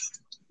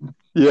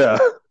 Yeah.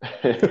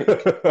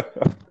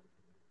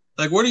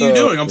 Like, what are you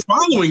doing? I'm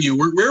following you.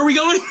 Where are we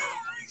going?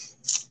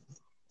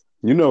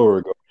 You know where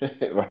we're going.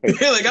 Right.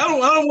 Yeah, like I don't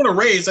want to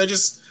race.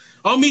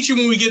 I'll meet you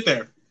when we get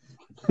there.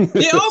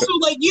 Yeah. Also,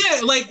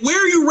 like where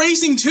are you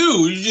racing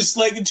to? You just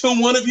like until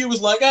one of you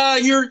was like,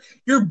 you're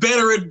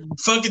better at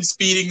fucking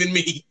speeding than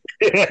me.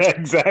 Yeah,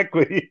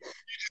 exactly.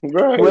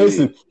 Right.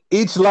 Racing.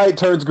 Each light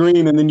turns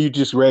green, and then you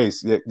just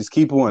race. Yeah, just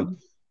keep on.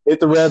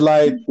 Hit the red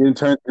light, then it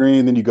turns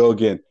green, then you go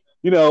again.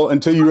 You know,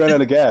 until you run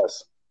out of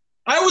gas.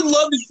 I would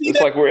love to see it's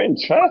that. Like we're in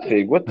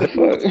traffic. What the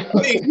fuck?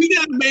 Hey, we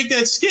gotta make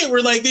that skit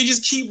where like they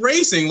just keep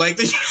racing, like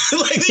they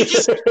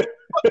just.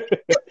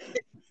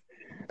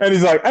 And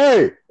he's like,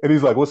 "Hey," and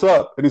he's like, "What's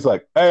up?" And he's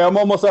like, "Hey, I'm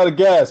almost out of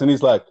gas." And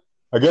he's like,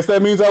 "I guess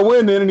that means I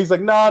win then." And he's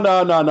like, "No.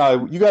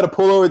 You got to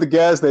pull over at the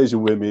gas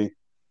station with me."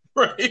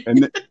 Right.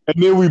 And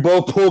then we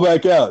both pull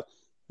back out.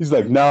 He's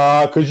like,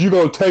 "Nah, because you're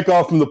gonna take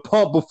off from the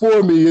pump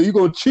before me, and you're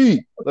gonna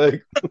cheat."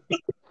 Like,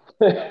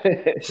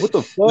 what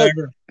the fuck?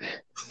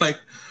 Like,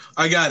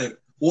 I got it.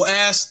 We'll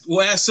ask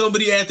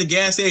somebody at the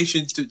gas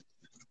station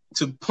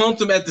to pump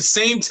them at the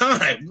same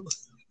time.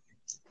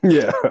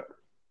 Yeah.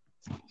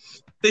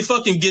 They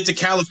fucking get to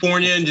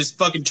California and just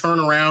fucking turn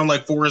around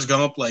like Forrest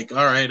Gump. Like,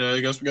 all right,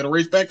 I guess we got to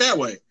race back that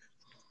way.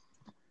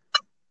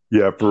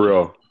 Yeah, for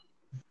real.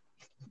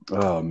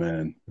 Oh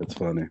man, that's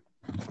funny.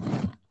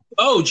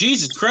 Oh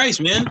Jesus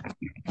Christ, man!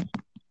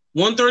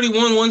 131,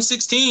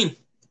 116.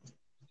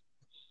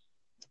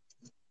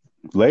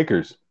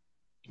 Lakers.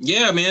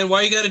 Yeah, man.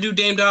 Why you got to do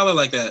Dame Dollar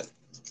like that?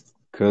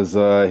 Because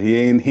he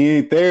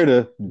ain't there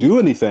to do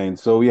anything,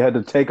 so we had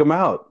to take him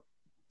out.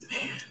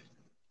 Man.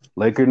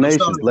 Laker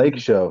Nation, Lake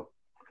Show.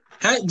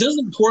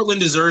 Doesn't Portland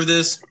deserve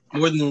this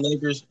more than the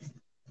Lakers?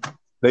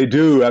 They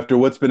do after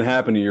what's been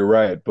happening. You're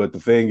right, but the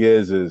thing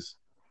is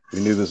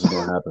we knew this was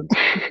going to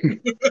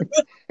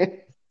happen.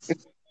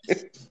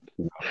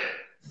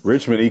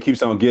 Richmond, he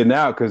keeps on getting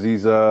out because he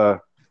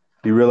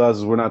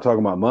realizes we're not talking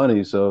about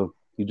money, so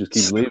he just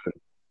keeps leaving.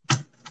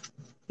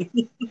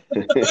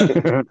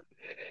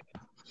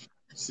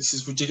 This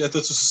is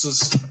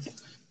ridiculous.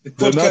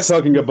 They're not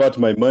talking about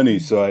my money,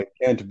 so I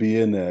can't be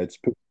in there. It's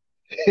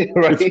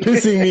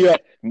pissing me off.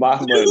 My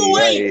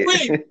money.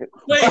 Wait!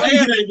 I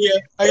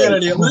got an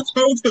idea. Let's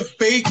host a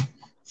fake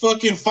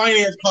fucking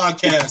finance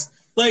podcast.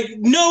 Like,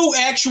 no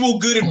actual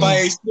good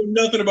advice.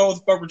 Nothing about what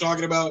the fuck we're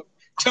talking about.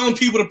 Telling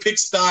people to pick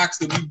stocks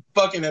that we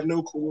fucking have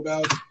no clue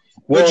about.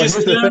 Well, but just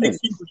super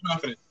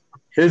confident.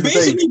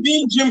 Basically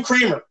being Jim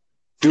Cramer.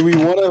 Do we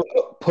want to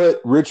put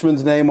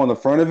Richmond's name on the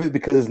front of it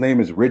because his name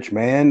is Rich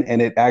Man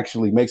and it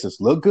actually makes us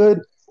look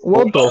good?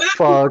 What the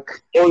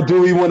fuck? Or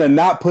do we want to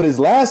not put his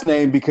last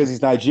name because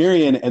he's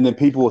Nigerian and then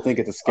people will think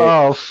it's a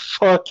scam? Oh,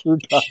 fuck you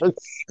guys.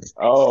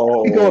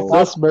 Oh,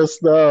 that's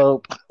messed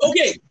up.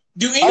 Okay,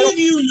 do any of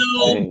you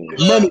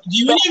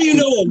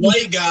know a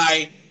white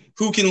guy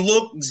who can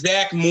look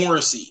Zach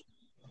Morrissey?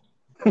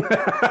 This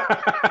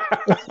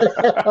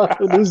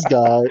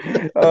guy.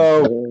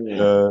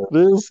 Oh,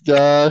 this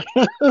guy.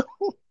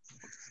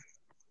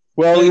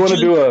 Well, we want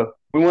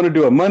to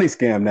do a money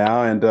scam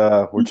now, and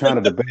we're trying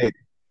to debate.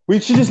 We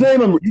should just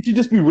name him. He should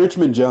just be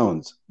Richmond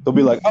Jones. They'll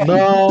be like, oh,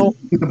 no,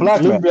 he's a black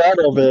leave man. me out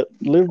of it.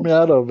 Leave me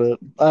out of it.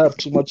 I have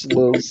too much to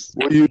lose.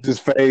 We'll use his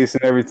face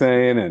and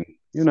everything, and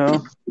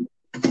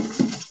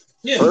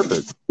Yeah.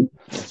 Perfect.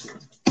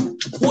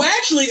 Well,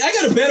 actually, I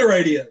got a better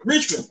idea.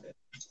 Richmond,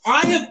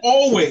 I have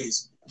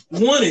always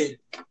wanted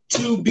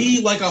to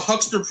be like a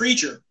huckster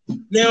preacher.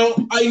 Now,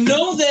 I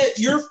know that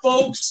your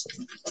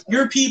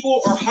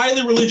people are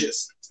highly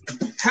religious.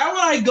 How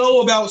would I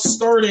go about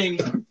starting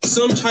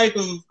some type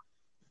of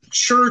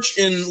church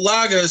in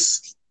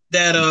Lagos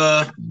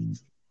or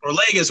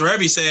Lagos, or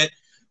however you say it,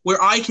 where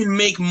I can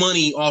make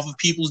money off of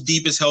people's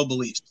deepest held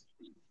beliefs?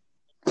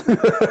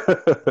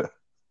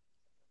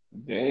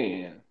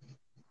 Damn.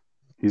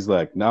 He's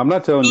like, no, I'm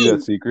not telling you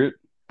that secret.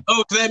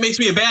 Oh, so that makes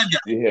me a bad guy.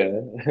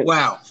 Yeah.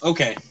 Wow.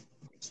 Okay.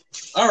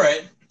 All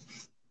right.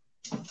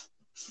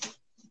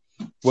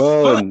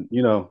 Well, and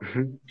you're not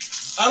going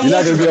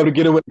to be able to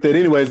get away with it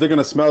anyways. They're going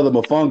to smell the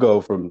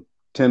mofongo from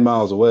 10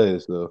 miles away.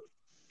 So,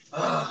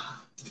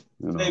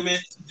 Hey man,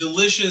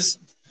 delicious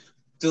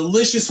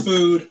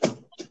food.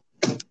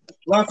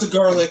 Lots of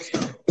garlic.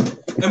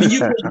 I mean,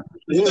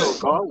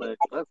 garlic.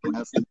 That's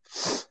nasty.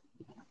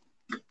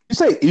 You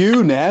say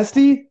ew,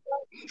 nasty?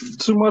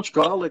 Too much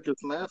garlic is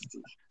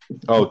nasty.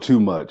 Oh, too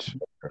much.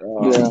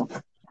 Yeah.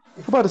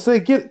 I'm about to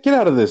say, get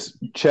out of this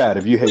chat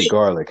if you hate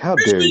garlic. How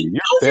dare you?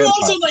 Don't you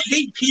also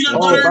hate peanut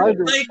butter?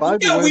 By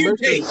the way,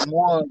 let's just move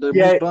on.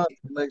 Move on to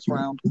the next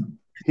round.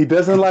 He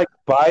doesn't like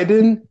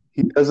Biden.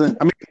 He doesn't.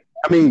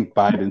 I mean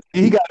Biden.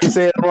 He got me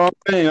saying the wrong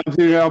thing. I'm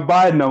sitting around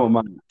Biden on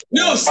my mind.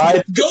 No,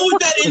 go with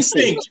that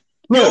instinct.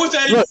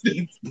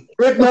 Instinct.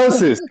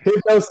 Hypnosis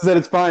at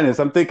its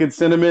finest. I'm thinking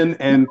cinnamon,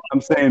 and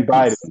I'm saying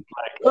Biden.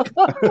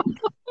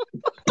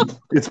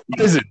 It's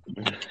poison.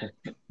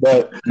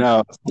 But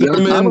no,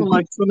 cinnamon. I don't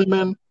like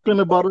cinnamon,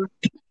 peanut butter,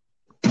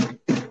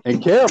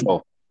 and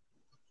caramel.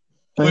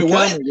 Wait,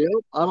 what? Yep.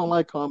 I don't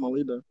like caramel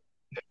either.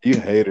 You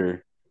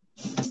hater.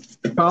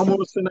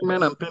 Caramel,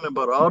 cinnamon, and peanut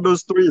butter. All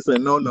those three say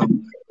no.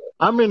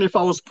 I mean, if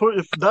that's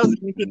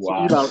anything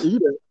to eat, I'll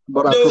eat it.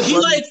 But no, he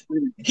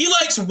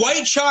likes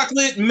white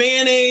chocolate,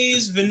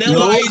 mayonnaise,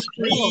 vanilla ice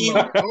cream,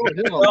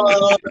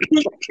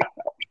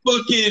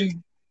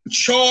 fucking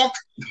chalk.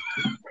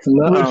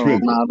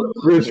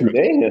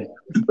 Richmond.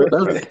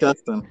 That's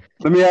disgusting.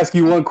 Let me ask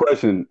you one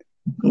question.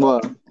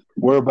 What?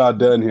 We're about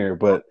done here,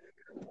 but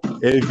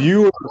if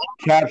you were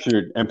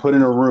captured and put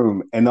in a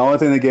room, and the only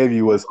thing they gave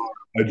you was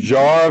a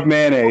jar of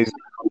mayonnaise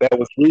that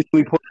was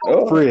recently put in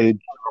the fridge,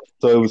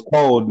 so it was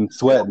cold and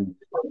sweating.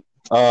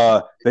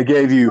 They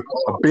gave you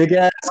a big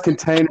ass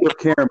container of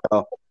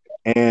caramel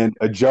and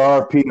a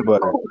jar of peanut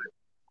butter.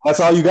 That's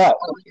all you got.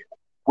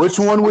 Which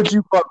one would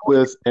you fuck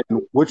with,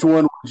 and which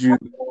one would you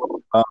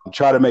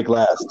try to make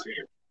last?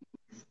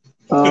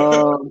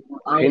 I'll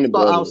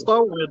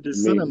start with the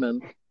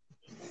cinnamon,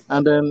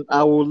 and then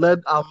I'll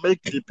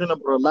make the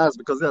peanut butter last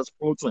because it has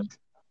protein.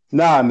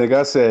 Nah, nigga,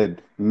 I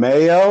said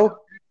mayo,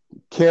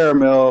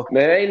 caramel.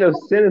 Man, ain't no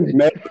cinnamon.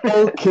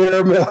 Mayo,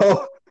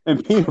 caramel,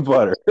 and peanut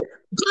butter.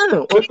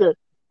 Damn, okay.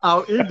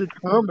 I'll eat the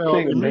caramel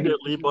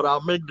immediately, but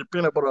I'll make the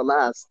peanut butter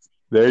last.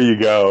 There you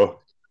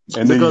go.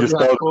 And then you just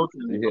throw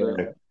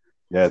protein.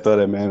 Yeah, I thought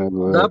that mayonnaise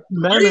was. That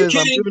mayonnaise,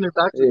 I'm giving it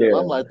back to you.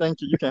 I'm like,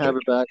 thank you, you can have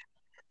it back.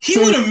 He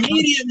would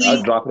immediately.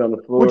 I'd drop it on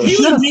the floor. He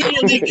would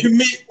immediately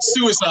commit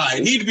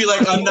suicide. He'd be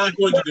like, "I'm not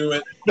going to do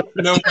it.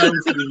 No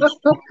mercy."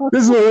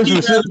 This is what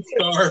you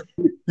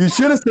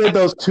should have said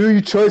those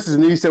two choices,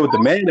 and then you said with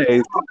the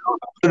mayonnaise, I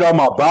put it on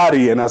my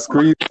body, and I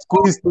squeeze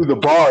through the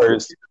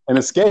bars and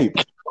escape.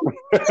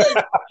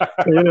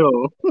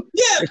 Ew.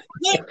 Yeah,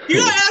 look,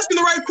 you're not asking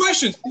the right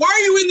questions. Why are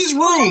you in this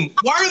room?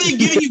 Why are they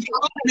giving you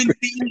condiments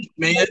to eat,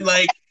 man?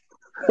 Like,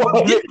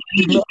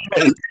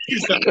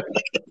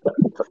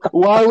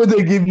 why would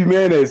they give you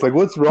mayonnaise? Like,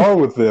 what's wrong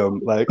with them?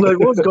 Like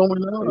what's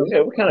going on?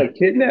 Yeah, what kind of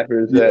kidnapper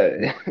is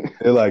that?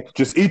 They're like,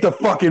 just eat the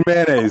fucking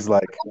mayonnaise.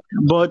 Like,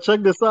 but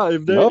check this out.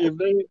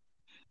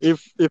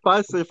 If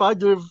I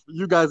give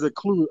you guys a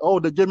clue,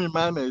 they gave me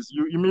mayonnaise,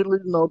 you immediately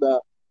know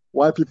that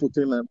white people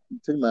kidnap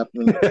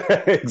me.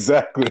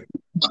 Exactly.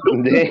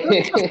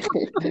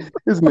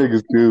 This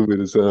nigga's stupid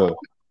as hell.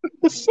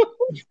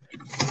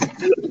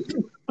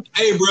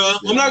 Hey, bro,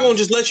 I'm not gonna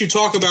just let you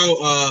talk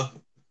about.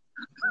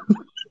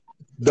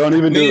 Don't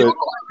even do it.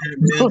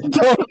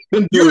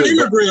 You're an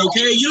immigrant,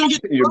 okay? You don't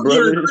get to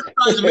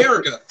criticize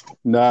America.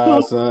 Nah,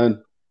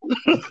 son. You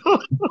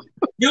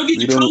don't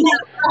get to come here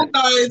and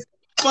criticize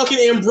fucking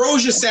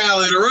ambrosia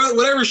salad or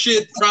whatever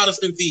shit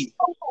Protestants eat.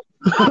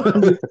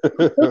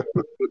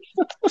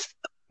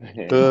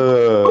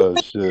 Oh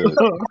shit!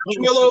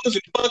 Marshmallows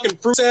and fucking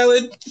fruit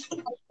salad.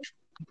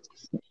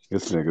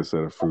 This nigga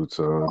said a fruit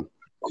salad.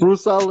 Fruit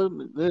salad,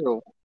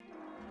 ew.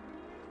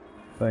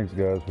 Thanks,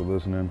 guys, for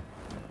listening.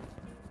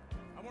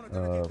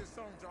 We're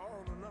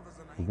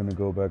gonna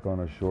go back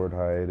on a short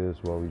hiatus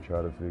while we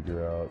try to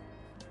figure out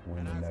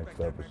when the next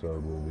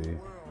episode will be.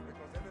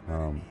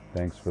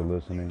 Thanks for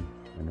listening,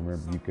 and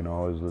remember, you can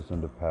always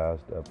listen to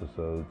past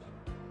episodes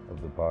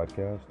of the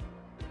podcast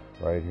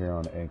right here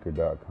on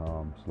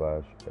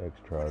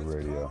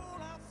anchor.com/xtriberadio.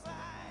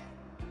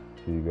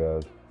 See you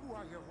guys.